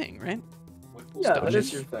your thing, right? Yeah, that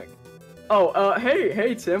is your thing. Oh,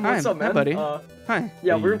 hey Tim, what's Hi, up, man? hi, buddy. Hi. Hi.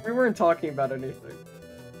 Yeah, Hey. we weren't talking about anything.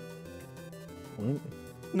 What?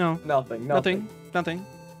 No. Nothing. Nothing.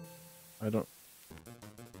 I don't.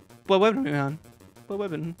 What weapon are we on? What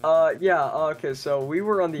weapon? Yeah. Okay, so we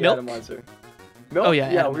were on the Milk? atomizer. Milk? Oh,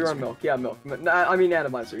 yeah, Yeah, we were atomizer. on milk. Yeah, milk. I mean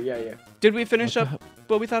atomizer. Yeah. Did we finish What up the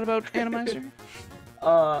what we thought about Atomizer?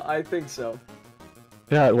 I think so.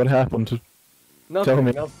 Yeah, what happened? Nothing. Tell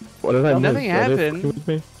me. Nothing. What did I miss? Nothing Are they happened. fucking with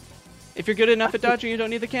me? If you're good enough at dodging, you don't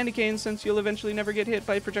need the candy cane since you'll eventually never get hit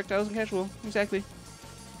by projectiles in casual. Exactly.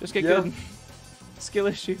 Just get Yeah. good. Skill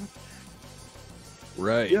issue.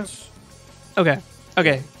 Right. Yeah. Okay.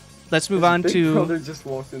 Let's move His on big to brother just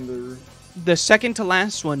walked in the room. the second to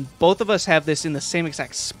last one. Both of us have this in the same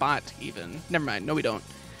exact spot, even. Never mind. No, we don't.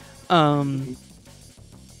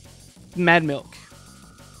 Mad Milk.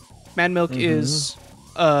 Mad Milk is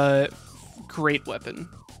a great weapon.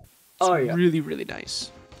 It's Oh, yeah. really, really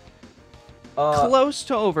nice. Close. Close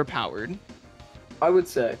to overpowered, I would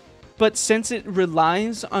say. but since it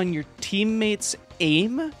relies on your teammates'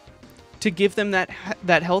 aim to give them that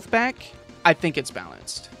health back, I think it's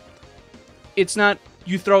balanced. It's not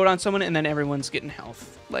you throw it on someone and then everyone's getting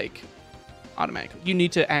health like automatically. You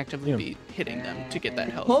need to actively Yeah. be hitting them to get that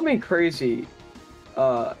health. Call me crazy.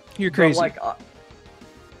 You're but, crazy. like,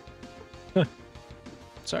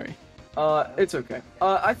 Sorry. it's okay.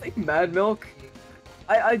 I think Mad Milk.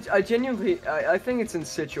 I genuinely I think it's in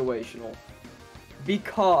situational,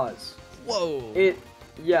 because Whoa.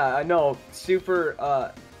 yeah, I know,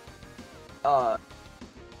 super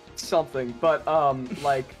something, but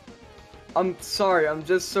like, I'm sorry, I'm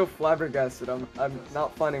just so flabbergasted. I'm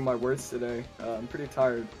not finding my words today. I'm pretty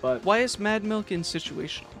tired, but Why is Mad Milk in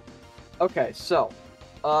situational? okay, so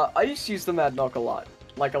I used to use the Mad Milk a lot,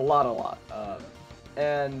 like a lot,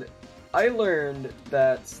 and I learned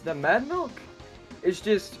that the Mad Milk is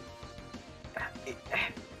just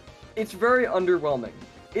it's very underwhelming.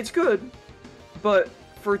 It's good, but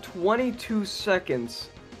for 22 seconds,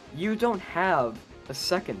 you don't have a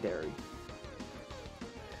secondary.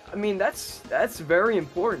 I mean, that's very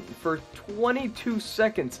important. For 22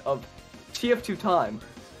 seconds of TF2 time,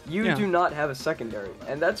 you Yeah. do not have a secondary,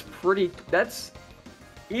 and that's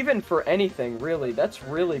even for anything really. That's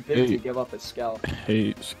really big Hey. to give up as scout.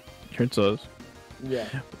 Hey, here's us. Yeah.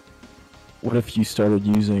 What if you started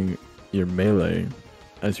using your melee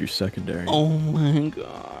as your secondary? Oh my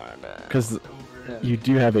god. Because Yeah. you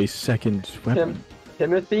do have a second weapon.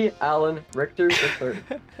 Timothy Allen Richter III.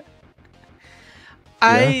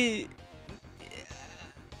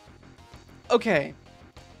 Okay.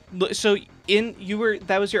 So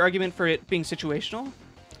that was your argument for it being situational?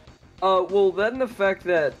 Well, then the fact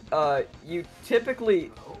that you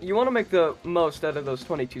want to make the most out of those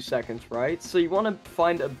 22 seconds, right? So you want to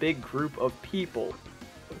find a big group of people,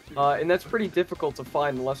 and that's pretty difficult to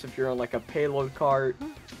find unless if you're on like a payload cart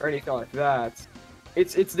or anything like that.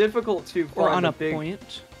 It's difficult to find Or on a big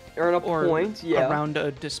point? or on a Or point, yeah. around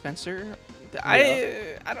a dispenser?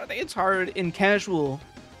 I don't think it's hard in casual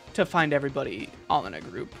to find everybody all in a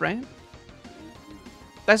group, right?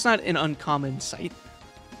 That's not an uncommon sight.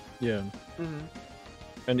 Yeah. Mhm.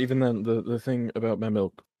 And even then, the thing about Mad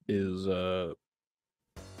Milk is,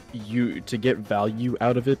 you to get value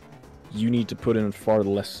out of it, you need to put in far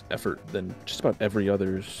less effort than just about every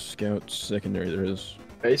other scout secondary there is.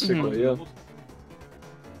 Basically, yeah.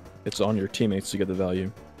 It's on your teammates to get the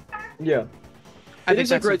value. Yeah. I It think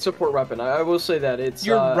is a that's great support weapon. I will say that it's.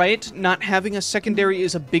 You're right, not having a secondary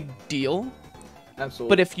is a big deal. Absolutely.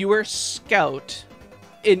 But if you are scout,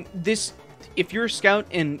 if you're a scout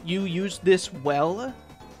and you use this well,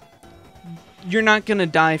 you're not gonna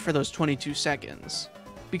die for those 22 seconds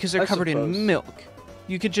because they're I covered suppose. in milk.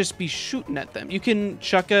 You could just be shooting at them. You can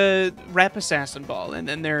chuck a rap assassin ball and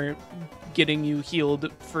then they're getting you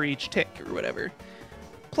healed for each tick or whatever.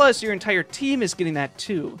 Plus, your entire team is getting that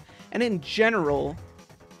too. And in general,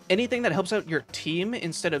 anything that helps out your team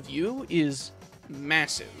instead of you is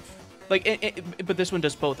massive. Like, but this one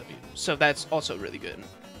does both of you, so that's also really good.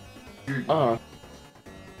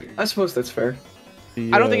 I suppose that's fair.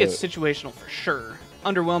 I don't think it's situational for sure.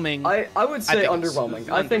 Underwhelming. I would say think it's underwhelming.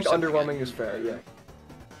 I think underselling underwhelming is fair.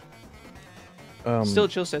 Yeah. Still,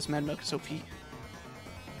 Chill says Mad Milk is OP.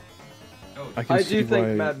 I do think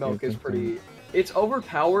Mad Milk is pretty. It's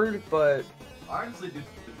overpowered, but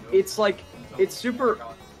it's like it's super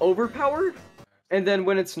overpowered, and then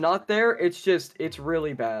when it's not there, it's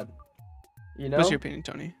really bad. You know? What's your opinion,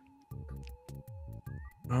 Tony?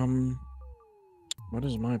 What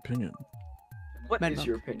is my opinion? What Mad is Milk.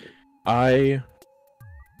 your opinion? I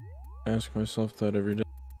ask myself that every day.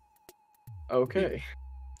 Okay.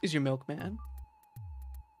 Is your milk mad?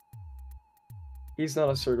 He's not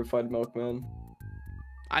a certified milkman.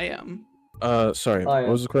 I am. Sorry. I What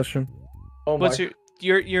was the question? Oh my. What's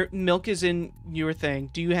your milk is in your thing?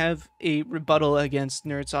 Do you have a rebuttal against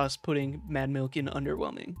Nerd Sauce putting Mad Milk in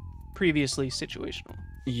underwhelming? Previously situational.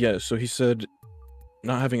 Yeah. So he said,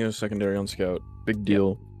 not having a secondary on Scout, big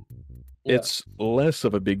deal. Yeah. It's less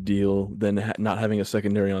of a big deal than not having a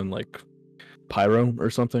secondary on like Pyro or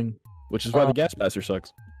something, which is why the gas passer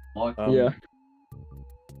sucks. Yeah.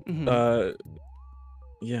 Mhm.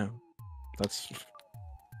 Yeah, that's.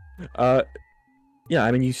 Yeah.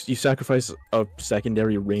 I mean, you sacrifice a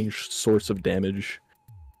secondary ranged source of damage,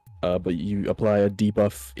 but you apply a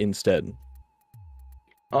debuff instead.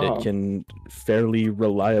 It can fairly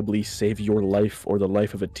reliably save your life or the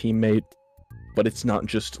life of a teammate, but it's not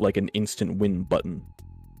just like an instant win button.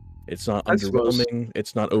 It's not I suppose. underwhelming.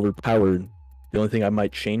 It's not overpowered. The only thing I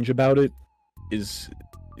might change about it is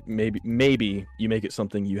maybe you make it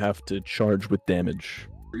something you have to charge with damage.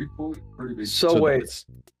 So wait. It's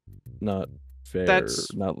not fair.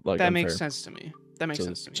 That's- not like That unfair. makes sense to me. That makes So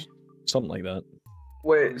sense to me. Something like that.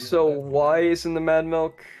 Wait. So why isn't the Mad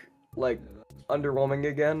Milk like underwhelming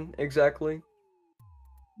again? Exactly.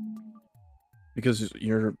 Because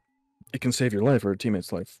it can save your life or a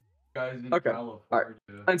teammate's life. Okay. Alright.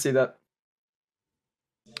 I can see that.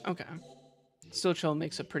 Okay. Still Chill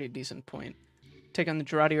makes a pretty decent point. Take on the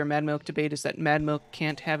Girardi or Mad Milk debate is that Mad Milk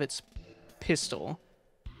can't have its pistol.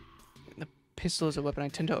 The pistol is a weapon I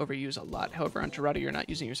tend to overuse a lot. However, on Girardi, you're not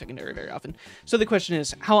using your secondary very often. So the question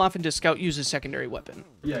is, how often does Scout use his secondary weapon?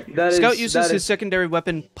 Scout uses his secondary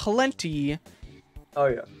weapon plenty. Oh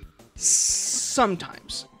yeah.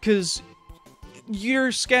 Sometimes. Because your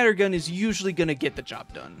scattergun is usually going to get the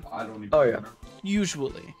job done. Oh yeah.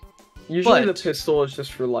 Usually. Usually But- the pistol is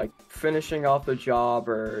just for like finishing off the job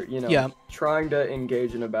or Yeah. trying to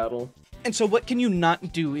engage in a battle. And so what can you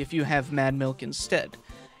not do if you have Mad Milk instead?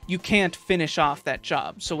 You can't finish off that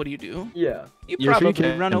job. So what do? Yeah. You Yeah, sure you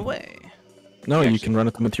probably run can. away. No, you can run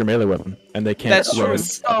at them with your melee weapon, and they can't. That's run true. it.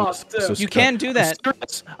 Stop, Tim. So You can do that,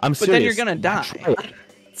 I'm serious. but then you're gonna die. Try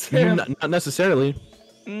it. Not necessarily.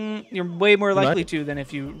 You're way more likely to than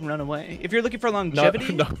if you run away. If you're looking for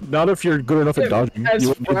longevity, Not if you're good enough at dodging. As You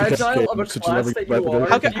wouldn't be able to fragile escape of a since class never that grab you it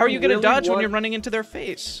are, over. how are you gonna really dodge when want- you're running into their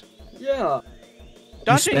face? Yeah.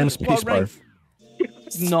 Dodging spam while spacebar.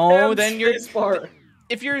 running. No, Spam then you're. spacebar.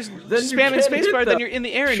 If you're you spamming can't hit spacebar, then them. you're in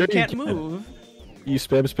the air and Sure you you can't can. move. You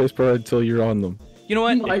spam spacebar until you're on them. You know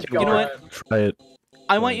what? My You know what? Try it.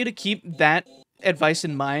 I want you to keep that advice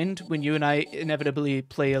in mind when you and I inevitably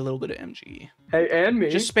play a little bit of MG. Hey, and me.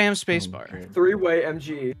 Just spam spacebar. Three-way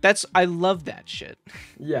MG. I love that shit.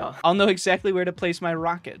 Yeah. I'll know exactly where to place my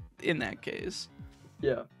rocket in that case.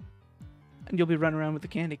 Yeah. And you'll be running around with the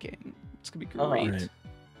candy cane. It's gonna be great.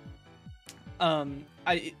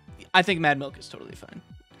 Right. I think Mad Milk is totally fine.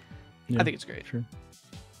 Yeah, I think it's great. Sure.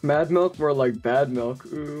 Mad Milk, more like bad milk.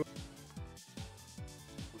 Ooh.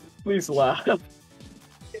 Please laugh. All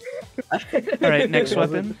right, next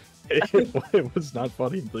weapon. It was not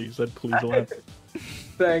funny until you said please laugh.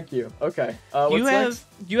 Thank you. Okay. What's You have next?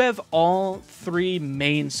 you have all three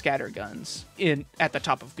main scatter guns at the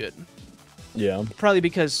top of good. Yeah. Probably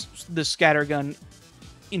because the scatter gun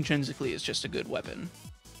intrinsically is just a good weapon.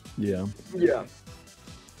 Yeah. Yeah.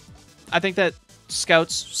 I think that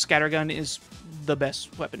Scout's scattergun is the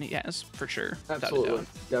best weapon he has, for sure. without a Absolutely. doubt.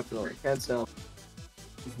 Definitely. Hands down.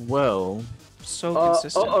 Well. So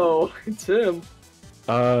consistent. Uh-oh. Tim.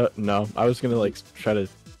 No. I was gonna like try to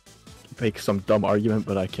make some dumb argument,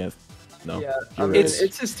 but I can't. No. Yeah. I You're mean, right.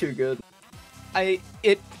 it's just too good.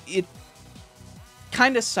 It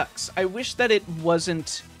kind of sucks. I wish that it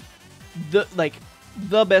wasn't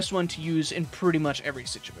the best one to use in pretty much every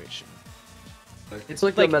situation. It's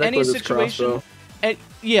like, Like the any Metaclitus situation, crossbow. and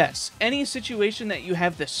yes, any situation that you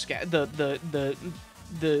have the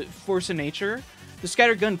force of nature, the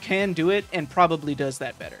scatter gun can do it and probably does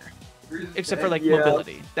that better. Except for like Yeah.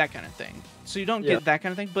 mobility, that kind of thing. So you don't Yeah. get that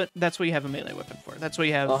kind of thing, but that's what you have a melee weapon for. That's what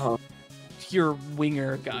you have Uh-huh. pure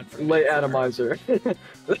winger, God forbid. Late atomizer.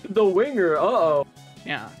 The winger, uh-oh.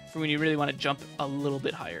 Yeah, for when you really want to jump a little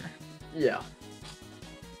bit higher. Yeah.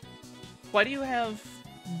 Why do you have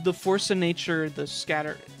the Force of Nature, the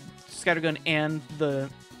Scattergun, and the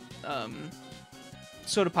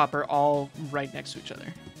Soda Popper all right next to each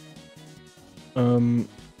other?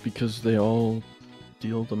 Because they all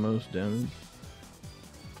deal the most damage.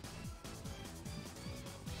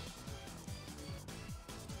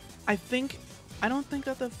 I don't think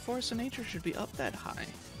that the Force of Nature should be up that high.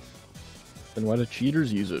 Then why do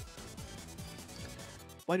cheaters use it?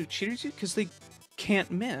 Why do cheaters use it? Because they can't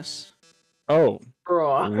miss. Oh,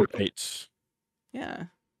 Bro. right. Yeah.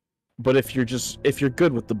 But if you're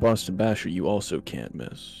good with the Boston Basher, you also can't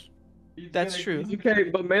miss. That's true. Okay,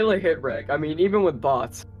 but melee hit reg. I mean, even with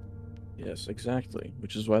bots. Yes, exactly.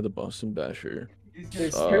 Which is why the Boston Basher.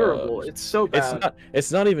 It's terrible. It's so bad.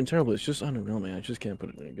 It's not even terrible. It's just underwhelming. I just can't put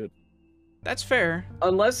it in good. That's fair.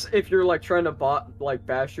 Unless if you're like trying to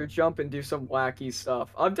Basher jump and do some wacky stuff.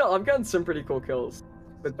 I've gotten some pretty cool kills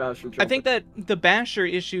with Basher jump. I think that the Basher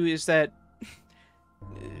issue is that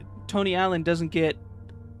Tony Allen doesn't get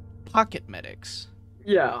pocket medics.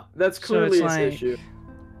 Yeah, that's clearly So his it's like, issue.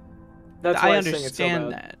 That's why I I'm saying it's so understand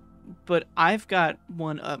bad. that, but I've got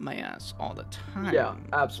one up my ass all the time. Yeah,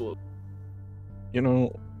 absolutely. You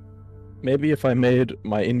know, maybe if I made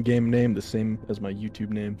my in-game name the same as my YouTube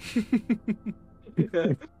name.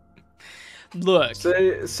 Look,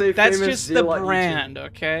 Say that's famous just the Zealot YouTube. brand,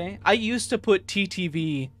 okay? I used to put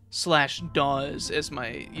TTV/Dawes as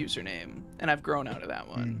my username, and I've grown out of that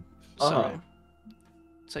one. Uh-huh.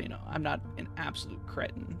 So you know, I'm not an absolute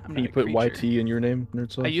cretin. I'm Can not you a put creature. YT in your name,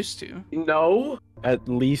 Nerd Sauce? I used to. No. At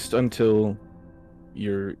least until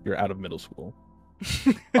you're out of middle school.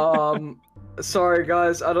 Sorry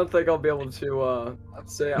guys, I don't think I'll be able to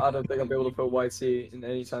say I don't think I'll be able to put YT in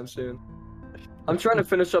anytime soon. I'm trying to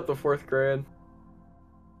finish up the 4th grade.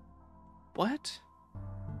 What?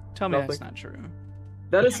 Tell me that's Nothing. not true.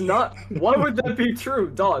 That is not. Why would that be true,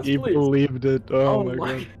 Dawes? He Please. believed it. Oh, my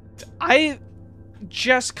god. I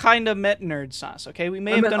just kind of met Nerd Sauce, okay? We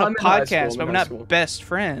may I'm have in- done I'm a in high podcast, school, but I'm we're in high not school. best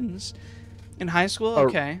friends. In high school? Oh.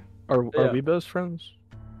 Okay. Are Yeah. we best friends?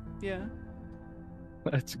 Yeah.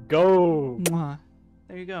 Let's go. Mwah.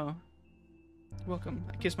 There you go. You're welcome.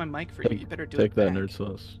 I kissed my mic for you. You better do it Take that, back. Nerd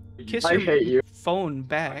Sauce. Kiss I your hate you. phone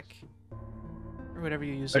back. Or whatever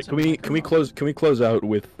you use. Alright, as a can we microphone. close out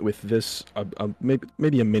with this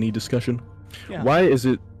maybe a mini discussion? Yeah. Why is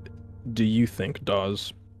it, do you think,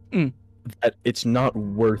 Dawes, Mm. that it's not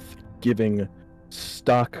worth giving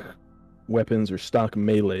stock weapons or stock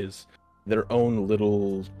melees their own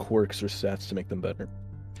little quirks or stats to make them better?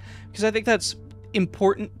 Because I think that's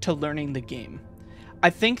important to learning the game. I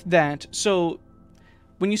think that, so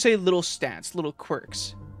when you say little stats, little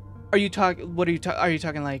quirks, are you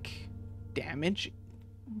talking like damage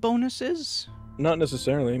bonuses? Not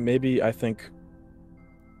necessarily. Maybe I think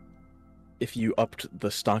if you upped the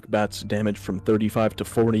stock bat's damage from 35 to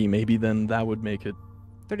 40, maybe then that would make it.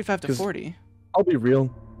 35 to 'Cause- 40. I'll be real.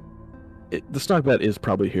 The stock bat is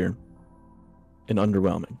probably here and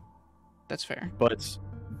underwhelming. That's fair. But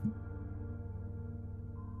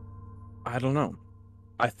I don't know.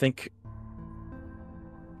 I think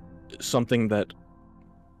something that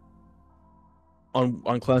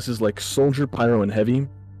on classes like Soldier, Pyro, and Heavy,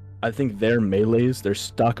 I think their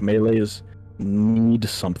stock melees need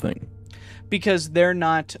something. Because they're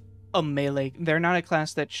not a melee. They're not a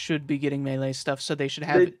class that should be getting melee stuff, so they should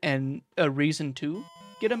have a reason to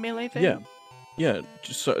get a melee thing. Yeah.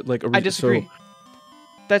 Just so, like I disagree.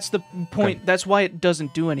 That's the point. Okay. That's why it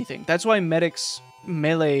doesn't do anything. That's why Medic's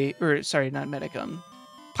melee, or sorry, not Medic,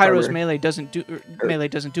 Pyro's Armor. melee doesn't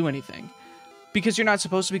do anything. Because you're not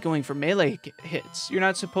supposed to be going for melee hits. You're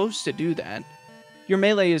not supposed to do that. Your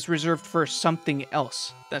melee is reserved for something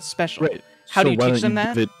else that's special. Right. How do So you why teach don't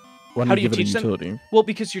them you that? Why How don't do you you give it a teach them? utility? Well,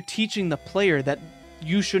 because you're teaching the player that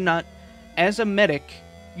you should not, as a medic,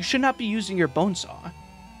 you should not be using your bone saw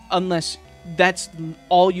unless that's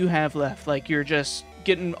all you have left. Like, you're just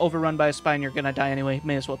getting overrun by a spy and you're gonna die anyway.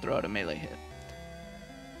 May as well throw out a melee hit.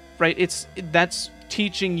 Right? That's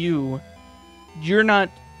teaching you you're not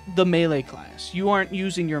the melee class. You aren't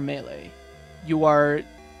using your melee. You are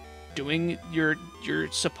doing you're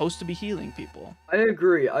supposed to be healing people. I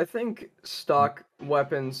agree. I think stock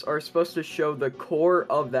weapons are supposed to show the core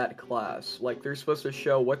of that class. Like, they're supposed to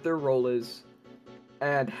show what their role is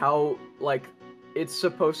and how, like, it's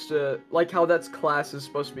supposed to, like, how that class is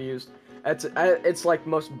supposed to be used. It's like,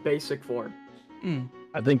 most basic form.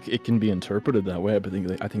 I think it can be interpreted that way, but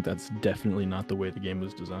I think that's definitely not the way the game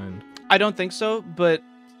was designed. I don't think so, but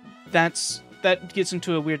that's that gets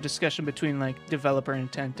into a weird discussion between like developer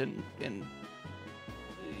intent and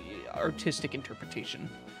artistic interpretation.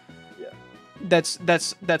 Yeah.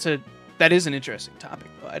 That is an interesting topic,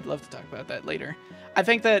 though. I'd love to talk about that later. I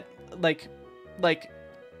think that like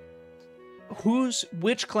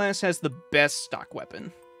which class has the best stock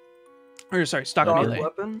weapon? Or sorry, stock melee.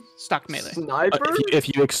 Weapon? Stock melee. Sniper?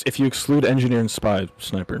 If you exclude engineer and spy,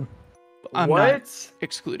 sniper. I'm what? not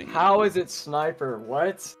excluding. How is it sniper?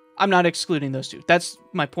 What? I'm not excluding those two. That's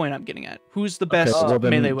my point I'm getting at. Who's the best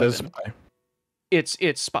melee weapon? Spy.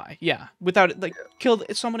 It's spy. Yeah, without it, like killed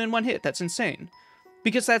someone in one hit. That's insane,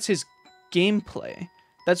 because that's his gameplay.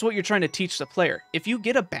 That's what you're trying to teach the player. If you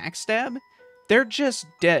get a backstab, they're just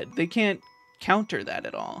dead. They can't counter that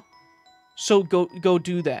at all. So go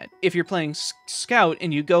do that. If you're playing scout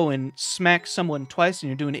and you go and smack someone twice and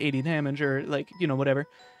you're doing 80 damage or like, you know, whatever.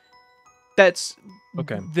 That's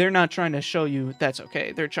okay. They're not trying to show you that's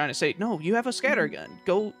okay. They're trying to say, no, you have a scatter gun.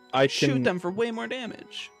 Go shoot them for way more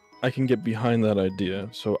damage. I can get behind that idea.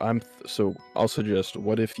 So I'll suggest,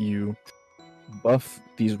 what if you buff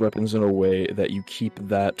these weapons in a way that you keep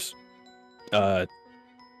that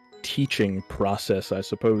teaching process, I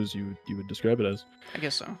suppose you would describe it as. I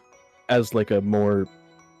guess so. As like a more,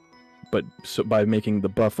 but so by making the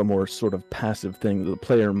buff a more sort of passive thing that the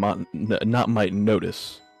player might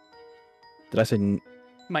notice. Did I say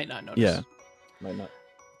might not notice? Yeah, might not.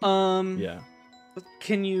 Yeah.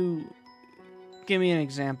 Can you give me an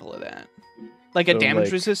example of that? Like a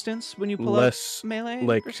damage resistance when you pull up melee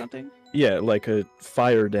or something? Yeah, like a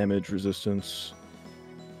fire damage resistance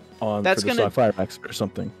on that's for the fire axe or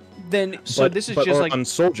something. Then this is just like on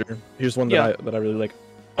soldier. Here's one that I really like.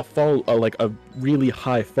 Like a really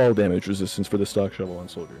high fall damage resistance for the stock shovel on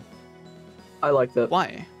soldier. I like that.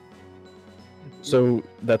 Why? So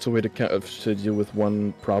that's a way to deal with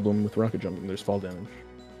one problem with rocket jumping. There's fall damage.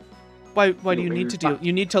 Why do you need to deal?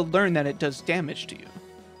 You need to learn that it does damage to you.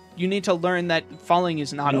 You need to learn that falling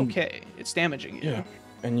is not okay. It's damaging you. Yeah,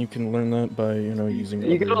 and you can learn that by using.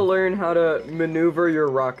 You gotta learn how to maneuver your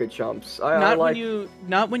rocket jumps.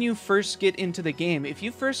 Not when you first get into the game. If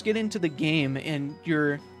you first get into the game and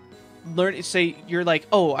you're say you're like,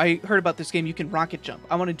 oh, I heard about this game. You can rocket jump.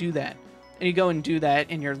 I want to do that, and you go and do that,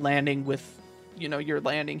 and you're landing with, you're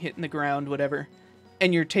landing, hitting the ground, whatever,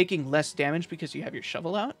 and you're taking less damage because you have your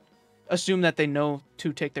shovel out. Assume that they know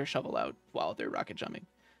to take their shovel out while they're rocket jumping.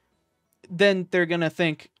 Then they're gonna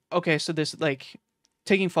think, okay, so this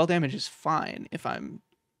taking fall damage is fine if I'm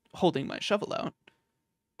holding my shovel out.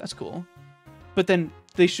 That's cool. But then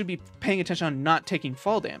they should be paying attention on not taking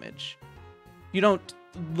fall damage. You don't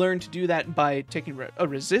learn to do that by taking a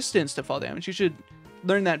resistance to fall damage. You should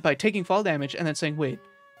learn that by taking fall damage and then saying, wait,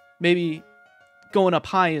 maybe going up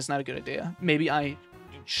high is not a good idea. Maybe I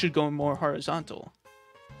should go more horizontal.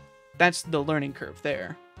 That's the learning curve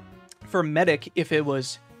there. For medic, if it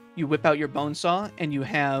was you whip out your bone saw and you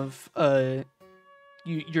have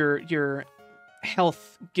your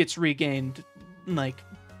health gets regained like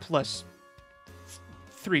plus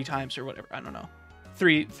 3 times or whatever, I don't know,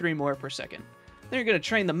 three more per second. Then you're gonna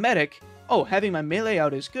train the medic. Oh, having my melee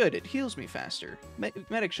out is good. It heals me faster.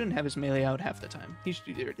 Medic shouldn't have his melee out half the time. He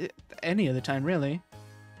should do it any of the time, really.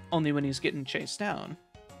 Only when he's getting chased down.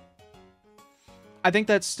 I think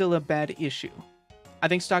that's still a bad issue. I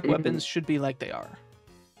think stock weapons should be like they are.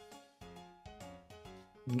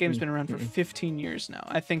 The game's been around for 15 years now.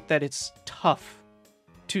 I think that it's tough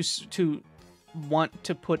to want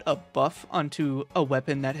to put a buff onto a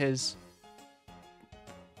weapon that has,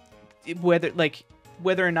 whether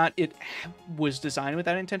or not it was designed with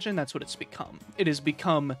that intention, that's what it's become. It has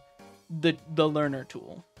become the learner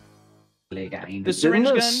tool. The syringe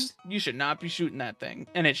gun, you should not be shooting that thing,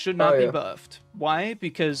 and it should not be buffed. Why?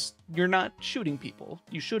 Because you're not shooting people.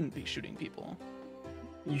 You shouldn't be shooting people.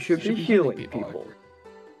 You should be healing people.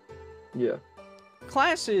 Yeah.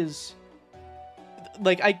 Classes,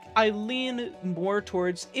 I lean more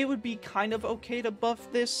towards it would be kind of okay to buff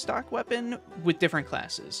this stock weapon with different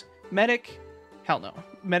classes. Medic, hell no.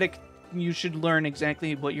 Medic, you should learn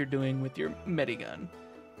exactly what you're doing with your medigun.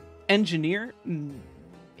 Engineer,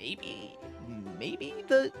 maybe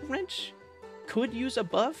the wrench could use a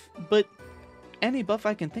buff, but any buff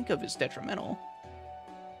I can think of is detrimental.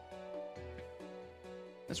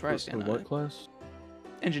 That's where I stand on what it. Class?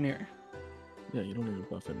 Engineer. Yeah, you don't need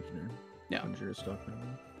a buff engineer. No. Engineer stock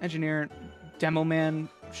man. Engineer, Demo Man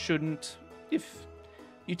shouldn't. If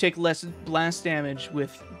you take less blast damage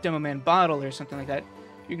with Demo Man Bottle or something like that,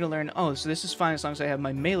 you're gonna learn, oh, so this is fine as long as I have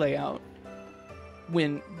my melee out.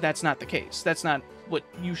 When that's not the case. That's not what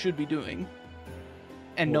you should be doing.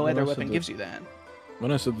 And no other weapon gives you that.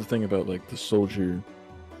 When I said the thing about the soldier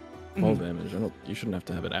fall Mhm. damage. You shouldn't have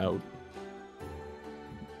to have it out.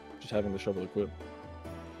 Just having the shovel equipped.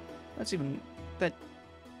 That's even that.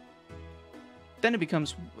 Then it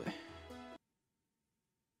becomes.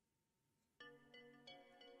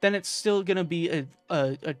 Then it's still gonna be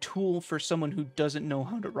a tool for someone who doesn't know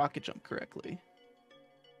how to rocket jump correctly.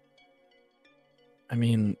 I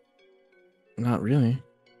mean, not really.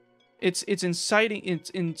 It's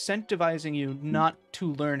incentivizing you not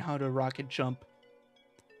to learn how to rocket jump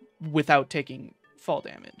without taking fall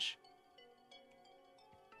damage.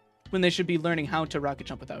 When they should be learning how to rocket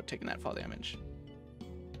jump without taking that fall damage.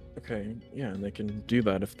 Okay, yeah, and they can do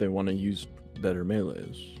that if they want to use better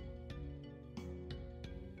melees.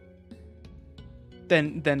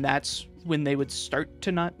 Then that's when they would start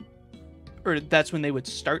to not, or that's when they would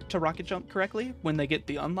start to rocket jump correctly when they get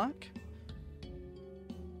the unlock.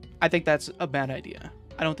 I think that's a bad idea.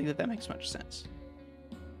 I don't think that makes much sense.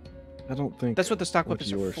 I don't think That's what the stock what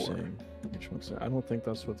weapons you are are for. saying. Which one's that? I don't think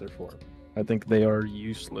that's what they're for. I think they are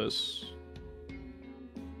useless.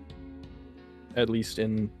 At least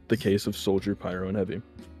in the case of Soldier, Pyro, and Heavy.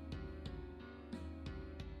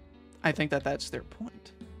 I think that that's their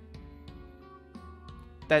point.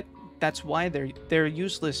 That's why they're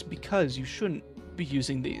useless, because you shouldn't be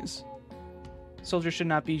using these. Soldier should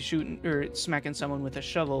not be shooting or smacking someone with a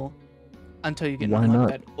shovel until you get Why unlocked not?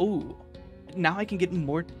 that. Oh, now I can get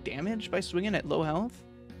more damage by swinging at low health.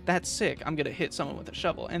 That's sick. I'm gonna hit someone with a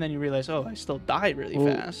shovel, and then you realize, oh, I still die really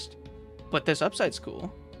Well- fast. But this upside's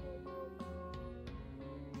cool.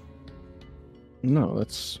 No,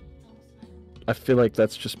 that's... I feel like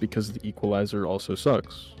that's just because the equalizer also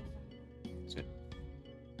sucks.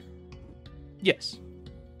 Yes,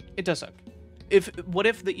 it does suck. What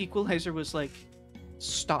if the equalizer was like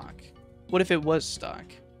stock? What if it was stock?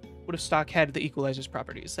 What if stock had the equalizer's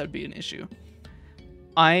properties? That would be an issue.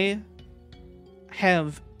 I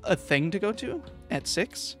have a thing to go to at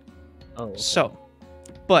 6. Oh, okay. So,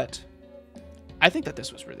 but I think that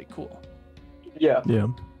this was really cool. Yeah. Yeah.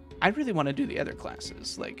 I really want to do the other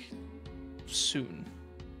classes like soon.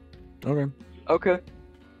 Okay. Okay.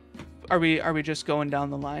 Are we just going down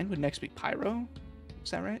the line? Would next be Pyro?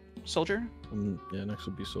 Is that right? Soldier? Yeah, next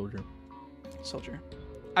would be Soldier. Soldier.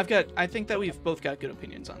 I think that we've both got good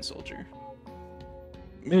opinions on Soldier.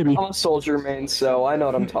 Maybe. I'm a soldier main, so I know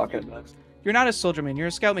what I'm talking about. You're not a soldier man, you're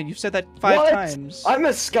a scout man. You've said that 5 What? times. I'm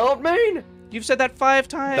a scout main? You've said that 5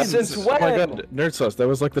 times. Since Oh my when? god, Nerd Sauce, that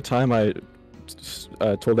was like the time I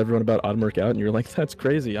told everyone about Odd Workout, and you're like, that's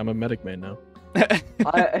crazy, I'm a medic main now.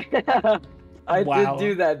 I Wow. did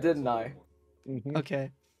do that, didn't I?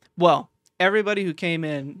 Okay. Well, everybody who came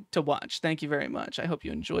in to watch, thank you very much. I hope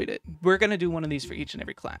you enjoyed it. We're going to do one of these for each and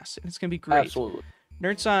every class, and it's going to be great. Absolutely.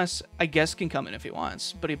 Nerd Sauce, I guess, can come in if he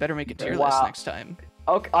wants, but he better make a tier list Wow. next time.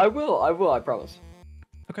 Okay, I will, I promise.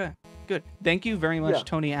 Okay, good. Thank you very much, Yeah.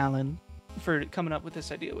 Tony Allen, for coming up with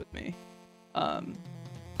this idea with me.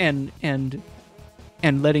 And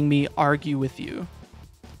letting me argue with you.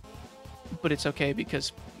 But it's okay,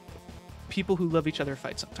 because people who love each other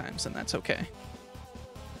fight sometimes, and that's okay.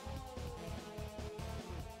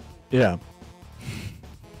 Yeah.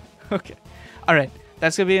 Okay. All right.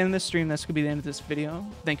 That's going to be the end of this stream. That's going to be the end of this video.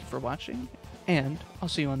 Thank you for watching, and I'll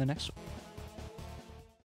see you on the next one.